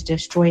and just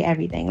destroy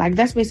everything. Like,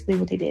 that's basically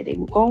what they did. They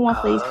would go in one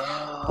place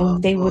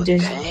and they would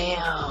just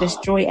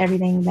destroy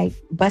everything, like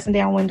busting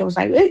down windows.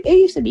 Like, it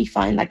used to be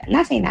fun. Like, I'm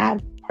not saying I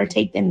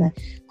partaked in the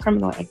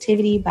criminal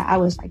activity, but I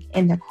was, like,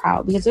 in the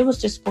crowd because it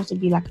was just supposed to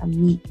be like a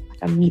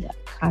meetup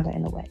kind of,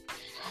 in a way.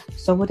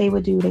 So what they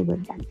would do, they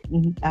would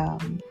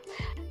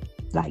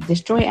like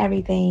destroy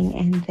everything,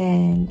 and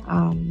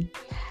then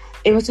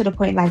it was to the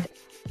point, like,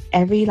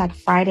 every, like,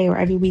 Friday or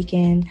every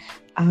weekend,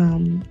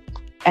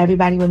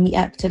 everybody would meet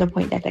up, to the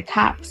point that the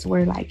cops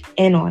were, like,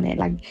 in on it.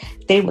 Like,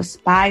 they would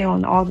spy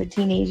on all the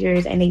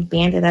teenagers and they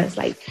banded us.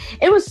 Like,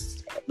 it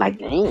was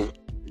like,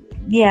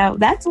 yeah,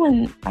 that's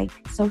when, like,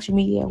 social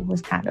media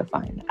was kind of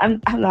fun.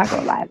 I'm not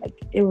gonna lie, like,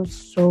 it was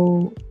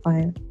so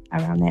fun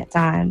around that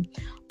time.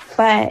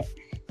 But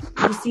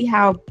you see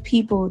how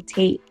people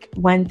take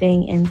one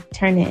thing and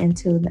turn it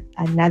into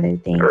another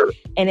thing,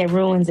 and it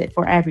ruins it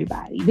for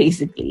everybody,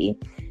 basically.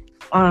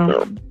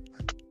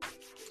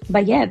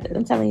 But yeah,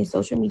 I'm telling you,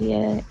 social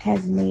media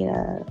has made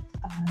a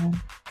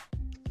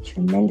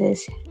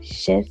tremendous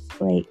shift,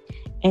 like,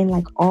 in,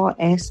 like, all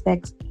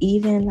aspects,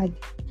 even, like,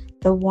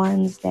 the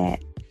ones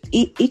that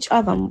each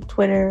of them,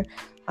 Twitter,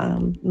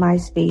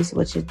 MySpace,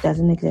 which it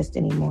doesn't exist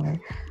anymore,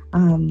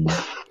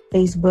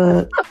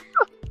 Facebook,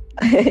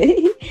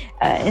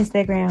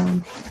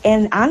 Instagram,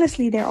 and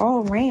honestly, they're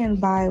all ran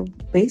by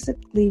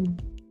basically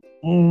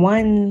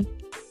one.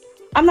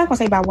 I'm not gonna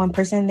say by one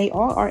person. They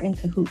all are in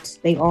cahoots.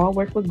 They all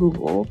work with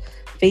Google.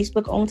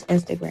 Facebook owns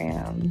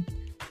Instagram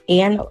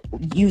and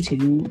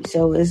YouTube,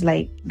 so it's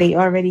like they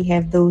already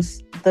have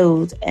those,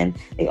 and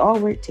they all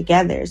work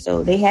together.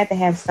 So they had to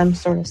have some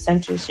sort of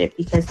censorship,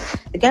 because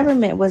the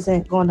government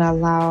wasn't going to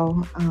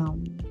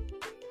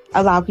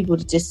allow people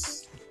to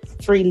just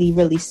freely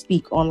really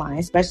speak online,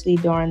 especially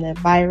during the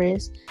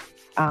virus.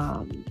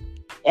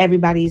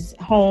 Everybody's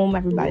home,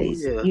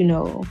 everybody's,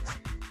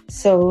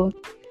 so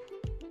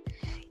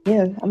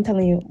yeah, I'm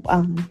telling you,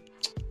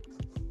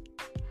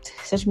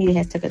 social media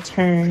has took a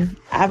turn.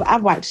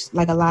 I've watched,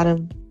 like, a lot of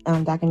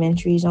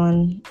documentaries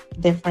on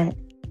different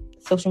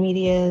social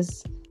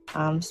medias,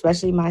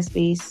 especially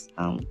MySpace.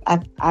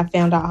 I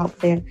found out how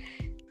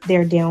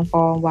their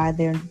downfall, why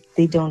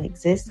they don't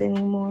exist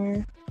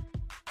anymore.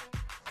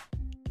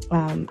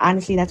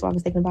 Honestly, that's what I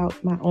was thinking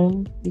about my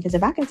own, because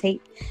if I can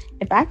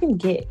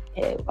get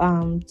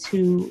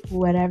to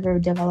whatever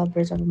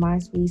developers of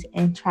MySpace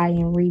and try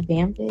and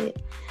revamp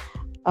it,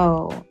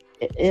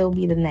 it'll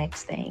be the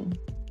next thing.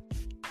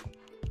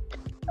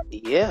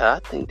 Yeah, I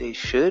think they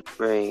should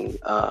bring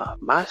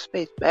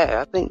MySpace back.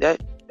 I think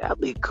that'd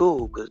be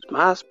cool, because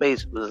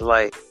MySpace was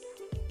like,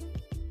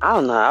 I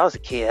don't know, I was a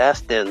kid, I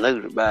still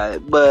knew about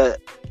it,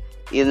 but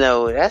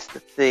that's the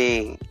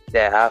thing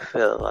that I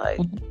feel like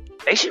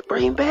they should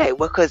bring back,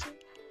 because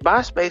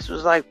MySpace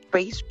was like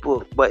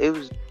Facebook, but it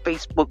was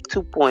Facebook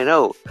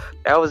 2.0.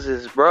 That was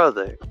his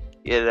brother,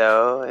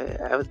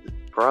 that was his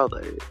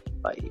brother.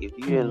 Like, if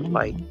you didn't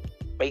like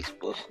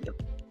Facebook,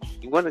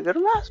 you want to go to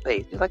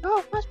MySpace. You're like,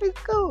 oh, MySpace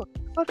is cool.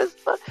 Oh, this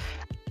is fun.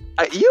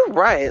 You're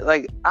right.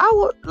 Like, I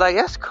would, like,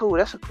 that's cool.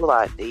 That's a cool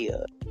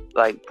idea.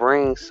 Like,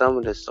 bring some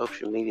of the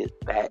social media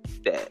back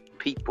that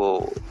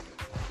people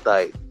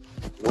like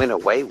went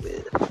away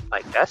with.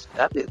 Like,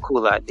 that'd be a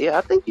cool idea.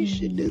 I think you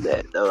should do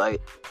that though.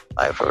 Like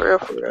for real.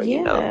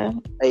 Yeah.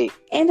 Like,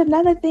 and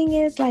another thing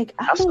is, like,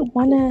 I don't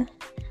want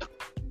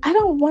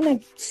to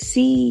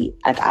see.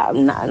 Like, I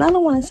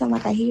don't want to sound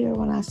like I hear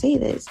when I say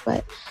this,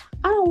 but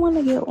I don't want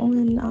to get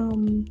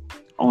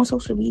on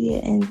social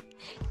media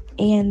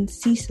and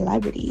see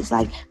celebrities.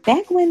 Like,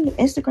 back when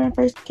Instagram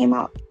first came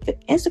out,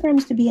 Instagram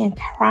used to be in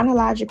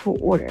chronological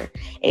order.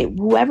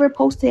 Whoever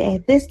posted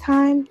at this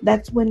time,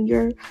 that's when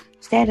your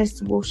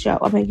status will show.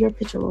 I mean, your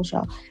picture will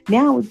show.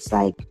 Now it's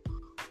like,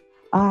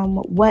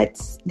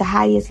 what's the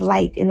highest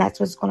like, and that's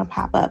what's going to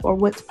pop up, or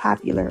what's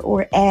popular,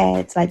 or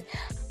ads. Like,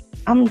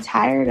 I'm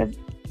tired of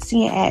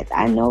seeing ads.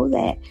 I know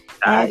that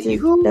ads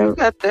you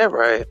got that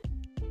right.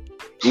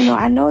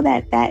 I know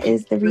that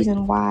is the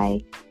reason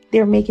why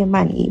they're making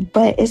money,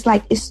 but it's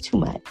like, it's too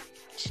much.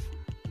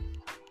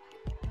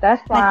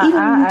 That's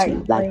why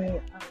YouTube,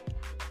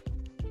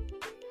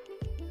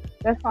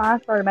 that's why I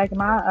started making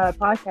my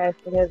podcast,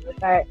 because of the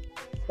fact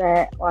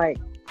that, like,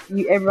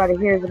 everybody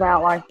hears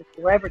about, like, the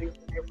celebrities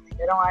and everything.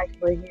 They don't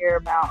actually hear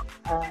about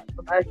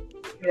promotion.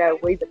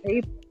 We the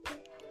people.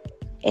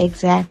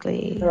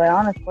 Exactly. Really,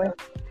 honestly.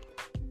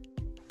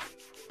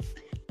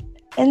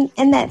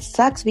 And that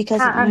sucks, because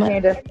I'm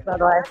Candace, by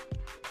the way.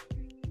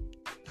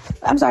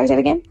 I'm sorry, say it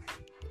again.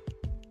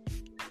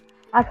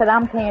 I said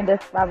I'm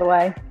Candace, by the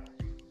way.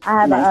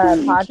 I have a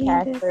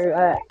podcast through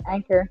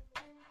Anchor.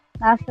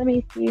 Nice to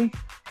meet you.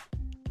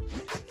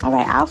 All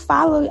right, I'll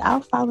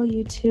follow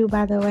you too,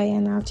 by the way,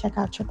 and I'll check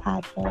out your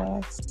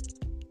podcast.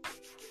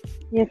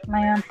 Yes,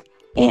 ma'am.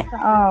 Yeah.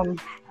 I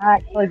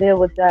actually deal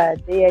with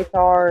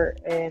DHR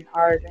and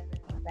our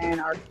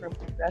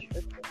criminal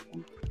justice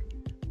system.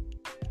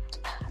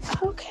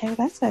 Okay,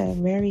 that's a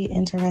very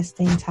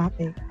interesting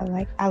topic.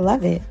 I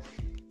love it.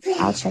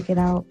 I'll check it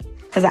out,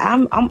 because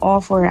I'm all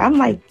for it.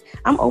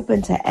 I'm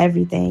open to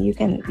everything. You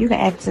can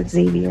ask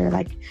Xavier.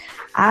 Like,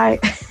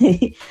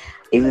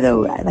 even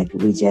though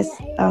we just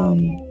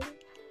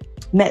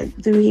met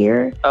through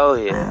here. Oh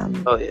yeah.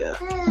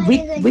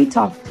 We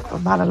talked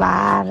about a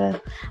lot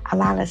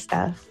of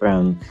stuff,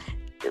 from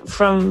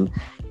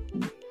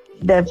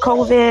the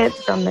COVID,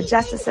 from the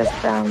justice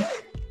system,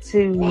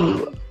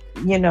 to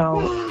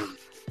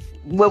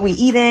what we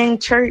eat in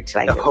church.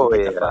 Like,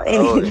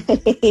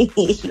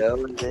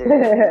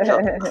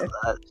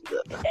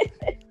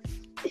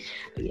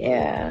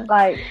 yeah.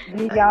 Like,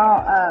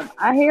 y'all,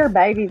 I hear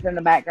babies in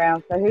the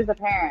background. So who's a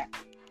parent?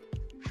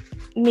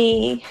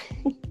 Me.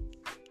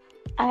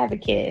 I have a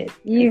kid.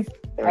 You.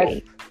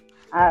 3.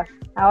 How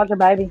old's your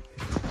baby?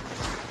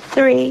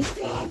 3.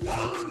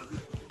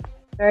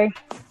 3.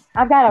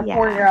 I've got a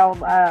 4-year-old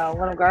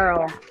little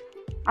girl.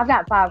 I've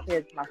got 5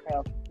 kids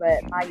myself,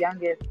 but my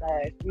youngest,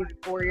 she's a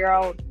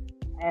 4-year-old,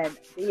 and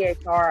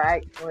DHR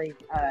actually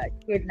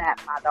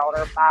kidnapped my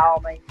daughter. By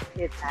all means,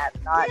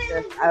 kidnapped, not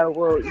just,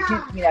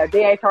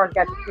 DHR's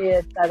got the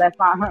kids, so that's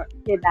why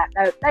kidnapped.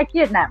 No, they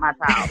kidnapped my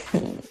child.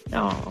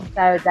 Oh.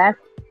 So that's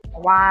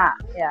why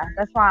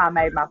I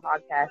made my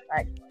podcast,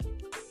 actually.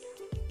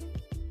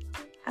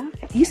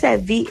 Okay. You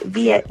said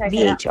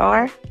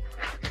VHR?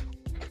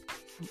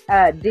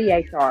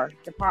 DHR,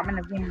 Department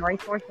of Human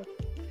Resources.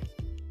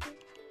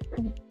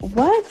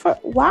 What?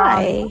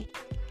 Why?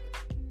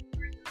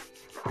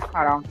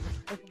 Hold on.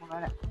 Just a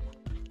minute.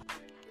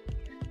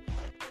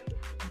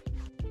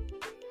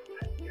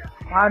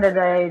 Why did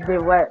they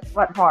do what?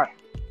 What part?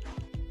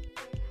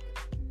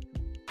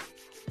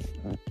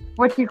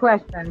 What's your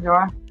question,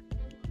 Joy?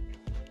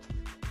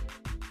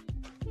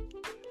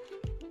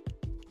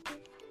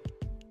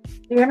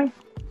 Do you hear me?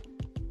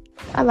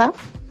 Hello?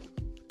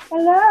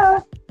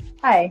 Hello?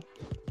 Hey,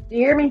 do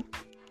you hear me?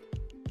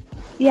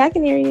 Yeah, I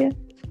can hear you.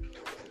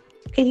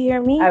 Can you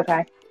hear me?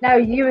 Okay. No,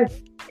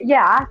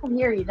 I can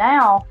hear you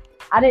now.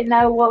 I didn't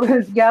know what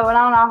was going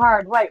on. I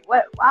heard, wait,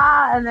 what,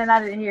 why? And then I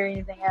didn't hear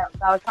anything else.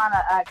 So I was trying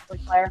to actually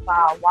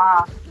clarify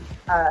why,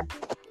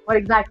 what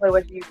exactly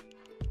was you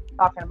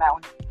talking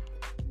about?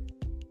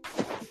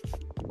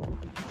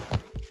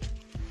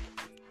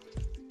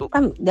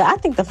 I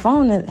think the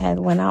phone had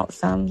went out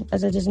some.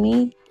 Is it just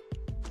me?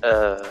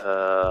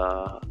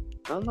 I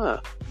don't know.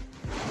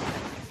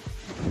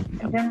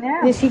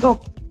 now. Did she go?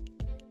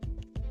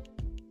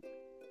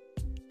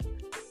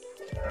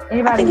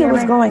 Anybody I think it hear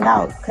was me? going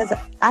out because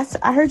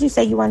I heard you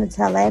say you wanted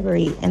to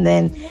elaborate and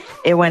then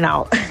it went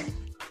out.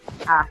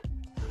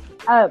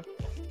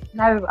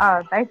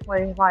 No,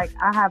 basically, like,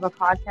 I have a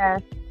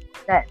podcast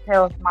that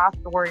tells my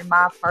story,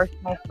 my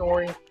personal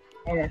story,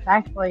 and it's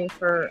actually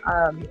for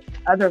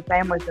other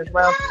families as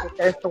well to get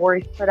their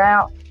stories put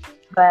out.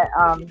 But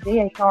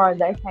DHR,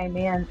 they came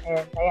in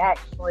and they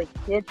actually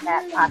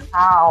kidnapped my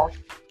child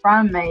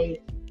from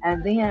me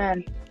and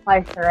then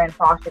placed her in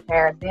foster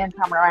care and then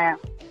come around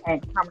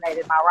and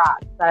terminated my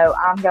rights. So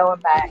I'm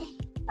going back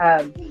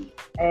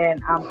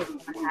and I'm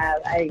just going to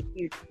have a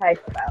huge case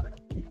about it.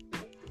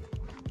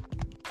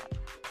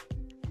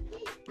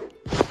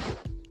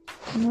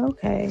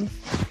 Okay.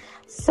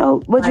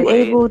 So was you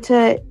able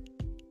to?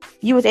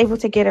 You was able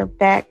to get her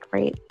back,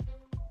 right?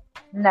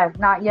 No,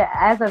 not yet.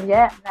 As of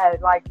yet, no.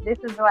 Like, this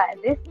just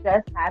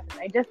happened.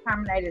 They just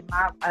terminated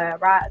my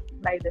rights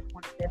May the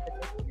 25th of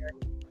this year.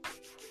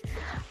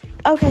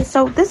 Okay,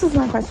 so this is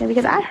my question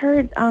because I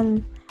heard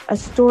a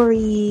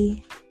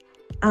story.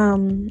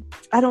 I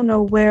don't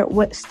know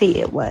what state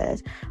it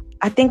was.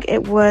 I think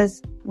it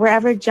was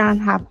wherever John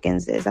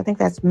Hopkins is. I think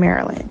that's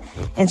Maryland.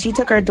 And she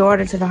took her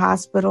daughter to the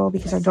hospital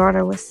because her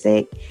daughter was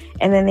sick.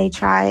 And then they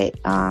tried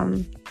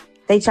to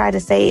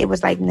say it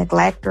was like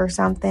neglect or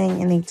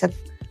something, and they took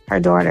her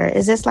daughter.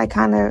 Is this like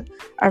kind of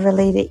a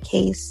related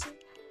case?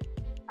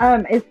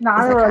 It's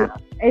not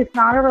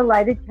a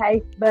related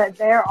case, but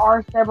there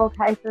are several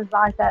cases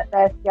like that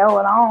that's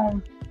going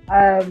on.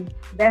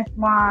 That's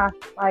why,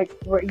 like,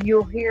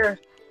 you'll hear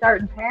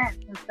certain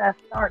parents and stuff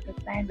start to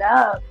stand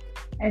up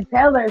and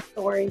tell their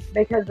stories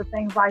because of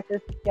things like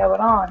this is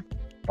going on.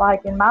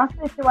 Like, in my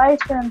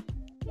situation,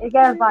 it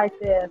goes like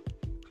this.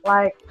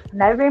 Like,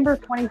 November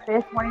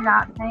 25th,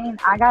 2019,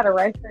 I got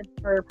arrested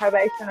for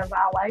probation or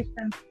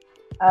violation.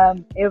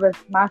 It was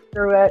my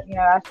screw up. You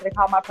know, I should have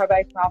called my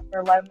probation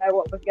officer, let them know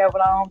what was going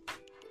on.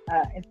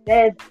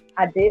 Instead,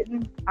 I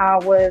didn't. I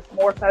was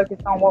more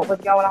focused on what was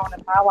going on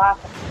in my life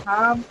at the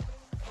time.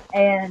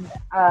 And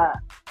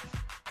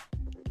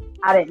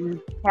I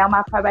didn't tell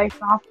my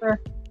probation officer.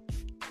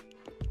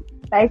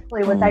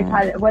 Basically, what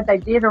they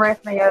did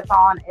arrest me up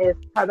on is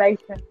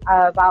probation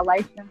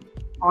violation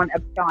on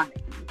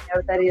absconding. You know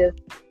what that is?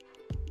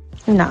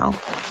 No.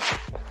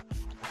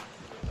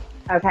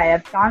 Okay,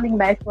 absconding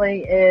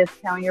basically is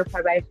telling your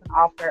probation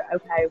officer,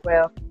 okay,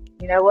 well,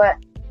 you know what?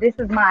 This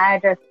is my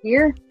address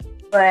here,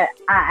 but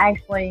I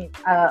actually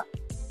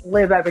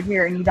live over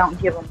here, and you don't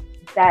give them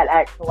that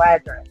actual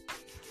address.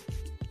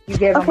 You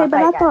give them a fake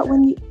but I thought address.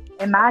 when you.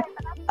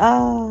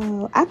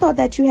 I thought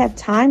that you had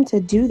time to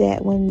do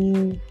that when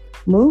you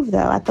move,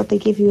 though. I thought they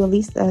give you at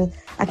least a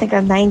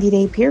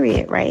 90-day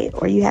period, right?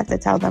 Or you have to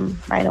tell them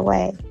right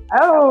away.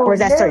 Oh, or is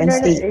that certain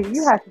states?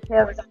 You have to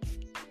tell them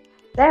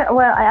that.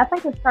 Well, I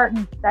think it's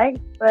certain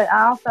states, but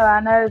I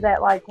know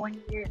that, like,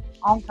 when you're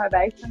on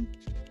probation,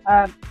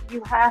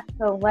 you have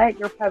to let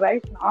your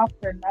probation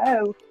officer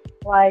know,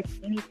 like,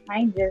 any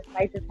changes,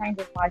 major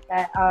changes like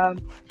that,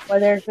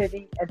 whether it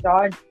be a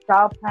job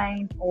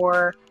change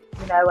or,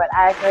 you know, an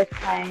address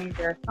change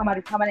or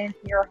somebody coming into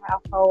your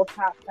household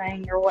type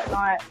thing or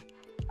whatnot.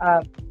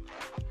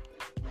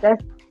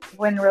 That's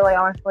when really,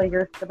 honestly,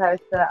 you're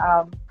supposed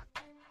to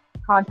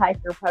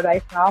contact your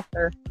probation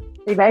officer.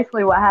 See,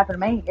 basically what happened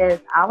to me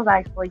is I was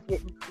actually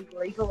getting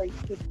illegally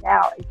kicked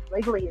out,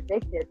 illegally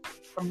evicted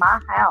from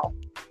my house.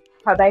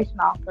 Probation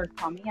officers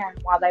come in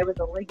while they was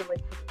illegally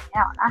kicking me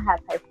out, and I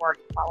had paperwork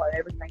to follow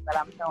everything that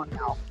I'm telling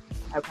y'all.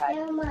 Okay.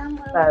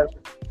 So,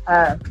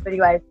 but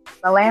anyways,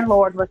 the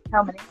landlord was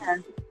coming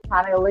in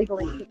trying to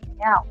illegally kick me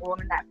out. Well,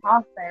 in that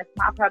process,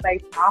 my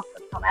probation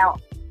officer come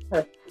out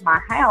to my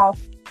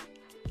house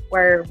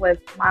where was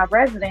my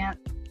residence,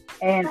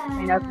 and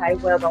okay,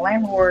 well, the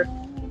landlord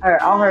or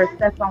all her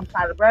stuff on the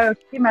side of the road,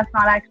 she must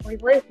not actually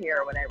live here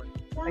or whatever,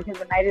 because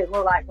it made it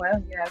look like,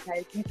 well, you know, okay,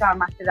 if you saw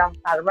my shit on the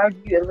side of the road,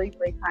 you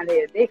illegally trying to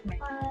evict me.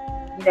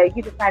 You know,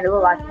 you just made it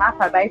look like my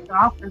probation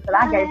officer said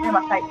I gave him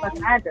a fake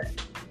fucking address.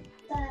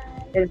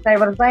 Did it say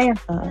what I'm saying?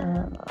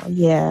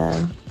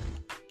 Yeah.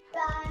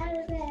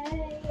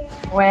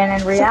 When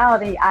in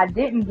reality, I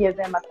didn't give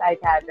them a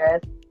fake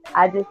address.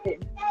 I just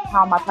didn't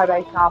call my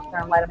probation officer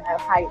and let them know,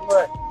 hey,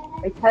 look,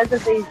 because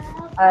of these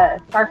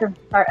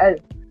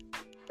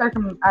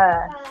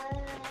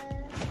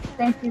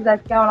circumstances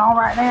that's going on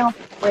right now,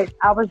 which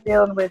I was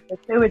dealing with the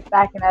sewage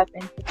backing up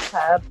into the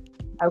tub.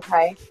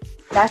 Okay,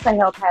 that's a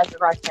health hazard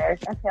right there.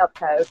 That's health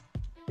code.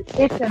 The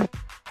kitchen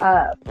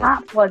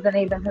pipes wasn't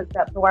even hooked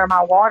up to where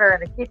my water in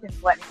the kitchen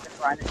wasn't even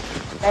running.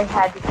 They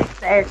had to fix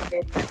the air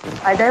conditioner.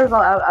 Like, there was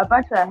a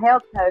bunch of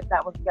health codes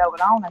that was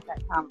going on at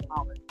that time and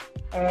moment.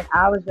 And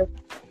I was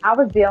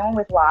dealing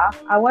with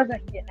life. I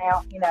wasn't getting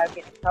out, getting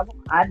in trouble.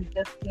 I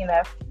just,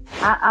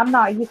 I'm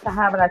not used to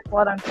having a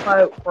quote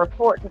unquote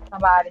report to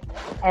somebody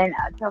and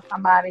tell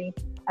somebody,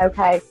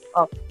 okay,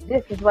 well,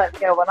 this is what's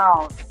going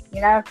on,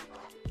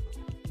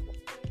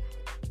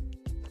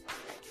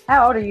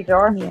 How old are you,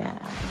 Dora? Yeah.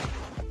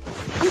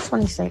 I'm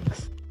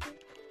 26.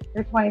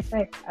 You're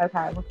 26.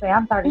 Okay. Well, see,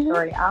 I'm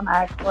 33. I'm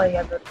actually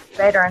a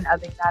veteran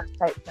of the United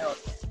States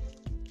military.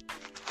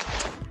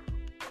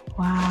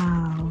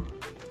 Wow.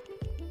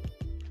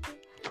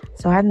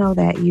 So I know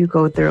that you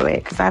go through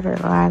it because I've heard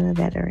a lot of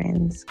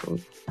veterans go,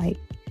 like,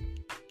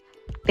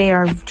 they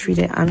are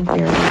treated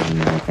unfairly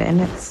in America,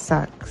 and it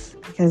sucks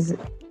because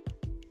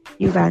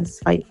you guys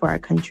fight for our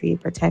country,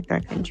 protect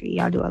our country.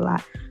 Y'all do a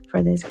lot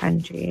for this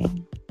country.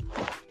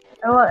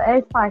 Well,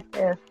 it's like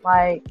this.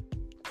 Like,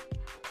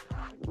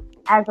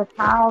 as a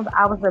child,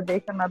 I was a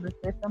victim of the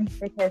system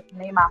because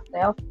me,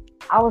 myself,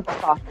 I was a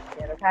foster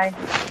kid, okay?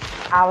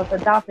 I was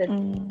adopted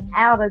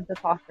out of the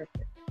foster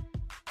system.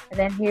 And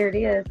then here it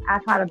is. I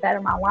try to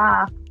better my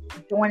life,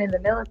 joining the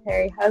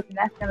military, hoping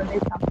that's going to do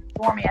something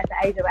for me at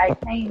the age of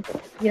 18.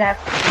 You know,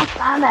 I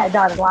signed that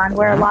dotted line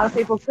where a lot of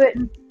people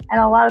couldn't, and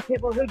a lot of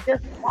people who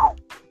just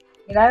won't.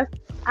 You know,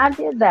 I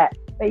did that.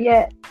 But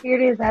yet, here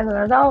it is as an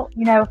adult,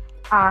 you know,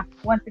 I,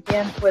 once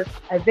again, was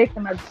a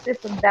victim of the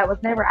system that was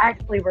never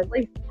actually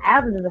released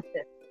out of the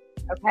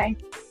system, okay?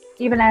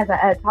 Even as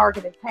a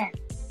targeted parent.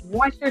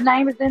 Once your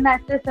name is in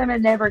that system,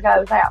 it never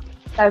goes out.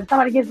 So if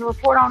somebody gives a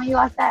report on you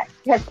like that,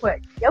 guess what?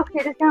 Your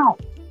kid is gone.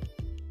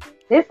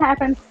 This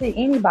happens to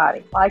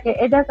anybody. Like,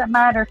 it doesn't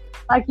matter.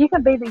 Like, you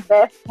can be the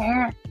best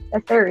parent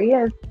that there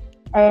is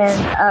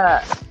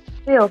and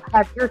still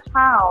have your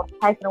child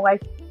taken away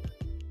from you.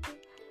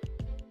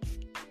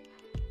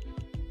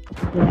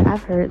 Yeah,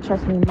 I've heard.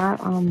 Trust me,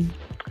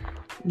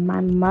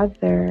 my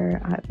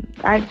mother.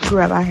 I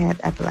grew up. I had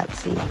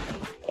epilepsy,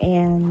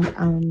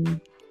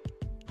 and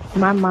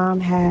my mom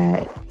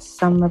had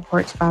some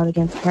reports filed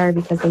against her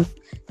because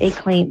they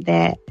claimed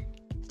that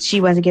she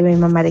wasn't giving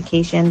my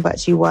medication, but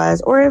she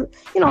was. Or,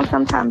 you know,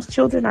 sometimes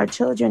children are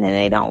children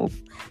and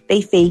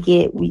they fake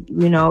it.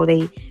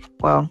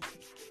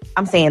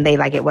 I'm saying they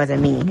like it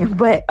wasn't me,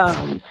 but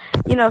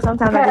you know,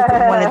 sometimes I just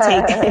didn't want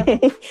to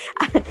take.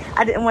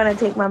 I didn't want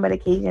to take my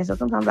medication, so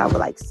sometimes I would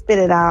like spit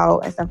it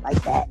out and stuff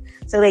like that.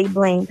 So they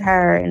blamed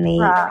her, and they,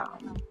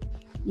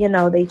 you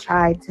know, they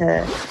tried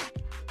to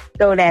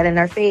throw that in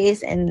her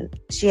face, and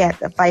she had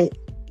to fight,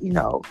 you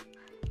know,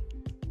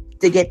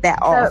 to get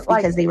that off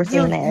because they were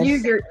saying that.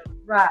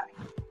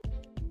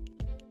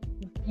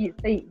 You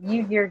see,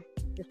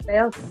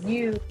 yourself,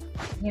 you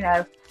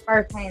know,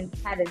 firsthand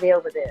had to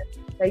deal with this.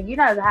 So you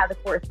know how the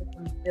court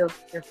system deals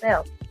with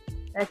yourself.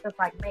 That's just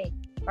like me,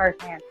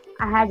 firsthand.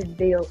 I had to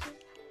deal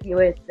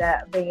with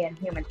being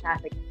human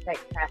trafficked,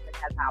 sex trafficked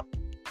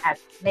as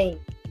me,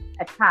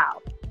 a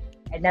child.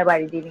 And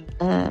nobody did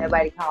anything.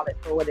 Nobody called it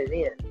for what it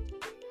is.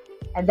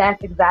 And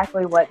that's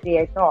exactly what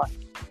DHR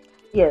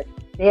is.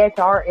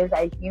 DHR is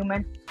a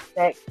human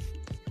sex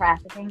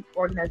trafficking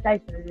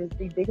organization. It is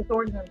the biggest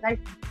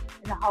organization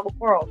in the whole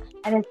world.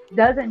 And it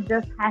doesn't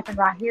just happen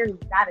right here in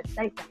the United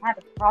States. It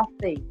happens across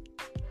seas.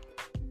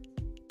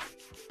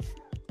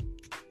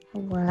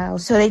 Wow.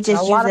 So they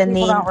just use a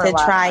name to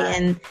try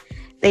and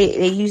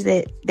they use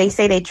it. They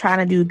say they're trying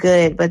to do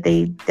good, but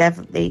they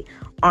definitely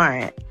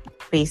aren't,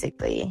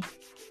 basically.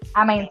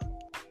 I mean,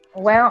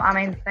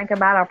 think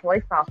about our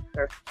police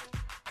officers.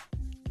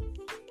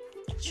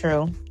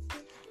 True.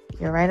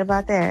 You're right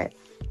about that.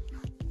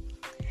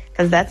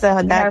 Because that's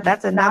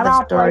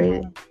another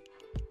story.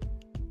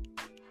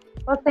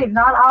 Let's see,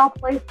 not all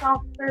police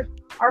officers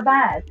are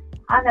bad.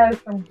 I know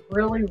some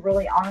really,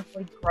 really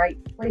honestly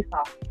great police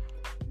officers.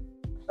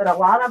 But a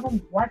lot of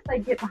them, once they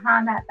get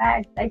behind that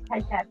badge, they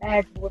take that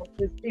badge a little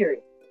too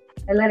serious.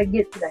 They let it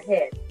get to the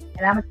head.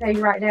 And I'm going to tell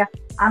you right now,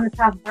 I'm the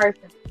type of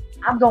person,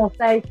 I'm going to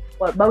say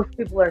what most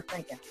people are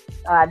thinking.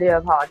 I do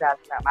apologize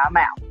about my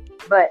mouth.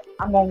 But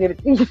I'm going to give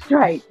it to you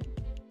straight.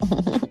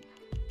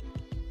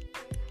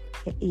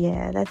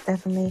 Yeah, that's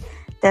definitely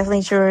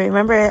true.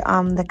 Remember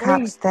the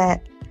cops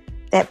that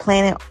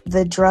planted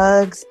the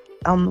drugs?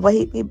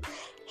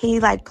 He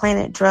like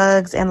planted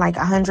drugs in like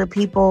 100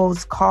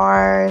 people's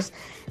cars.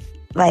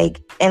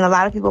 Like, and a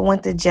lot of people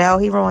went to jail.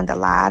 He ruined a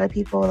lot of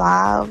people's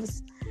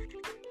lives.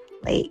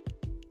 Like,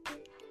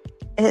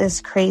 it is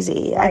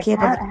crazy. I can't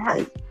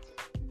believe.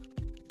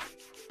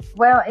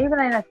 Well, even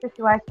in a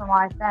situation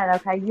like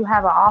that, okay, you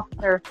have an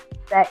officer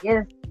that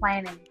is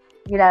planning,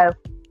 you know,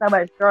 so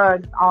much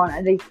drugs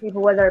on these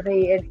people, whether it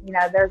be in, you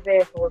know, their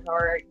vehicles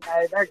or, you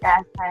know, their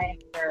gas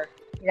tanks, or,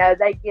 you know,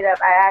 they get up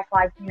and act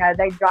like, you know,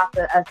 they dropped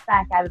a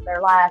sack out of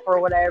their life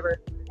or whatever,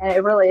 and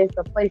it really is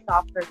the police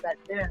officers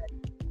that's doing it.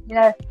 You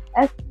know,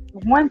 that's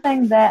one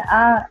thing that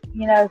I,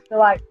 you know, feel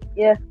like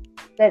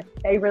that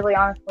they really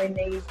honestly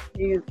need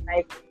to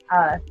make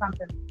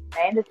something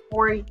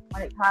mandatory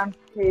when it comes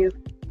to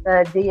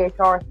the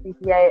DHR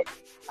CPA,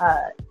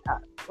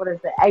 what is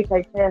it,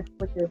 HHS,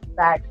 which is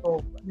the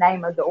actual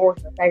name of the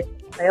organization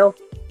itself.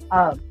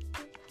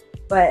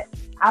 But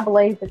I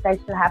believe that they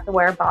should have to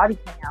wear a body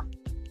cam.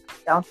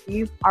 Don't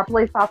you? Our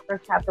police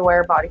officers have to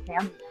wear a body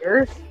cam.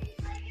 Yours?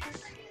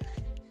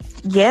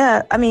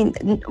 Yeah, I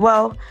mean,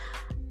 well,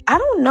 I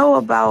don't know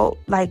about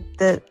like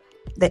the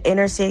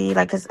inner city,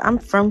 like, cause I'm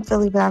from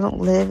Philly, but I don't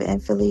live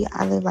in Philly.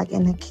 I live like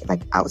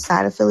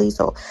outside of Philly.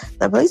 So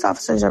the police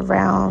officers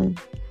around,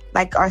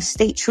 like our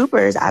state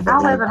troopers, I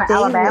believe, I live in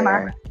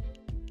Alabama.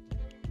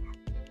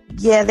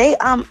 Yeah, they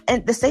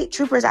and the state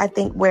troopers I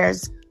think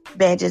wears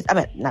badges. I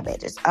mean, not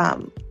badges.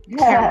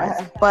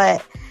 Cameras,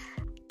 but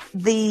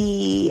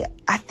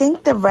I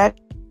think the red.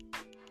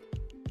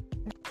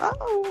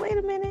 Oh, wait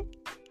a minute.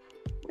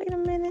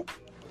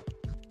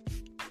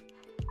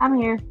 I'm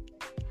here.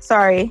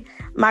 Sorry,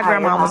 my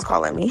grandma was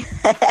calling me.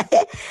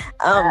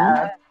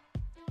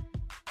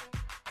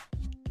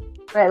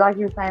 But like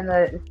you were saying,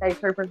 the state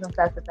troopers and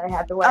stuff that they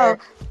have to wear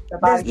the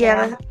body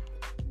cam.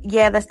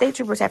 Yeah, the state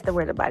troopers have to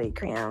wear the body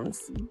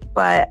cams.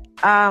 But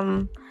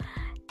I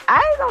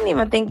don't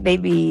even think they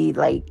be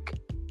like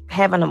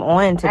having them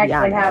on, to be honest.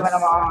 Actually having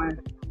them on.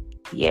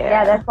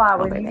 Yeah, that's why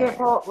when you get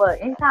pulled, look,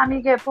 anytime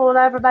you get pulled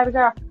over, baby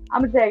girl,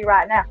 I'm going to tell you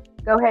right now,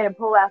 go ahead and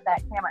pull out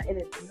that camera. It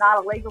is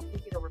not illegal for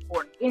you to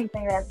report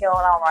anything that's going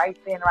on right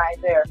then, right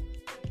there.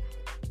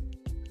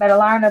 Better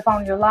learn up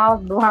on your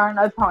laws, learn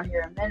up on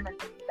your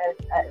amendments, and you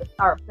better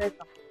start pushing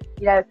them.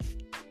 You know,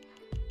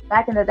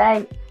 back in the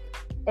day,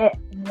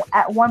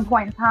 at one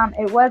point in time,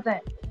 it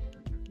wasn't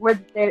we're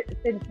the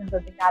citizens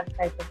of the United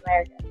States of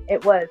America.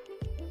 It was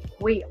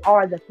we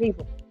are the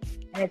people.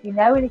 And if you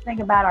know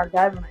anything about our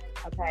government,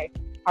 okay,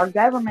 our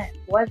government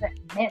wasn't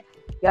meant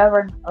to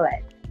govern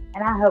us.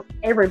 And I hope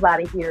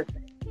everybody hears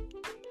this.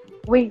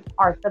 We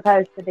are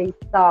supposed to be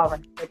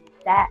sovereign, which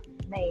that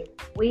means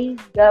we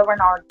govern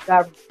our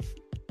government.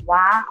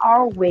 Why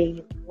are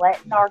we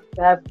letting our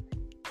government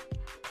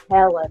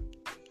tell us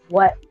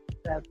what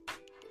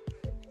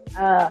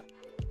the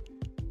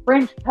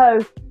French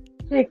toast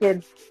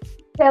chicken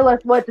tell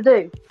us what to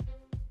do?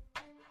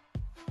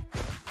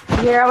 You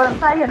hear what I'm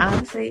saying?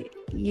 Honestly,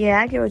 yeah,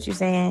 I get what you're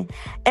saying.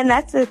 And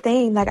that's the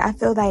thing. Like, I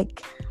feel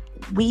like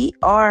we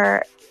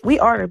are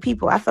the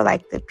people. I feel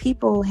like the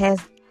people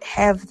have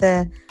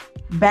the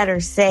better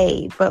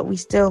say, but we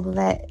still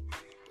let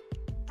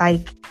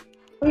like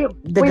the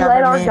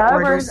government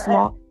or the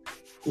small.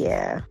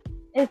 Yeah.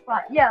 It's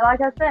like,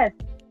 like I said,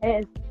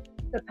 it's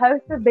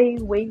supposed to be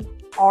we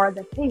are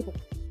the people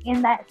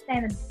in that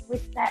sentence,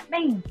 which that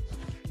means,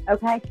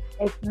 okay,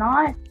 it's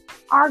not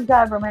our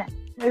government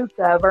who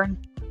governs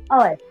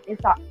us.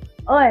 It's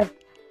us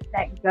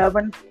that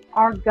governs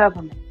our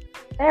government.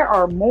 There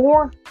are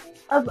more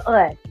of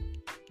us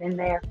than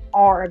there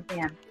are of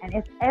them. And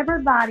if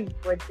everybody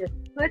would just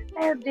put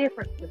their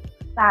differences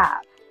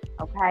aside,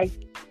 okay,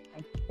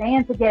 and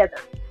stand together,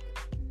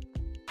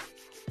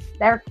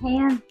 there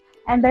can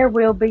and there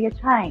will be a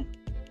change.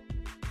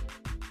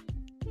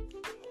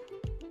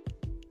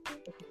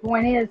 The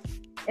point is,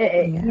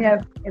 you know,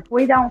 if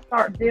we don't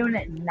start doing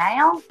it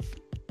now,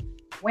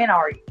 when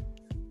are you?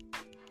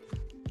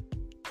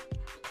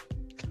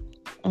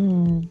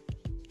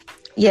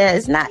 Yeah,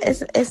 it's not.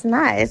 It's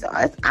not. It's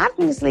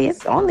obviously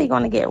it's only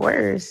going to get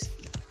worse.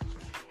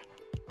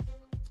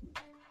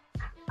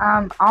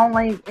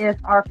 Only if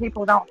our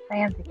people don't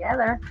stand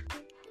together.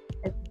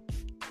 If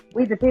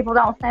we the people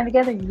don't stand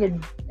together, you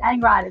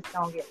dang right it's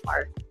going to get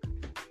worse.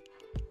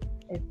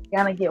 It's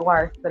going to get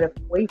worse. But if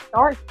we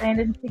start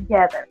standing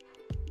together,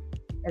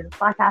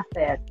 it's like I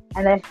said,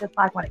 and that's just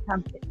like when it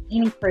comes to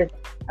any prison.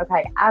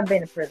 Okay, I've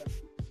been in prison.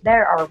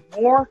 There are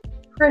more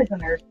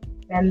prisoners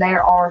than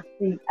there are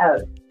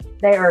COs.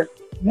 There are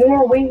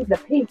more we the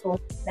people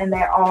than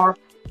there are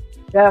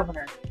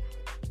governors,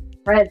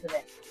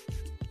 presidents,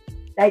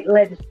 state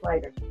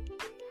legislators,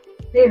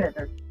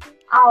 senators,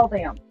 all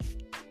them.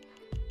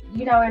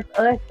 You know, it's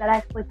us that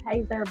actually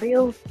pays their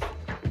bills.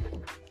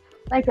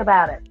 Think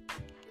about it.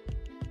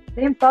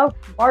 Them folks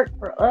work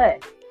for us,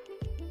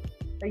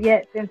 but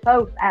yet them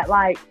folks act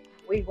like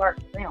we work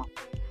for them.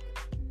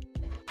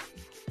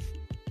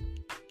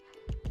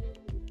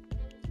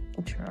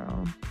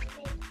 True.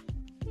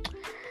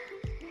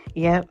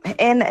 Yep.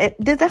 And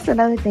that's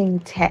another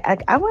thing.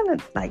 I want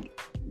to, like,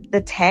 the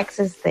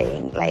taxes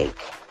thing. Like,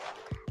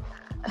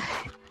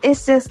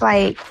 it's just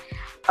like,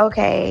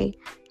 okay,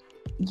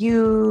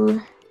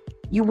 you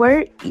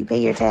work, you pay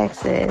your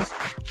taxes,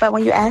 but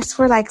when you ask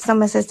for like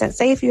some assistance,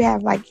 say if you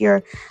have like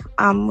your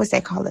what's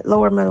they call it,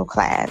 lower middle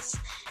class,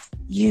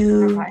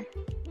 you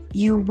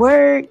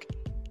work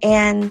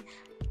and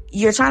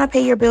you're trying to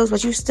pay your bills,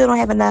 but you still don't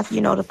have enough, you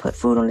know, to put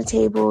food on the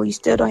table. You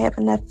still don't have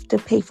enough to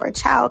pay for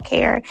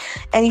childcare,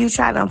 and you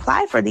try to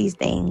apply for these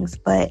things,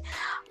 but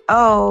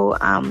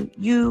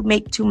you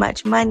make too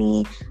much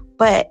money.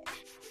 But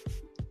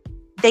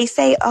they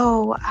say,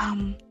 how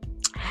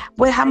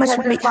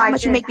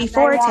much you make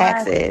before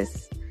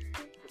taxes,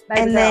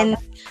 and then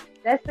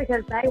that's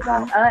because they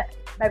want us,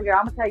 baby girl.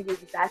 I'm gonna tell you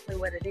exactly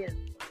what it is.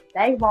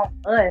 They want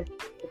us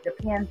to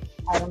depend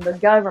on the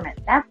government.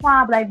 That's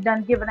why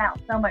they've given out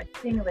so much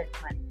stimulus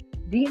money.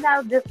 Do you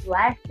know just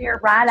last year,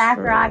 right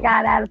after I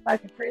got out of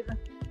fucking prison,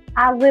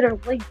 I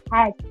literally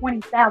had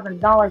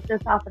 $20,000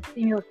 just off of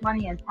stimulus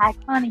money and tax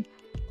money,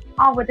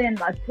 all within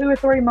like 2 or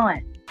 3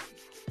 months,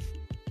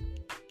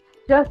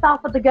 just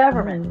off of the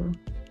government.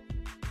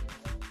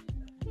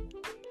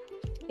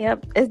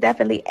 Yep, it's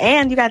definitely,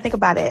 and you gotta think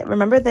about it.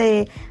 Remember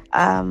the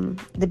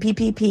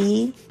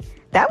PPP?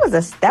 That was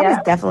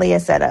definitely a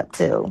setup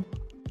too.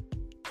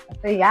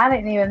 See, I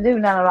didn't even do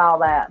none of all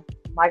that.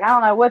 Like, I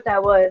don't know what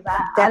that was.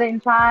 I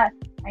didn't try it.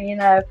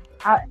 And,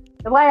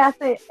 the way I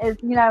see it is,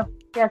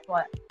 guess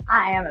what?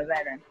 I am a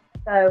veteran.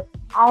 So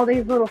all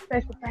these little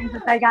special things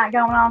that they got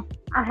going on,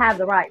 I have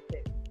the right to.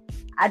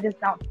 I just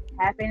don't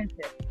tap into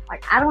it.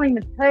 Like, I don't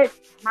even touch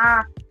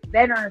my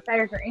veteran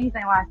affairs or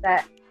anything like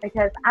that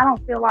because I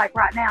don't feel like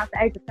right now at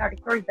the age of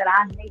 33 that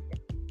I need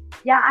it.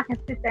 Yeah, I can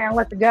sit there and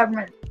let the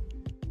government,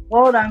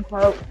 quote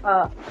unquote,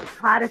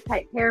 try to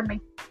take care of me,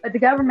 but the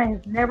government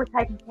has never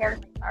taken care of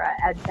me for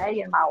a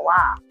day in my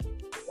life.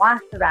 Why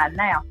should I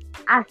now?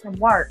 I can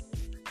work.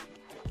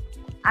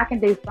 I can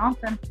do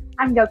something.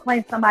 I can go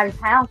clean somebody's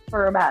house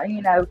for about,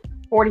 $40,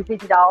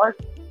 $50.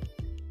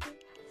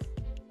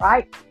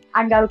 Right? I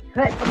can go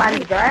cut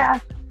somebody's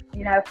grass,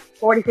 $40,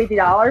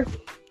 $50.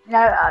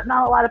 Not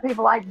a lot of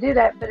people like to do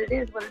that, but it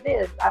is what it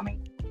is. I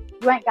mean,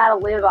 you ain't got to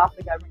live off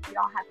the government. You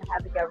don't have to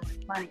have the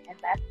government's money, and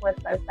that's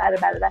what's so sad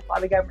about it. That's why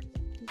the government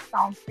keeps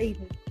on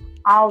feeding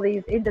all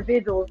these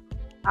individuals,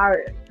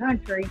 our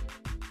country,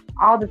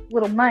 all this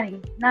little money.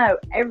 No,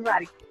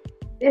 everybody.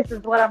 This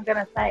is what I'm going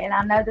to say, and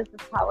I know this is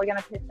probably going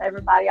to piss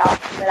everybody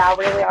off, but I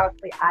really,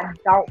 honestly, I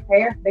don't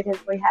care because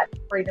we have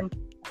freedom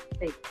of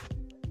speech,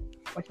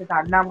 which is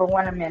our number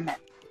one amendment.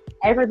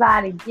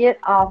 Everybody get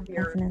off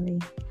your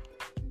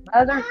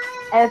mother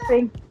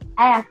effing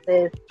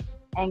asses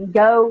and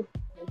go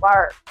to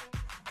work.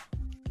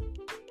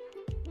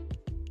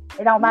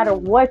 It don't matter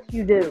what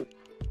you do.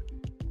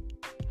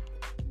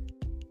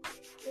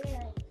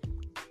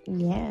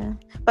 Yeah,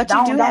 but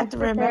you do have to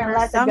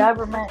remember the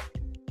government.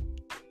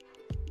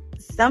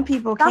 Some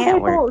people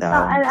can't work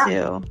though,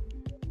 too.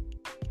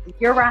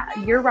 You're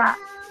right.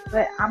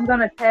 But I'm going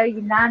to tell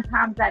you 9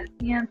 times out of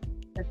 10,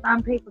 that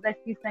some people that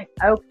you think,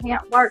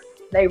 can't work,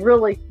 they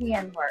really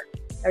can work.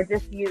 They're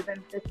just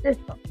using the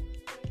system.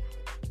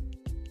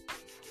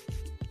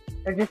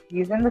 They're just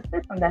using the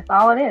system. That's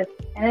all it is.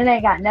 And it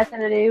ain't got nothing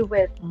to do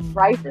with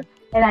races.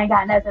 It ain't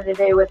got nothing to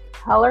do with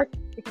color.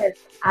 Because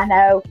I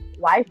know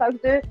white folks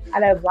do it. I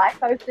know black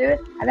folks do it.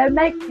 I know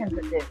Mexicans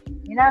do it.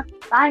 So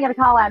I ain't going to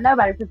call out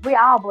nobody because we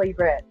all bleed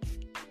red.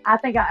 I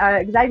think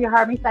Xavier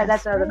heard me say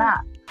that the other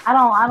night. I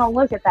don't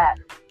look at that.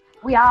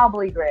 We all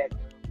bleed red.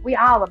 We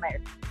all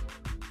Americans.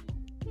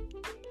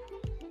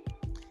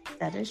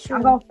 That is true.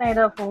 I'm going to stand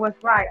up for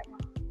what's right.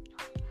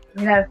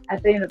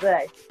 At the end of the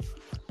day.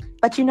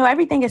 But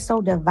everything is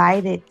so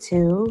divided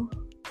too.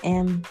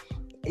 And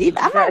I'm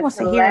not going to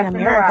say here in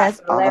America,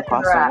 it's all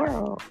across the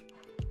world.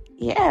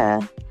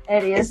 Yeah.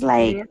 It is. It's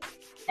like,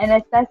 and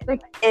it's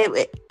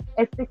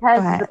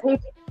because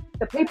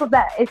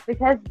it's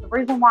because the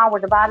reason why we're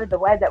divided the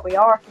way that we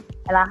are,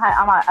 and I'm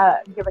gonna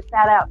give a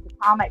shout out to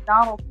Tom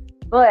McDonald,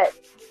 but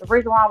the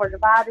reason why we're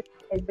divided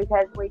is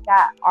because we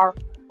got our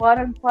quote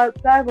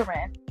unquote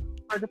government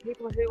for the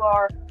people who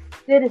are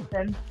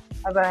citizens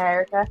of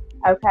America.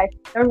 Okay,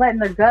 they're letting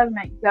their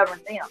government govern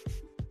them,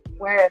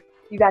 whereas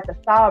you got the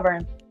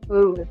sovereign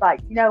who is like,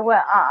 you know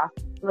what?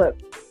 Look,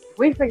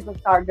 we fix to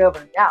start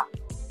governing y'all,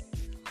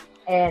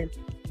 and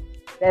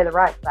they're the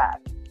right side.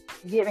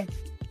 You get me?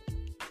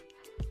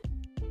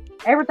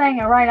 Everything,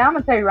 and right now, I'm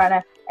gonna tell you right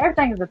now,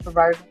 everything is a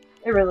perversion.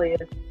 It really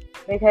is,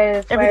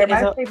 because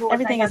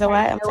everything is a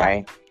what? I'm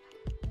sorry.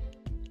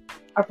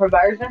 A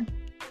perversion.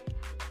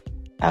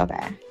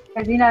 Okay.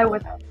 Because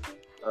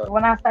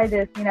when I say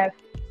this,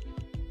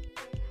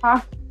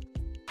 huh?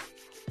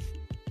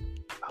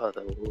 Hold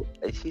on.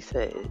 She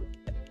said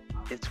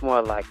it's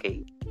more like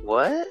a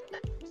what?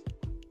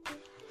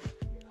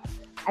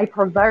 A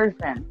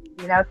perversion.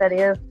 You know what that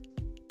is?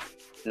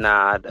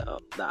 Nah, I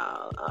don't.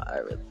 Nah, I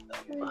really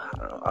don't.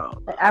 I don't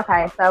know.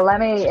 Okay, so let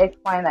me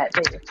explain that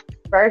to you.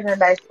 Perversion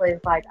basically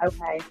is like,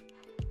 okay,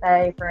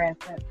 say for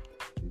instance,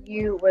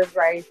 you was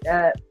raised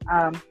up,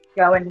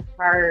 going to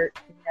church,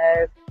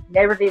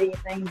 never did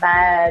anything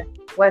bad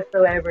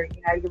whatsoever.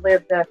 You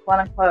lived a quote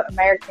unquote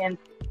American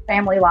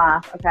family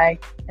life, okay?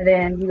 And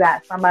then you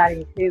got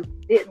somebody who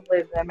didn't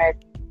live the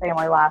American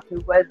family life,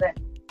 who wasn't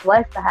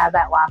blessed to have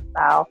that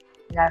lifestyle.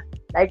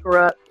 They grew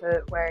up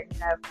to where,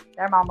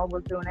 their mama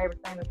was doing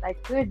everything that they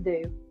could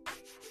do,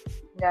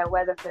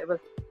 whether if it was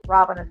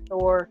robbing a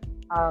store,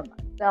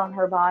 selling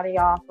her body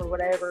off or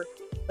whatever,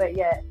 but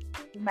yet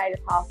she made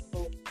it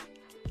possible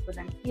for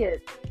them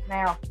kids.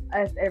 Now,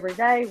 us every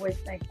day, we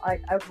think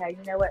like, okay,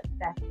 you know what,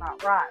 that's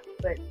not right,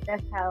 but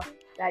that's how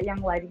that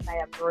young lady may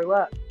have grew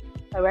up.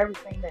 So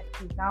everything that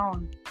she's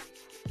on,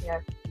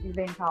 she's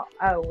being taught,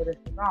 oh, well, this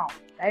is wrong.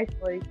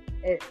 Basically,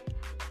 it's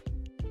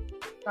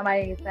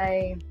somebody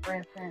say, for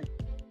instance,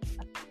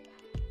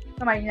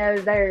 somebody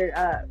knows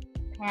their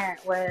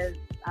parent was,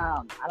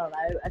 I don't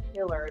know, a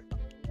killer or something.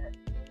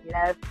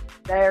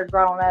 They're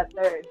growing up,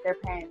 their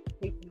parents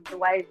teaching the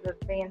ways of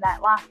being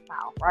that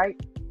lifestyle, right?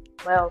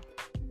 Well,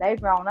 they've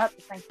grown up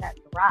to think that's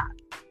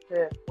right,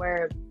 to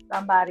where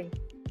somebody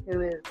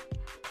who is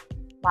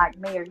like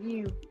me or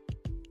you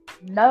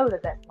know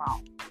that that's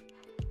wrong.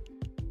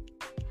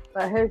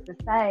 But who's to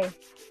say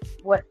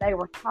what they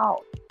were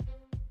taught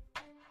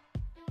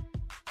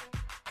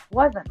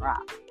wasn't right?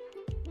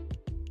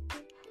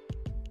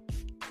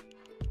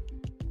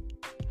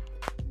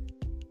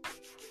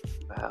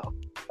 Wow.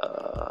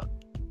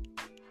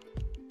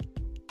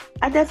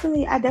 I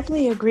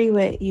definitely agree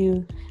with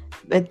you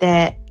with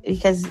that,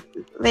 because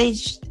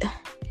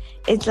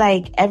it's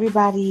like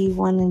everybody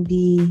want to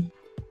be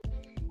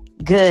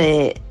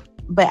good,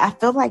 but I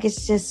feel like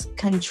it's just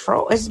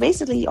control. It's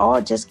basically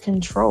all just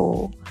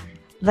control.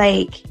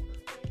 Like,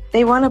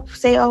 they want to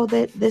say, oh,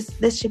 that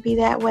this should be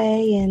that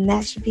way and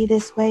that should be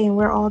this way, and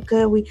we're all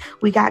good.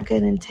 We got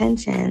good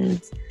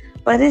intentions,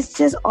 but it's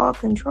just all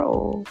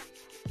control.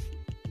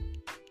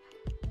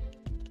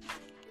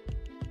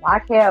 Why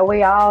can't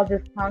we all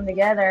just come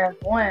together as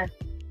one?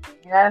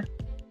 You know,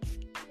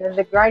 because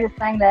the greatest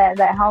thing that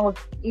holds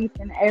each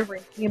and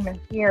every human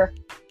here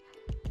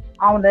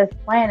on this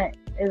planet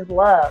is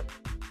love.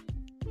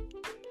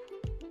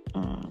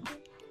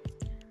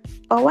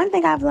 But one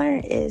thing I've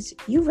learned is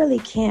you really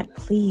can't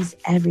please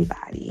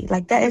everybody.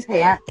 Like, that is,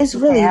 it's You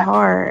really can't.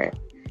 hard.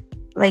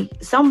 Like,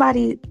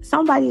 somebody's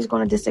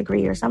going to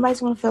disagree, or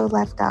somebody's going to feel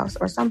left out,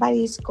 or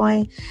somebody's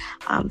going,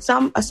 a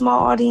small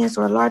audience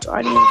or a large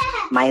audience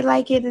might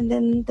like it, and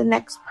then the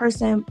next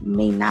person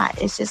may not.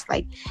 It's just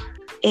like,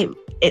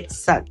 it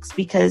sucks,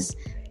 because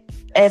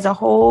as a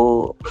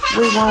whole,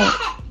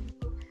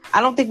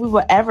 I don't think we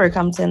will ever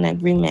come to an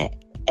agreement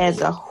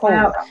as a whole.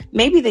 Well,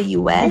 maybe the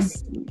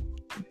U.S.,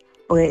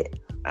 but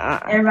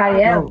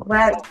everybody else.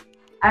 Well,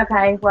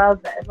 okay. Well,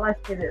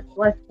 let's put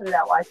it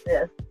out like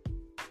this.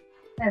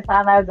 Since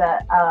I know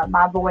that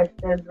my voice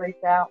does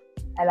reach out,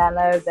 and I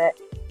know that,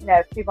 you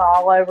know, people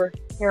all over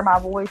hear my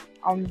voice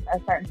on a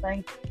certain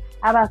thing.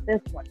 How about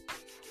this one?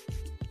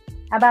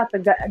 How about the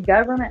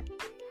government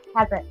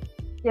hasn't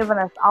given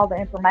us all the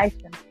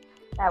information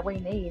that we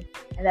need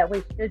and that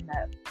we should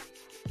know?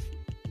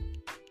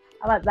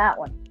 How about that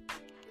one?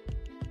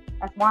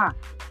 That's why.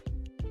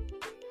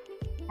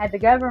 Had the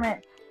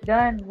government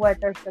done what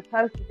they're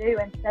supposed to do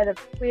instead of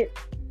quit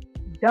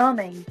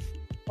dumbing,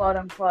 quote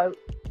unquote,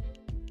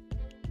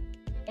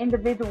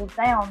 individuals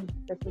down,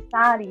 the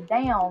society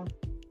down,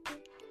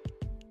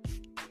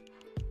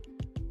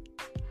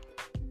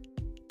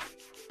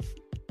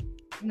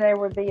 there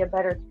would be a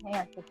better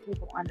chance of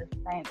people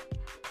understanding.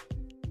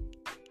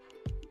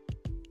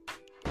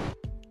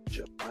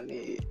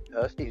 Giovanni,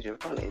 I see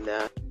Giovanni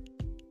now.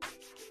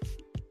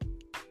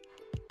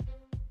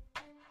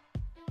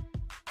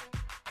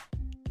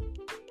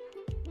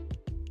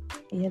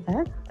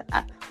 yeah,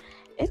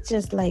 it's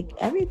just like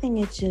everything.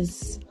 It's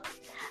just,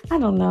 I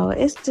don't know.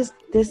 It's just,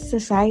 this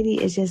society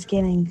is just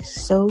getting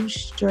so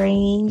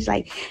strange.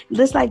 Like,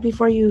 just like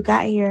before you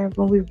got here,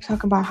 when we were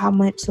talking about how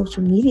much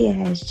social media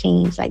has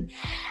changed, like,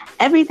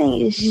 everything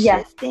is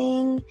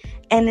shifting,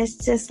 and it's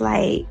just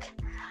like,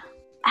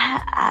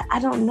 I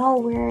don't know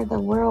where the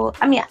world.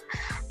 I mean,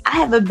 I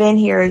haven't been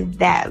here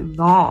that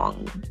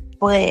long,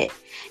 but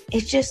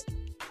it's just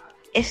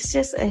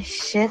a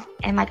shift,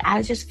 and like,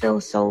 I just feel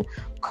so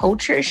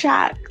culture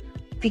shock,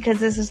 because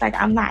this is like,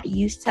 I'm not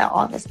used to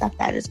all the stuff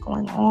that is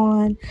going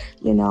on,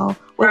 you know,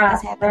 with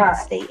us having to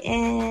stay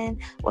in,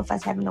 with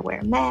us having to wear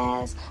a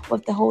mask,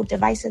 with the whole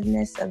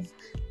divisiveness of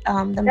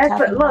them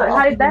telling people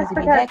to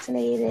be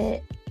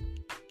vaccinated.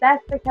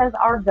 That's because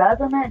our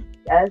government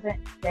doesn't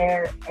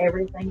share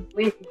everything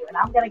with you. And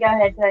I'm going to go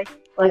ahead and say,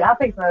 look, I'll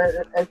pick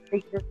a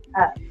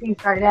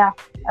piece right now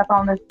up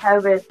on this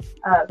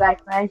COVID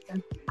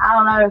vaccination. I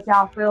don't know if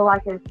y'all feel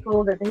like it's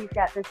cool that he's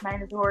got this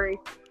mandatory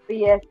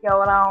BS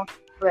going on,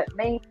 but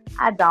me,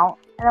 I don't.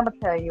 And I'm going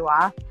to tell you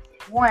why.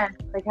 One,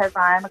 because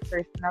I am a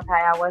Christian, okay?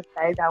 I was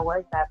saved, I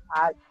was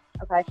baptized,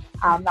 okay?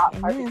 I'm not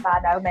perfect by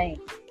no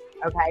means,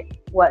 okay,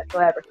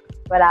 whatsoever.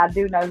 But I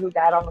do know who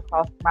died on the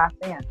cross for my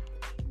sins.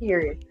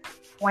 Period.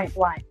 Point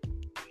blank.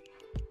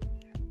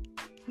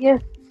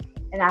 Yes,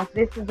 and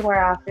this is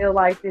where I feel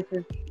like this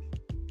is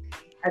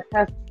a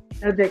tough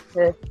subject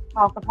to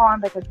talk upon,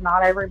 because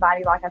not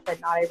everybody, like I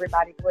said, not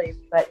everybody believes.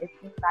 But if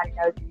anybody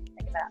knows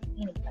anything about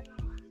anything,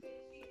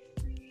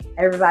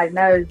 everybody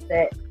knows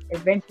that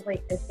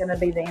eventually it's going to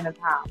be the end of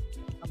time.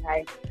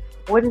 Okay?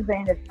 What is the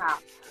end of time?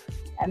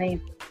 I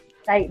mean,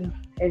 Satan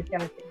is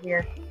going to sit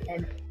here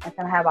and it's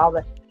going to have all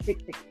the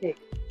 666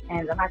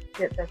 and the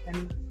microchip that's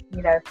in,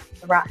 you know,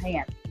 the right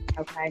hand.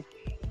 Okay?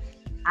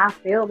 I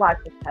feel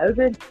like the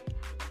COVID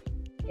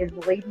is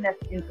leading us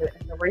into it.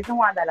 And the reason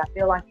why that I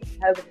feel like the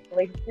COVID is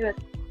leading to it,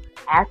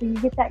 after you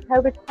get that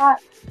COVID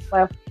shot,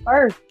 well,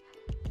 first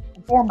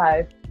and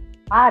foremost,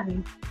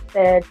 Biden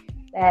said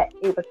that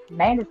it was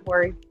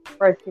mandatory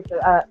for us to get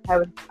the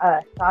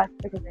COVID shots,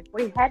 because if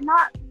we had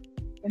not,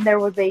 then there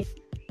would be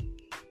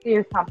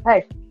serious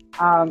complications.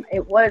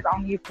 It was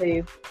on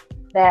YouTube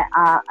that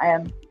I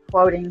am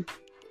quoting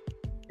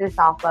this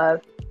off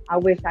of. I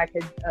wish I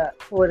could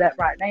pull it up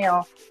right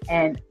now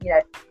and, you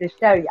know, just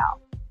show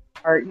y'all,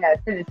 or, you know,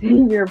 send it to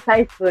your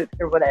Facebooks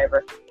or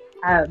whatever.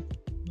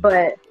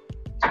 But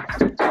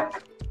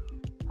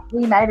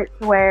he made it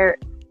to where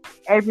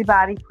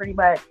everybody pretty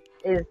much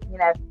is, you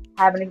know,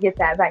 having to get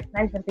that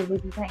vaccination, because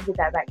if you can't get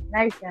that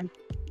vaccination,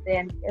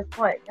 then guess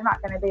what? You're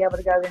not going to be able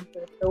to go into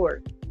the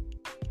stores.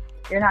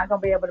 You're not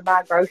going to be able to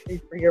buy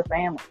groceries for your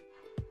family.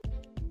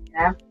 You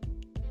know?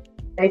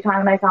 They trying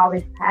to make all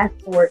these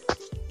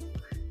passports.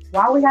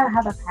 Why we got to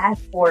have a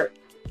passport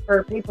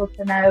for people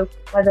to know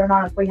whether or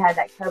not if we had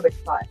that COVID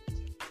spot.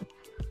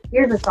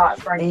 Here's a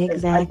thought for you.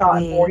 Exactly. A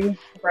thought for you,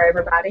 for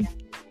everybody.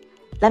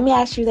 Let me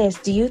ask you this.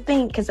 Do you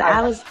think, because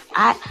I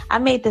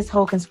made this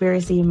whole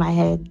conspiracy in my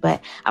head,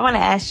 but I want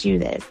to ask you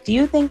this. Do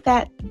you think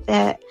that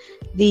the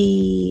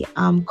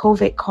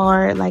COVID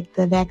card, like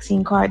the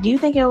vaccine card, do you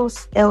think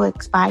it'll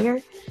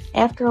expire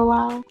after a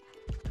while?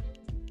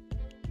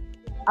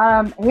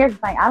 Here's the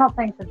thing. I don't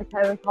think that the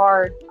COVID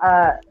card,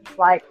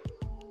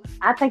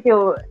 I think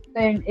it'll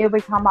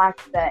become like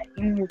the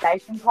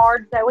immunization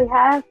cards that we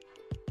have.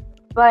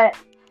 But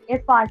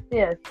it's like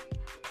this.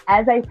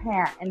 As a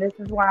parent, and this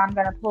is where I'm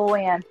going to pull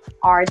in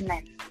our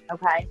amendment,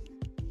 okay?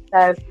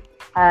 So,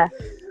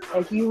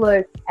 if you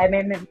look at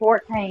Amendment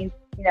 14,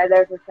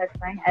 there's a such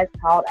thing as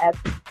called as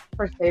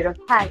pursuit of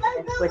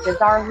happiness, which is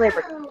our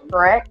liberty,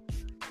 correct?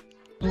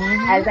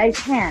 Mm-hmm. As a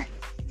parent,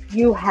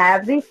 you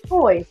have the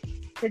choice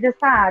to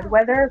decide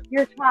whether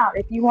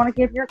if you want to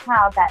give your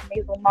child that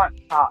measles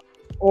mumps shot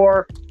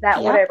or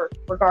that whatever,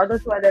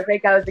 regardless whether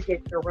it goes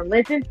against your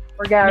religion,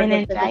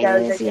 regardless if it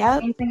goes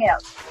against anything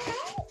else.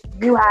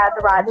 You have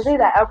the right to do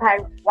that. Okay,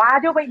 why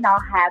do we not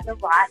have the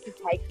right to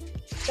take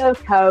the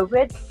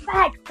COVID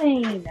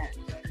vaccine?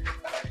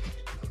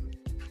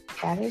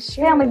 That is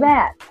true. Tell me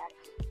that.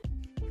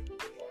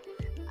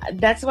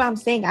 That's what I'm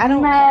saying. I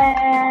don't.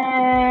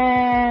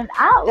 Man,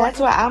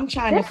 that's what I'm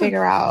trying to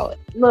figure out.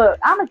 Look,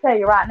 I'm gonna tell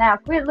you right now.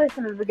 Quit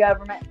listening to the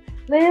government.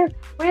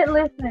 Quit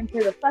listening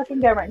to the fucking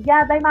government.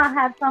 Yeah, they might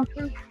have some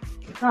truth,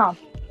 some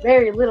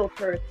very little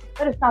truth,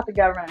 but it's not the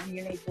government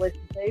you need to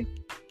listen to.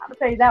 I'm going to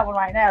tell you that one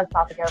right now. It's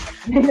not the government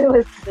you need to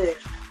listen to.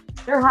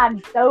 They're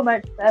hiding so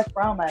much stuff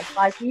from us.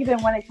 Like,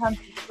 even when it comes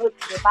to the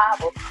books of the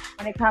Bible,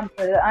 when it comes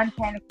to the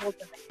uncannicals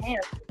and the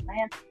canticles,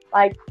 man.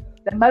 Like,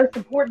 the most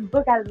important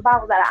book out of the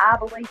Bible that I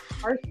believe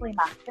personally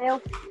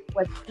myself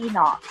was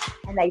Enoch.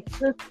 And they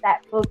took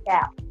that book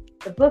out.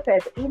 The book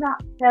of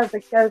Enoch tells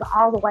it goes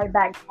all the way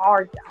back to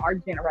our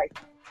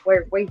generation,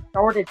 where we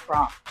started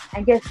from.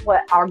 And guess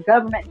what? Our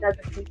government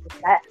doesn't teach us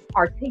that.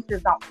 Our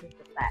teachers don't teach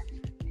us that.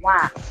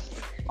 Why?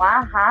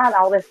 Why hide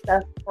all this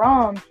stuff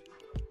from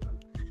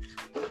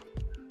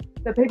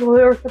the people who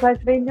are supposed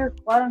to be in your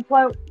quote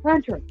unquote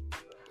country?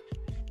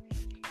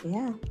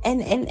 Yeah,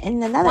 and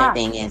another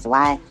thing is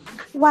why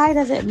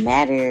does it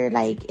matter?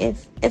 Like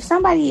if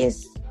somebody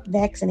is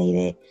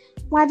vaccinated,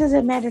 why does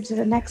it matter to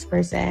the next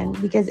person?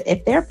 Because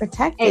if they're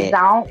protected, it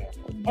don't.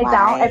 If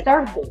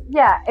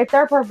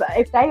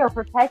they are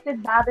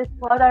protected by this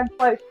quote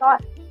unquote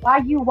shot, why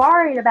are you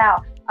worried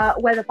about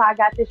whether if I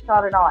got this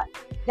shot or not?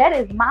 That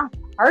is my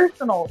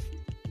personal.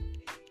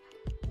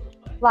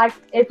 Like,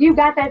 if you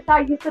got that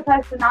shot, you're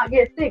supposed to not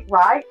get sick,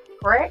 right?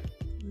 Correct?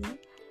 Mm-hmm.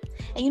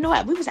 And you know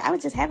what? I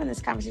was just having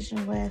this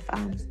conversation with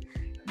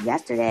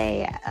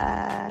yesterday.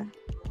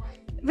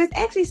 With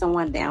actually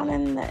someone down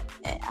in the,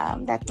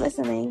 that's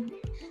listening.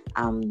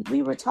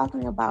 We were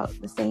talking about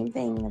the same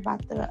thing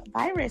about the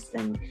virus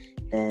and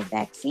the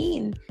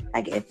vaccine.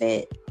 Like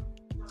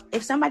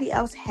if somebody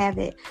else have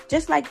it,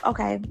 just like,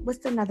 okay,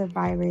 what's another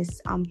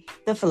virus?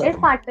 The flu. It's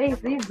like these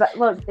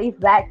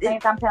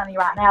vaccines, I'm telling you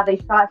right now,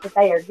 these shots that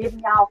they are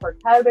giving y'all for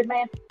COVID,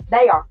 man,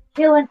 they are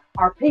killing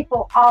our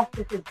people off.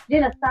 This is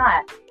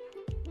genocide.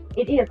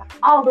 It is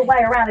all the way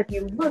around. If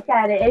you look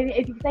at it,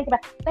 if you think of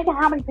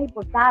how many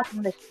people have died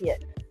from this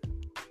shit.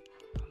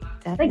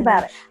 Definitely. Think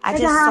about it. I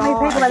just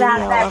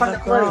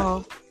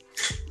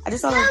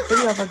saw a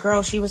video of a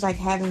girl. She was like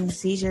having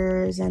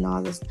seizures and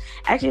all this.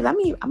 Actually, I'm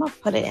gonna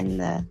put it in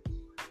the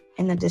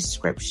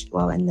description.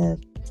 Well, in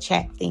the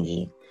chat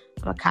thingy.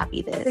 I'm gonna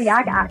copy this. See,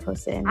 I can't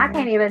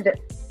even do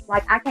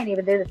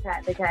the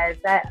chat because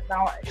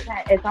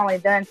it's only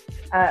done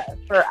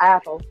for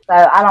Apple, so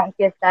I don't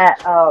get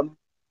that.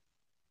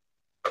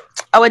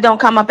 Oh, it don't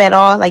come up at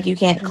all. Like you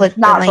can't click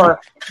the link.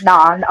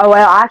 Oh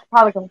well, I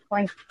probably can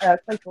click the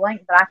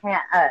link, but I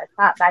can't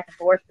type back and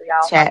forth for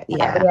y'all. Chat,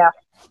 yeah.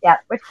 Yeah,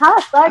 which kind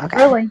of sucks,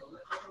 really.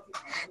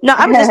 No,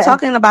 I'm just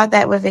talking about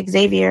that with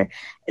Xavier.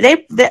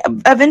 They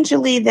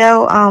eventually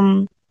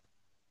they'll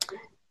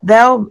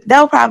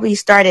probably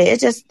start it.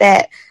 It's just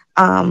that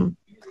I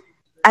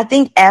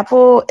think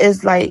Apple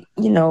is like,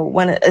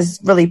 when it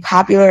is really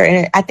popular,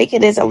 and I think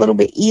it is a little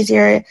bit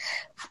easier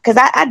because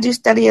I do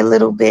study a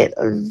little bit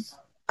of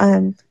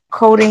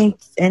coding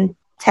and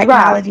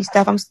technology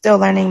stuff. I'm still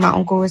learning. My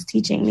uncle is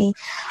teaching me.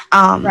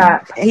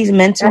 He's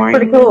mentoring. That's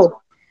pretty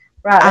cool.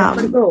 Right, that's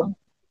pretty cool.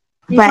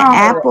 But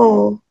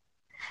Apple,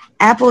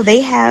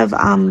 they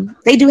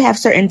do have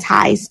certain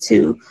ties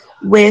too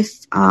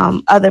with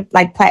other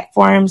like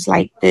platforms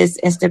like this,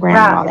 Instagram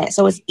and all that.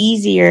 So it's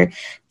easier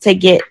to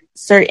get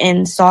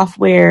certain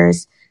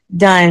softwares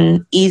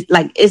done. It's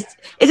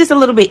just a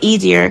little bit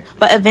easier.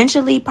 But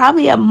eventually,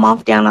 probably a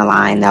month down the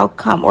line, they'll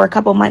come, or a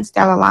couple months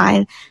down the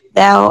line,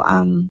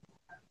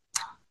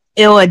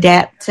 it'll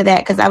adapt to that.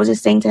 Because I was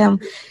just saying to him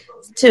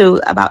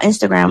too about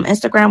Instagram.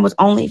 Instagram was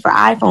only for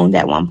iPhone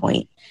at one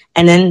point.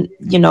 And then,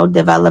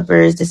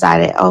 developers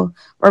decided,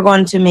 we're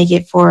going to make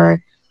it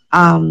for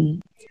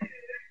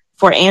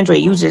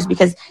Android users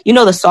because, the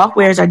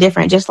softwares are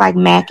different, just like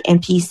Mac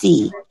and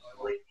PC.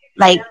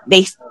 like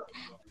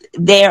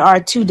there are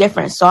two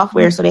different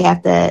software, so they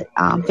have to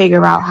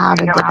figure out how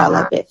to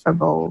develop it for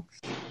both.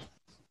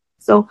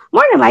 So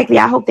more than likely,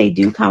 I hope they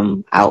do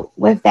come out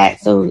with that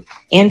so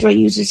Android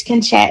users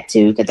can chat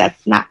too, because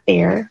that's not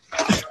fair.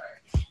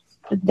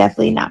 It's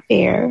definitely not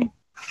fair.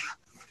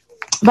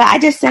 But I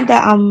just sent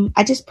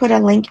I just put a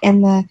link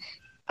in the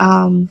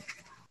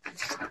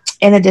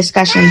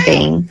discussion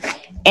thing,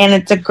 and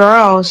it's a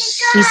girl.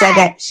 She said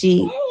that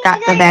she got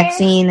the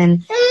vaccine,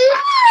 and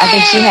I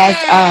think she has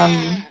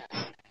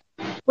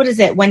what is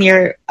it when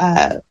you're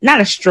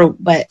not a stroke,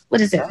 but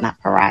what is it? Not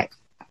paralysis.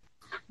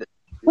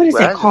 What is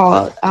it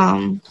called?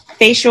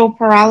 Facial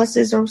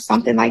paralysis or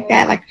something like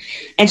that. Like,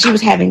 and she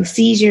was having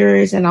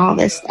seizures and all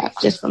this stuff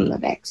just from the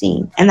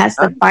vaccine, and that's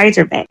the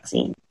Pfizer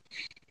vaccine.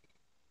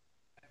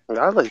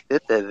 I looked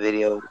at that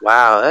video.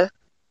 Wow,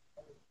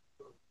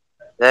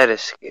 that is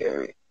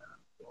scary.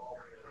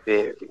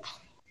 Very.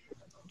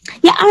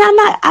 Yeah,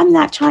 I'm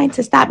not trying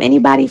to stop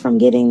anybody from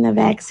getting the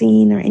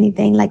vaccine or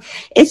anything. Like,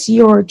 it's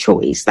your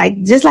choice.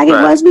 Like, just like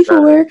it was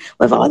before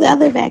with all the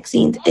other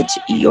vaccines, it's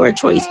your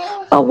choice.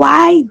 But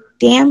why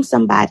damn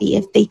somebody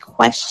if they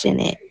question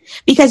it?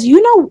 Because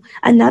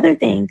another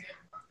thing,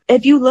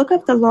 if you look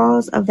up the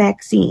laws of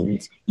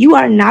vaccines, you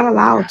are not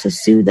allowed to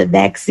sue the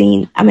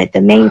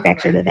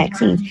manufacturer of the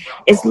vaccines.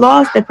 It's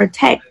laws that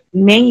protect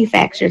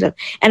manufacturers of,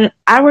 and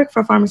I work for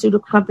a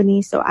pharmaceutical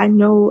company, so I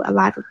know a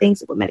lot of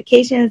things with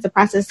medications, the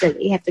process that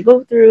they have to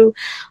go through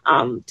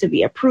to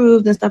be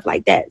approved and stuff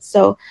like that.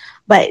 So,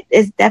 but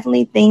it's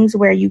definitely things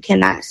where you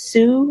cannot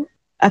sue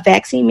a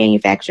vaccine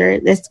manufacturer.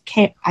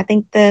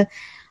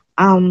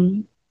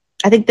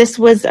 I think this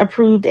was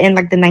approved in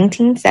like the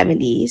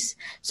 1970s.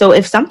 So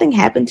if something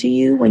happened to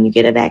you when you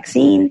get a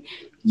vaccine,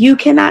 you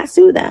cannot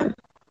sue them.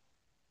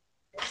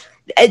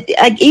 Like,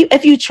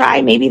 if you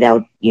try, maybe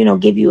they'll,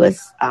 give you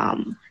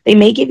they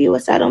may give you a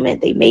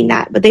settlement. They may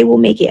not, but they will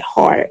make it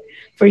hard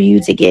for you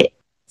to get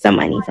some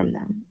money from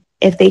them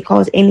if they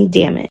cause any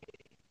damage.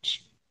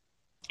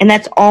 And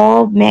that's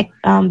all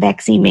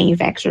vaccine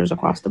manufacturers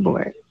across the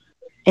board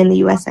in the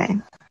USA.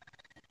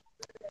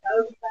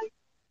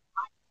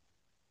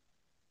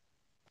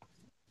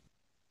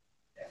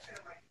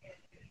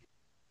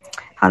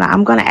 Hold on,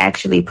 I'm gonna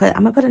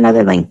put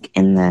another link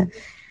in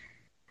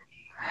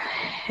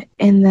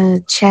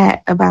the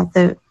chat about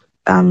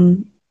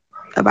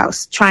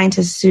about trying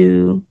to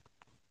sue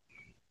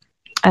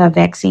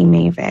vaccine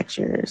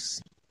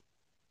manufacturers.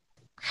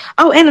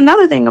 Oh, and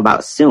another thing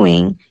about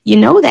suing,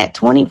 that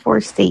 24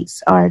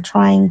 states are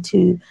trying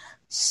to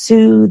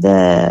sue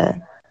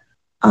the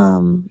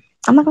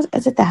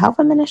is it the Health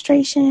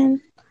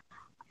Administration?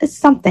 It's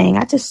something.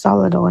 I just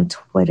saw it on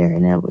Twitter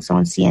and it was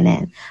on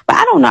CNN. But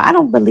I don't know. I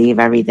don't believe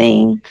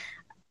everything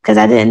because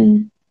I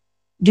didn't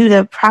do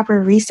the proper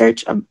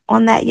research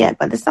on that yet.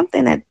 But it's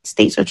something that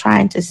states are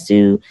trying to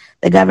sue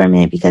the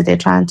government because they're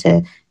trying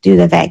to do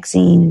the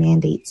vaccine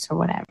mandates or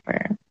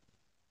whatever.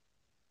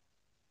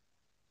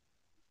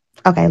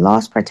 Okay,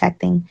 laws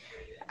protecting.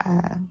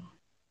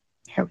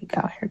 Here we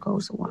go. Here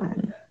goes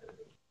one.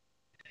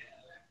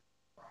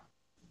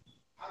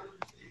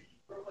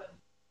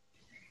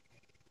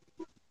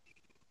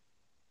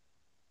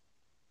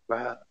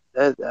 Wow,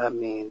 I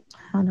mean.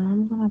 Hold on,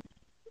 I'm gonna.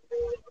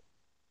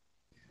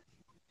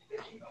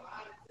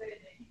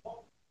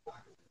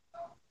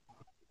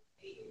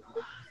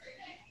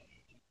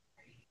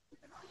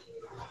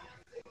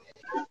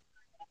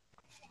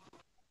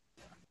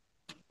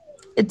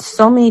 It's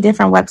so many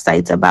different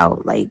websites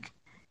about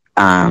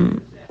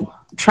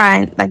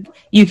trying, like,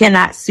 you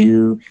cannot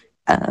sue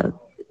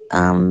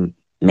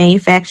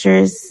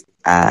manufacturers.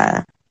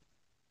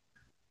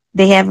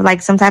 They have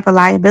like some type of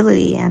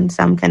liability and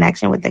some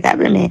connection with the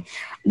government.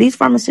 These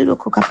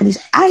pharmaceutical companies,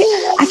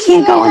 I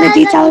can't go into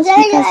details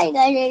because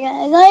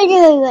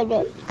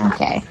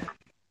okay.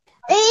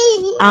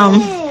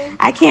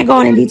 I can't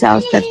go into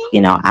details because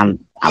I'm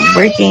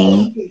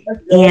working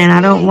and I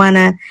don't want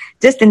to,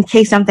 just in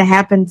case something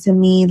happened to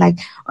me, like,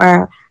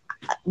 or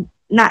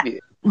not.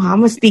 Well, I'm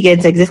gonna speak it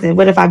into existence.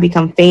 What if I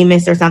become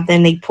famous or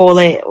something? They pull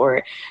it,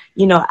 or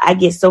I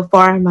get so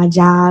far in my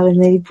job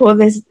and they pull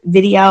this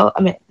video,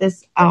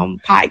 this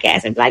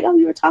podcast, and be like, "Oh,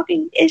 you were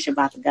talking ish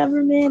about the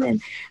government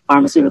and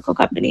pharmaceutical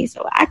companies."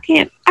 So I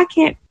can't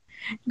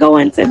go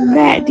into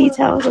that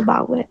details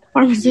about what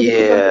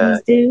pharmaceutical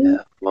companies do.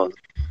 Yeah. Well,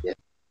 yeah.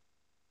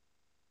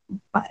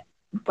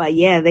 But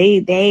yeah,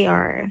 they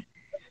are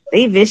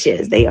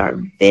vicious. They are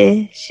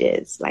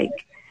vicious,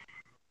 like.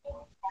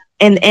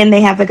 And they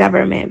have the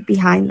government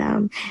behind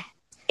them.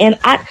 And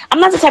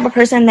I'm not the type of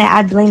person that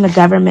I blame the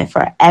government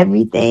for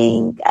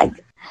everything.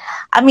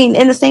 I mean,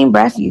 in the same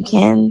breath you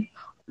can,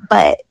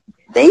 but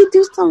they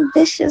do some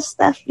vicious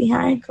stuff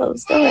behind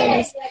closed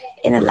doors.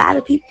 And a lot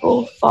of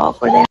people fall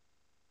for that.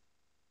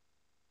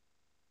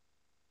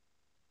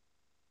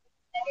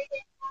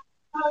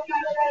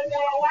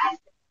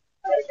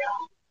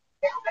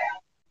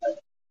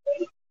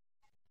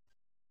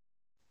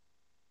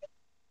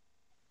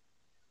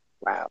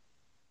 Wow.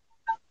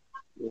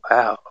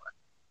 Wow.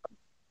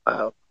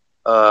 Wow.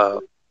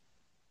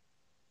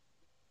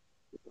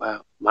 Wow.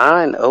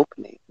 Mind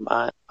opening.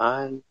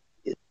 Mind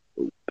is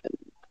open.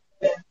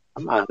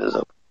 My mind is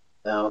open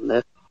down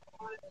this.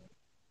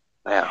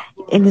 Wow.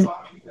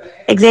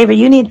 Xavier,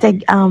 you need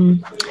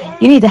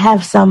to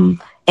have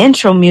some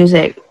intro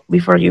music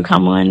before you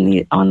come on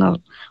the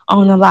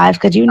live,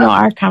 because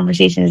our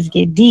conversations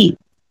get deep.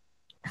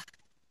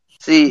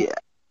 See,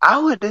 I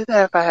would do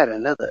that if I had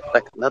another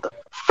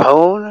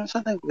phone or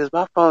something, because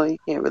my phone, you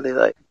can't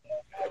really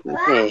you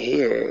can't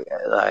hear it.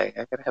 Like,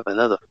 I could have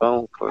another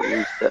phone for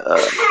me to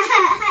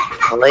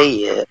play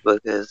it,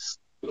 because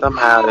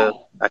somehow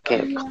I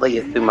can't play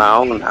it through my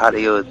own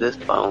audio of this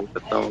phone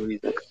for some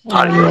reason.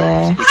 Audio.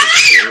 Yeah.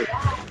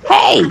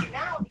 Hey.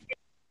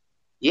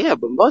 Yeah,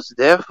 but most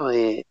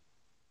definitely,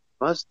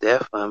 I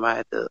might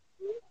have to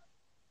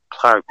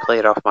probably play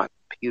it off my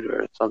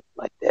computer or something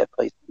like that.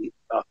 Play it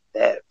off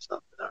that or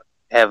something. Or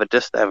have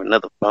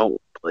another phone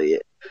play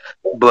it.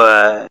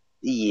 But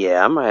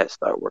yeah, I might have to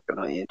start working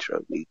on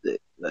intro music.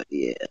 But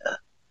yeah.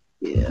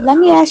 Let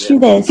me ask you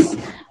this: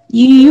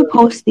 you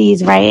post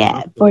these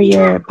right for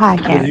your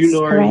podcast,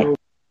 correct?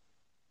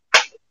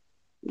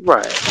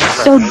 Right.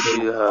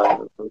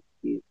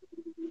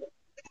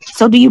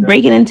 So do you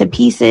break it into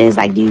pieces?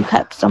 Like, do you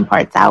cut some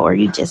parts out, or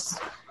you just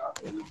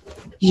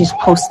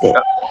post it?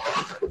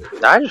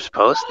 I just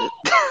post it.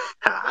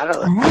 I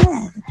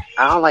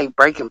don't like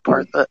breaking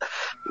parts up,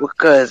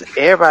 because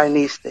everybody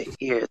needs to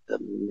hear the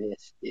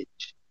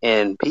message,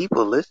 and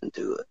people listen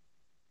to it.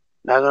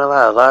 Not gonna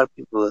lie, a lot of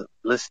people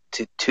listen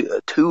to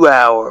a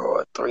 2-hour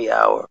or a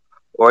 3-hour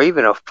or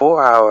even a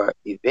 4-hour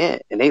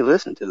event, and they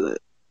listen to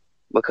it,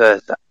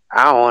 because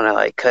I don't want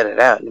to cut it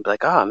out and be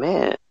like, oh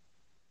man,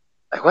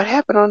 what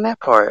happened on that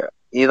part?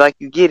 You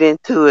get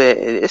into it,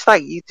 and it's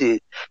like YouTube,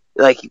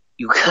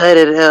 you cut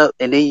it up,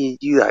 and then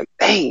you like,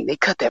 dang, they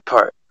cut that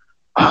part.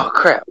 Oh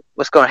crap,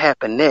 what's gonna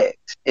happen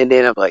next? And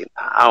then I'm like,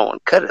 I don't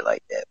want to cut it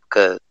like that,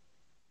 because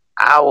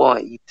I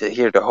want you to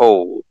hear the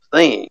whole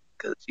thing,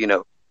 because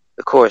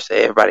of course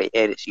everybody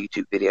edits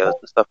YouTube videos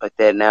and stuff like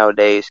that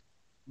nowadays,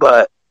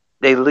 but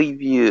they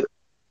leave you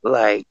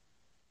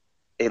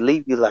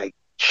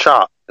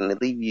shocked, and they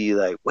leave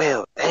you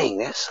well, dang,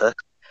 that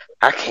sucks.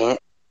 I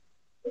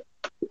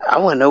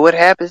want to know what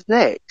happens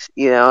next.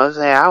 You know what I'm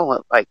saying? I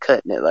want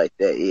cutting it like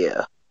that,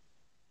 yeah.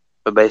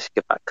 But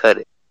basically, if I cut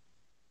it,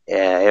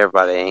 yeah,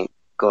 everybody ain't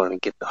going to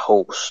get the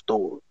whole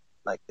story.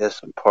 There's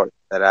some parts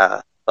that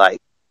I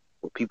like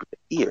for people to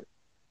hear.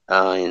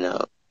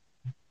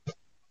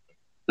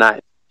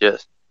 Not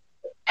just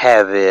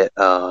have it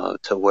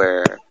to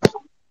where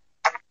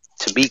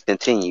to be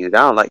continued. I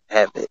don't like to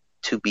have it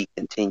to be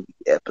continued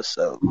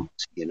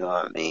episodes. You know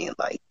what I mean?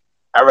 I'd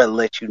rather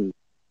let you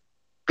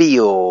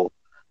feel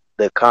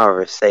the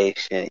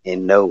conversation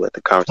and know what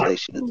the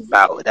conversation is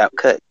about without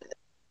cutting it.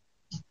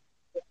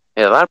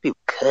 A lot of people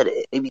cut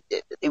it. They be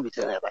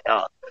sitting there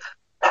oh,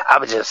 I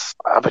would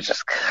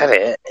just cut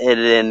it, and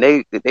then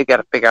they got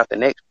to figure out the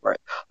next part.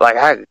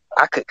 I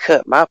could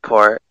cut my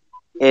part,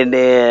 and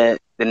then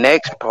the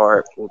next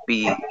part will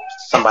be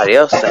somebody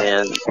else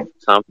saying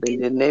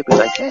something, and they be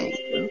like,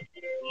 "Hey,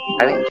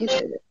 I didn't get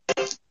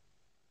that."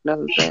 You know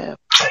what I'm saying?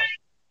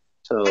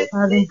 So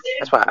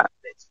that's why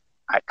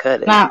I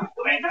cut it. I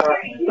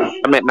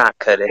meant not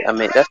cut it. I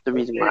mean, that's the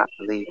reason why I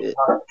leave it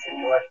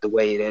the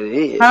way that it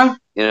is.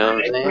 You know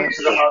what I'm saying?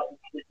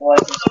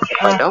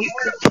 If I don't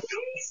cut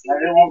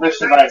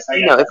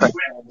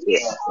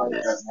it,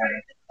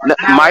 No,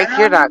 Mike,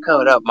 you're not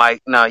coming up,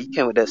 Mike. No, you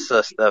came with that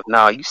sus stuff.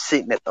 No, you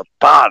sitting at the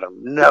bottom.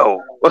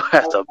 No,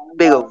 that's a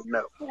big old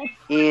no.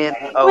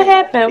 What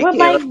happened? What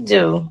Mike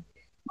do?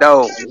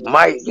 No,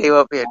 Mike came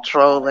up here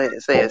trolling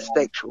and saying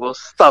sexual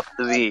stuff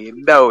to me.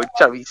 No,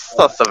 trying to be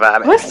sus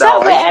about it. What's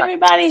up with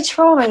everybody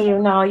trolling you?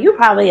 No, you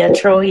probably a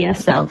troll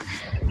yourself.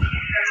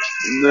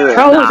 Trolls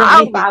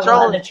don't be trolling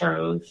other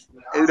trolls.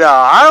 No,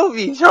 I don't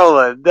be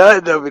trolling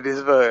nothing of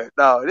this bird.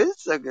 No, this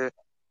sucker.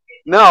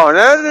 No,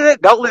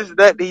 don't listen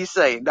to that he's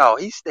saying. No,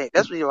 that's the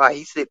reason why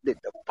he's sitting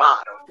at the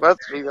bottom.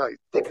 That's the reason why he's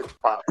sitting at the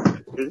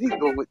bottom. Because he's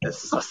going with the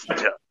sus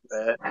stuff,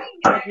 man.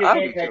 I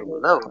be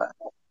trolling nobody.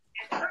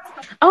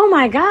 Oh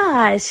my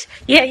gosh.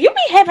 Yeah, you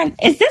be having,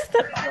 is this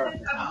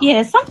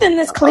something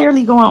that's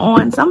clearly going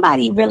on.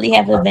 Somebody really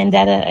have a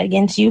vendetta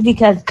against you,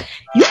 because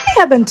you be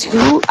having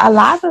a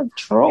lot of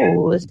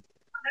trolls.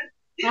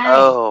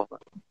 Oh my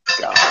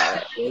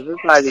God.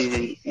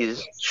 Everybody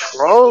is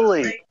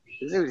trolling.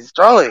 He's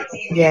trolling.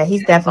 Yeah,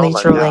 he's definitely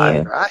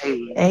trolling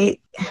you.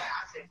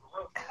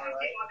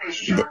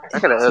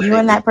 You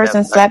and that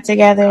person slept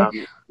together?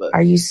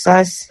 Are you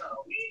sus?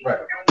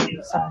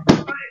 Sorry.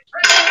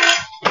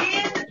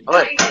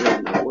 What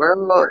in the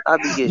world? I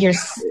be getting.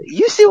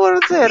 You see what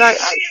I'm saying? I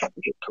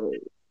get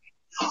crazy.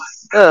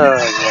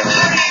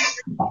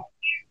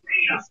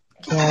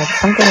 Yeah,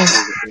 something is.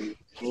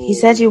 He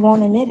said you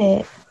won't admit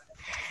it.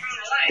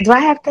 Do I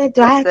have to put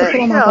on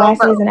my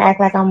glasses and act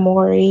like I'm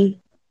Maury?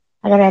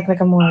 I gotta act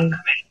like I'm Maury.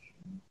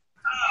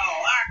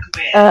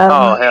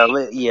 Oh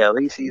hell yeah! At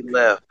least he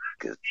left.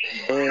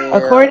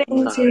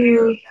 According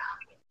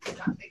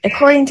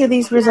to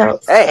these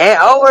results. Hey,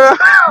 hold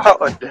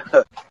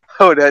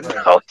Oh,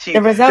 the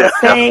results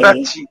say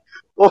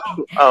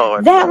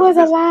oh, that was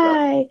a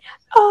lie.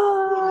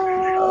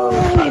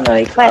 Oh, you know,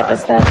 they clap and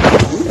stuff.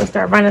 They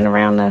start running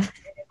around the.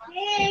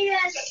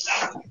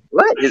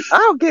 What is? I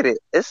don't get it.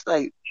 It's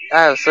like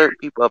I have certain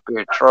people up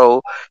here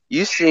troll.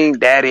 You seen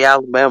Daddy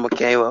Alabama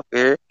came up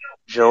here,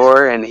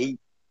 Jor, and he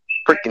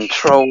freaking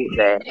trolled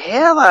the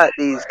hell out of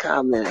these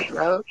comments,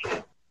 bro.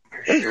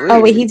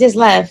 Oh wait, he just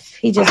left.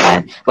 Wait,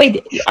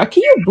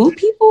 can you boot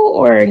people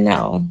or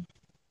no?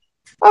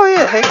 Oh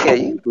yeah, heck yeah,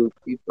 you can boot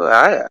people.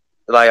 All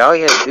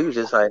you have to do is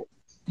just like,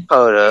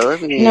 hold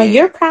up, No,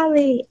 you're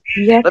probably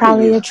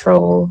a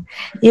troll.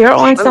 You're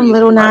on some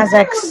Lil Nas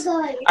X.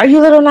 Are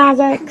you Lil Nas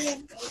X?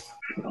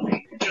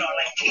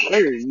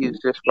 Let me use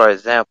this for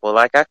example.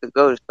 Like I could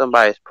go to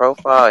somebody's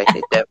profile and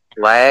hit that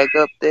flag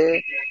up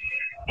there,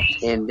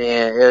 and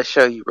then it'll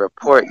show you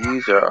report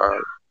user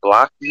or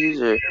block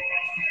user,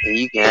 and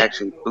you can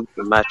actually boot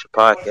them out your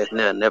podcast and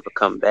they'll never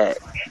come back.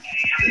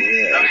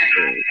 Yeah,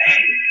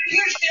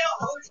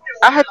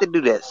 I had to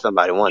do that to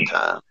somebody one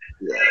time.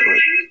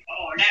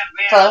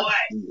 Yeah,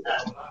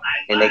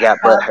 and they got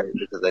butthurt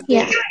because I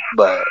did it.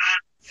 But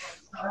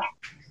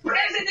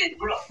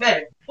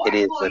it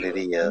is what it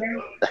is.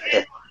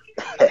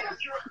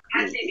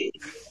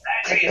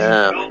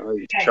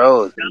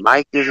 Trolls.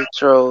 Mike is a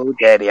troll.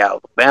 Daddy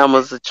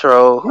Alabama's a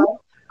troll.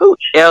 Who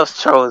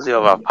else trolls you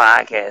on my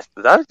podcast?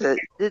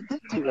 This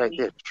dude right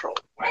there is a troll.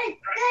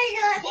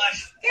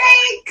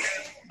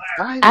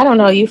 I don't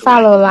know. You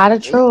follow a lot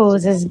of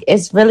trolls.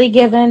 It's really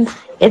giving.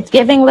 It's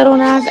giving Lil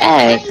Nas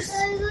X.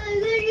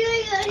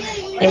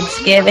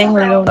 It's giving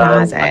Lil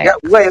Nas X.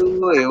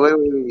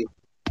 Wait.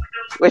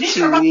 What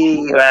you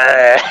mean?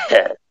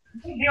 What?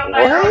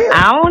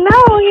 I don't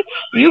know.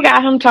 You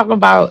got him talking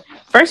about.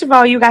 First of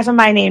all, you got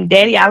somebody named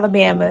Daddy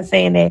Alabama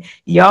saying that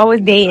y'all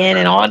was dating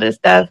and all this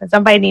stuff, and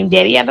somebody named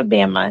Daddy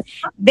Alabama.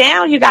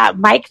 Now you got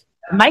Mike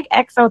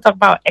XO talking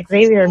about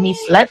Xavier and me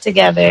slept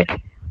together,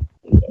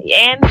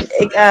 and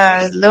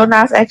Lil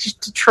Nas X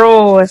to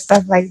troll and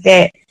stuff like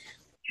that.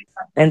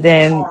 And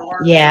then,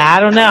 yeah,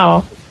 I don't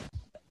know.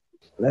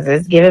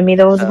 It's giving me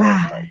those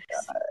vibes.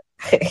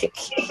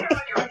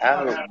 I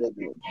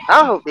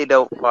hope they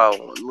don't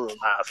follow Lil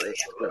Nas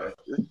X.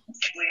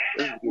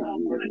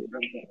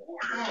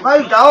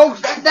 Hey,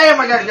 dogs! Damn,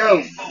 I gotta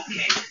go.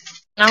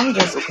 I'm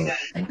just kidding.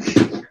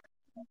 Man,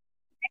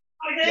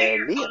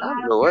 I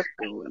don't know what's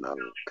going on.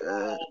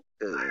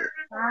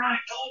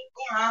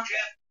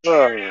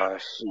 Oh,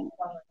 shoot.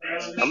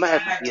 I'm gonna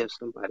have to give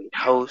somebody a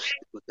host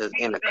because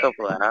in a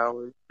couple of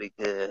hours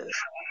because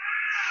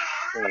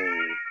the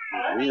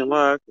reason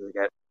why because I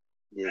got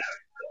this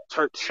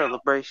church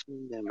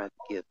celebration. Then I'm gonna have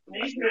to give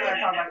somebody.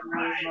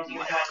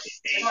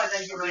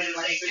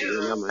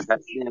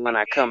 Then when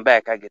I come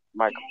back, I get the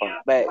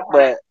microphone back.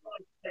 But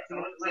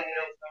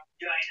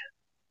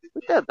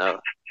that though,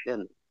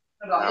 because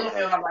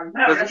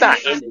it's not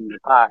ending the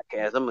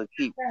podcast. I'm gonna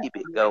keep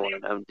it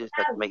going. I'm just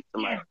have to make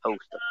somebody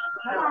host it.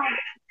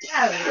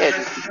 Yeah,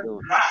 just keep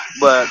going.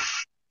 But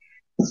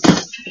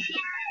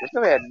there's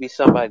gonna have to be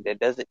somebody that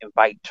doesn't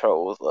invite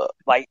trolls up.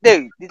 Like,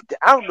 dude,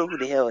 I don't know who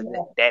the hell is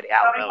that Daddy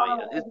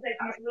Alabama is.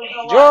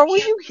 Jordan, were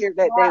you here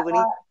that day when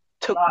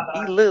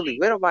he literally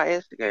went on my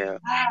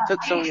Instagram,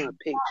 took some of my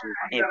pictures,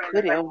 and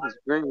put it on his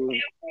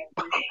green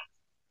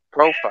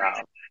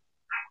profile?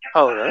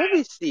 Hold on, let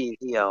me see if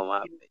he on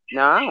my page.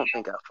 No, I don't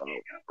think I followed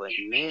him, but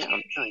man,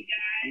 I'm telling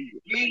you.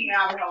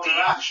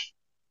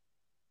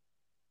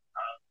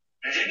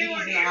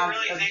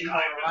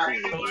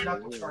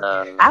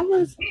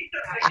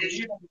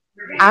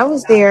 I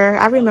was there.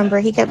 I remember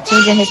he kept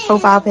changing his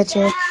profile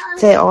picture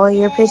to all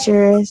your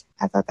pictures.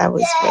 I thought that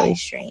was really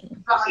strange.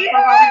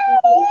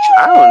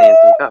 I don't even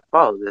think I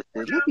followed this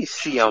dude. Let me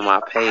see on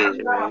my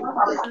page, man.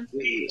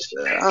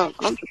 I don't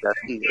think I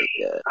see this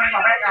guy.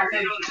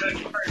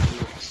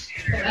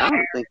 I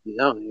don't think he's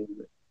on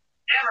here.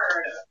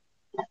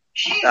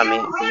 I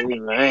mean,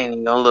 I ain't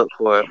even gonna look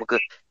for it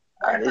because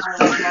it's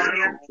very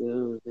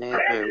weird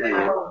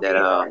that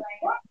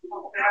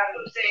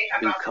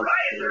dude comes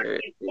here,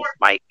 this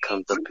Mike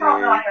comes up here.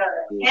 My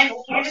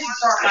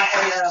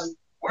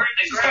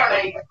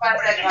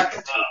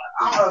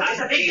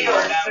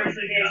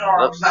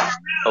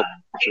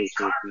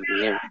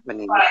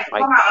name is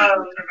Mike.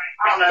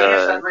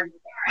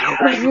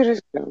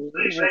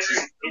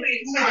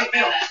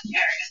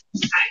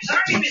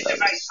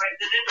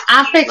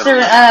 I fixed a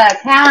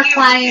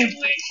counterclaim,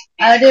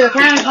 do a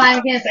counterclaim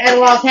against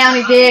Etowah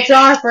County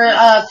DHR for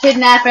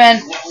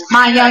kidnapping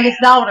my youngest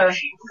daughter.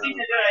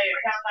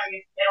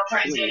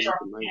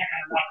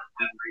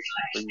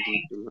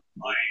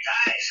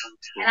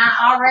 And I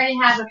already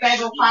have a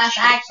federal class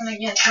action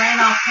against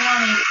Randolph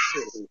County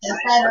in the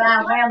state of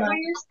Alabama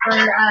for,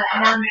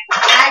 and I'm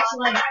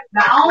actually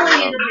the only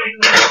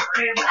individual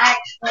who's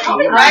actually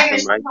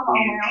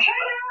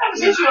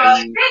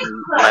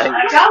I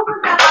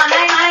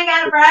ain't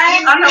got a brag.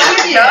 I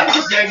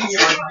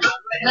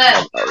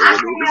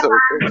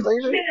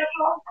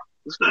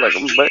this is like a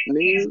button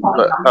in,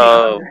 but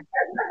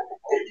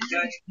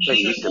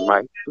you said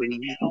Mike,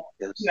 please.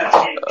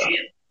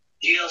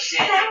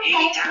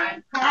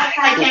 I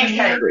can't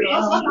catch it.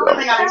 What's the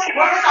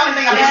only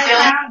thing I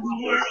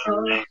do?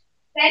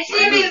 That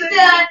she be the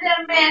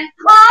man.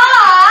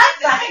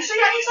 I didn't say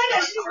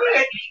that. She's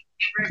weird.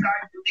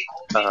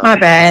 My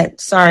bad.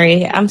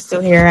 Sorry, I'm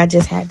still here. I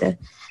just had to.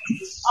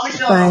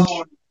 But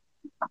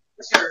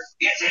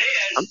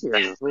I'm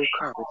hearing a whole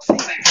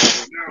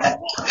conversation.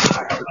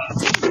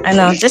 I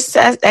know. Just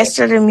ask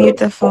her to mute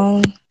the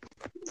phone.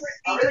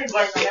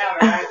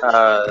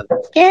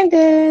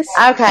 Candace.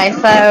 Okay,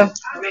 so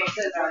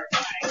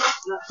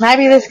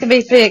maybe this could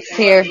be fixed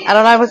here. I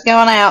don't know what's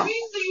going out.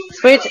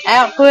 Switch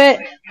output.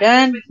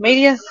 Done.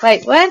 Media.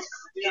 Wait, what?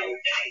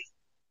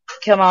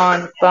 Come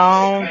on,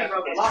 phone.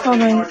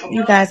 Hold on,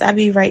 you guys. I'll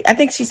be right. I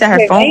think she said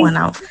her phone went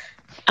out.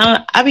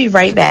 I'll be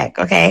right back.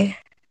 Okay.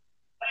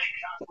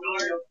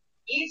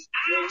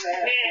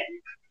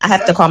 I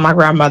have to call my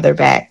grandmother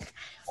back.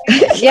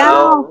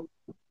 Y'all.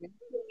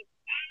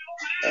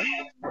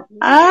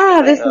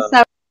 This is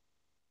so.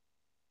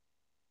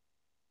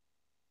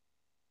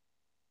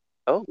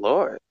 Oh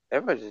Lord,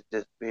 everybody's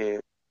just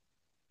being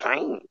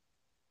dang.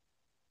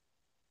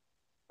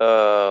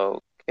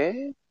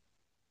 Okay.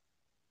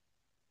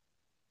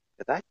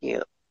 Cause I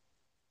can't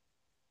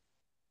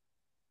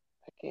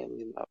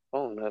leave my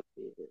phone up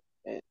here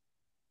and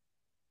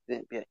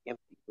then be an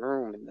empty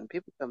room and then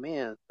people come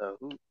in. So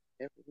who come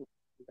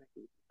back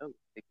and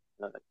they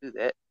can do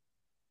that.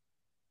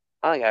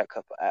 I only got a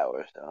couple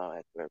hours, so I don't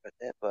have to worry about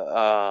that.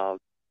 But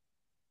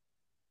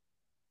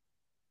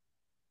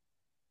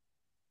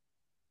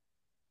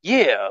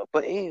yeah.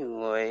 But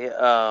anyway,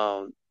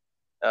 yeah,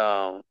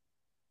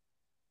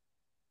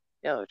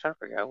 I'm trying to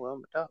figure out what I'm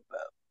gonna talk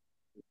about.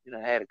 I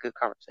had a good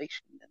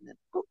conversation and then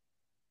boop.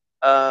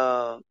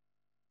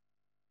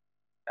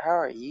 How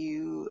are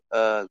you,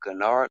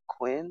 Gennard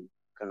Quinn?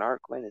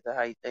 Gennard Quinn, is that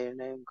how you say your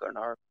name?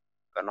 Gennard.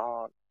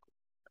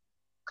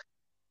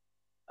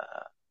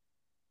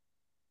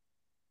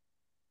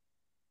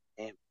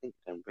 Damn, I think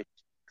I'm rich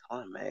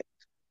climax.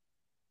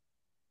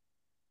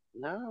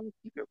 No, I'm gonna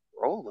keep it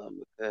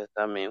rolling because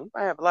I mean we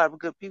might have a lot of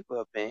good people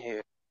up in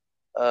here.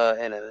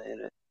 In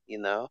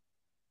a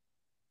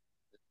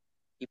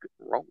keep it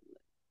rolling.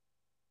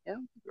 Yeah,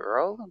 keep it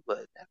rolling,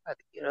 but I got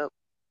to get up.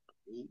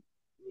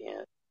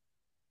 Yeah,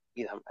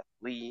 either I'm about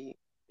to leave,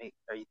 make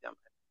or either I'm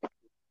about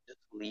to just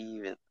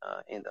leave and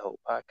end the whole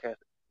podcast,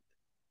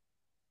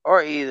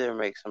 or either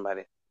make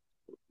somebody.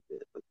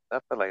 I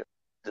feel like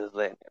just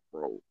letting it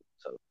roll.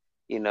 So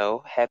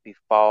happy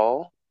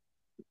fall.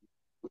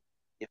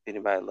 If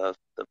anybody loves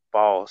the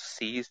fall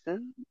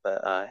season,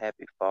 but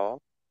happy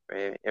fall for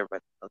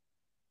everybody loves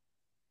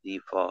the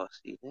fall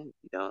season. If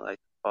you don't like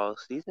the fall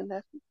season,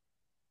 that's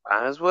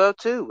fine as well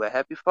too. But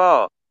happy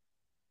fall.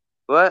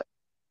 But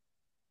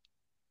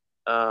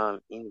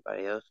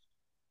anybody else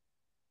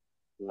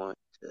want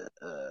to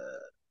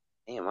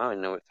damn, I don't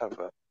even know what to talk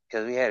about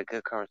because we had a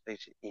good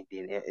conversation and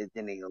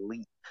then they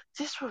elite.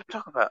 This is what we're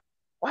talking about.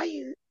 Why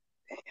you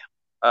damn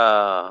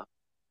I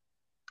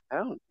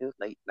don't do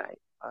late night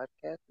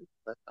podcasts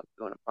unless I'm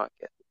doing a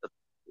podcast with other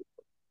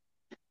people.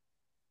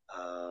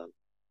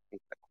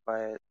 Things like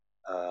quiet.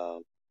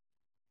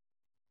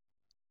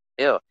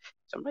 Yeah,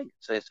 somebody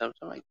can say something.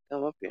 Somebody can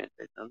come up here and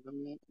say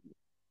something.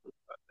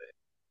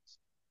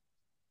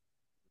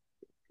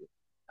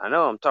 I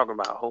know I'm talking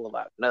about a whole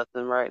lot of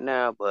nothing right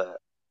now, but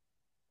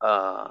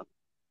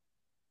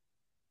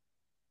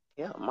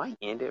yeah, I might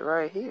end it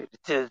right here. To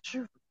tell the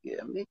truth, yeah,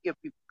 I mean, give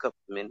people a couple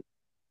minutes.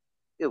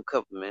 Give a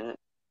couple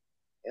minutes.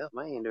 Yeah, I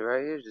might end it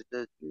right here. Just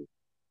tell the truth.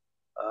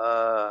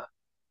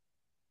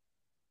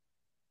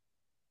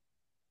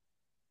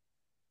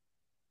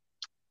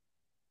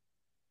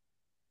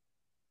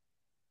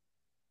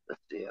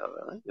 Let's see.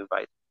 Let me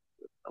invite people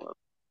to come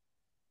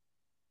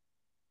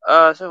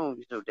up. Someone will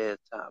be so dead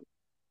time.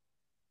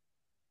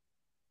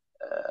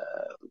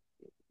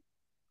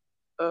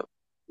 Up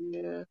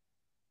yeah.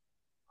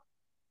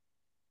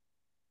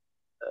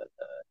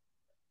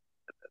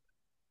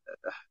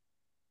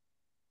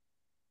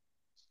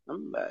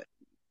 Somebody.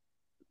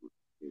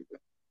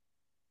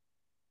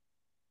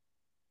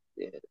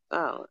 Dead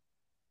silent.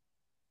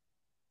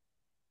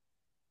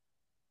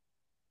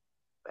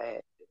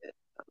 Bad dead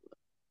silent.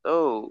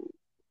 So,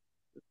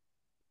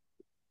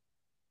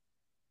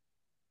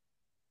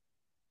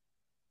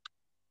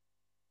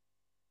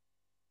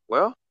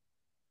 well,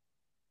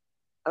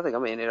 I think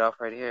I'm gonna end it off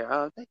right here.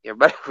 Thank you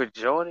everybody for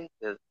joining.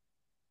 Cause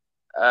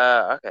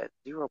I got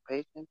 0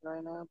 patience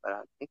right now, but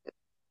I think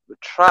we'll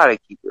try to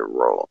keep it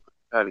rolling.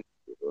 Try to keep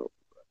it rolling.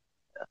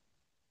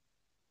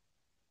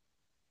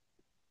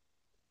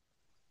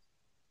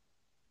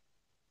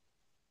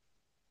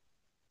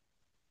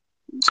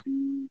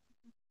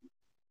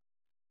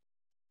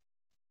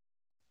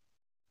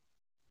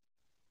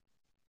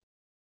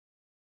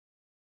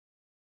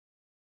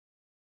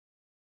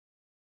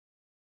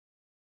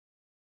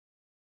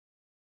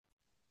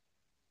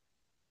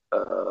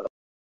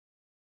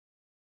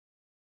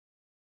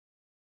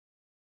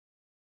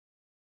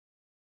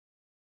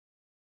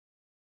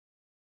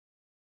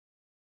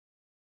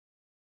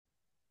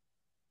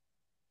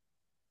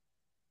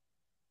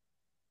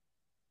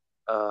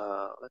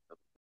 Let's go.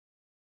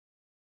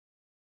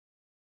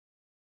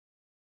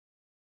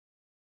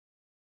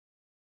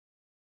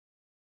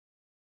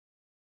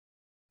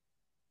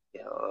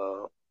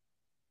 Yeah,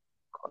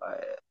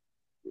 quiet.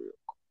 Is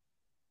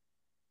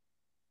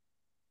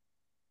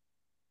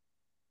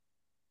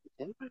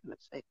anybody gonna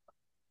say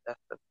that's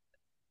the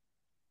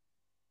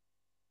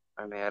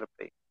I may have to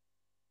pay.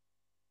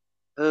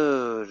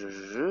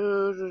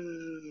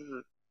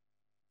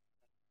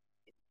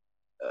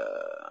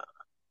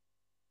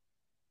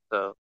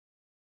 So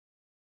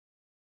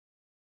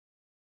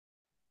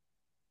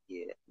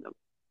yeah, no,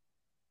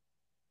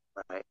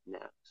 right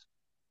now.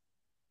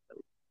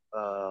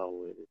 So,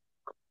 where to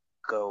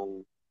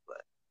go?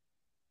 But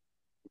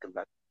think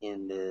about to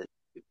end it.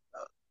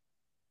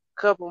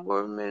 A couple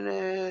more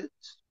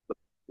minutes,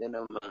 then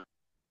I'm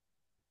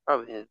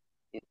probably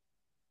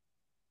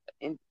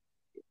in.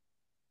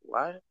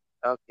 Why?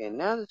 Okay,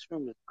 now this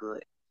room is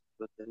glitched.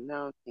 But then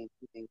now I'm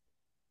thinking,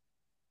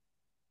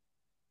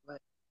 what?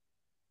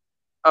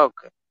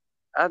 Okay,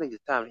 I think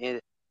it's time to end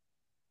it.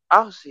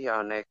 I'll see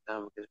y'all next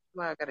time because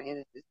I gotta end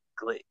it this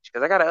glitch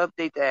because I gotta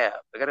update the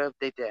app.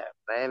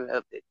 I haven't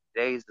updated.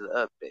 Today's the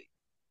update.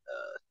 So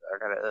I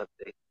gotta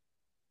update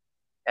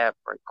the app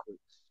right quick.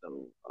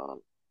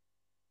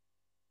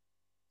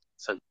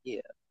 So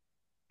yeah,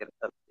 gotta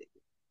update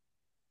it.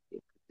 Yeah,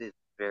 'cause it's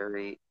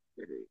very,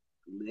 very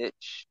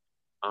glitched.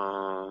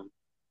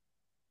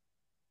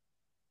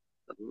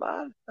 A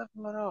lot of stuff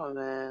going on,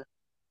 man.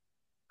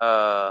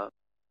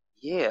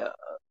 Yeah.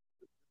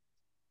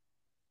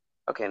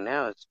 Okay,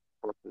 now it's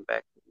working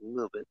back a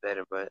little bit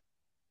better, but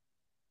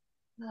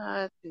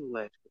not too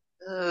much.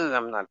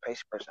 I'm not a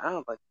patient person. I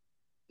don't like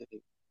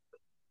to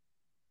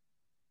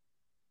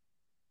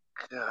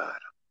God.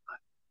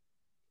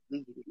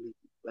 Leave it.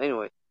 But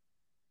anyway,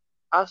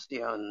 I'll see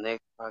y'all on the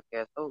next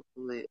podcast.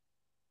 Hopefully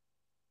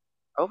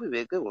it'll be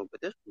a good one,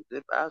 but this one's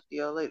good. But I'll see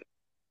y'all later.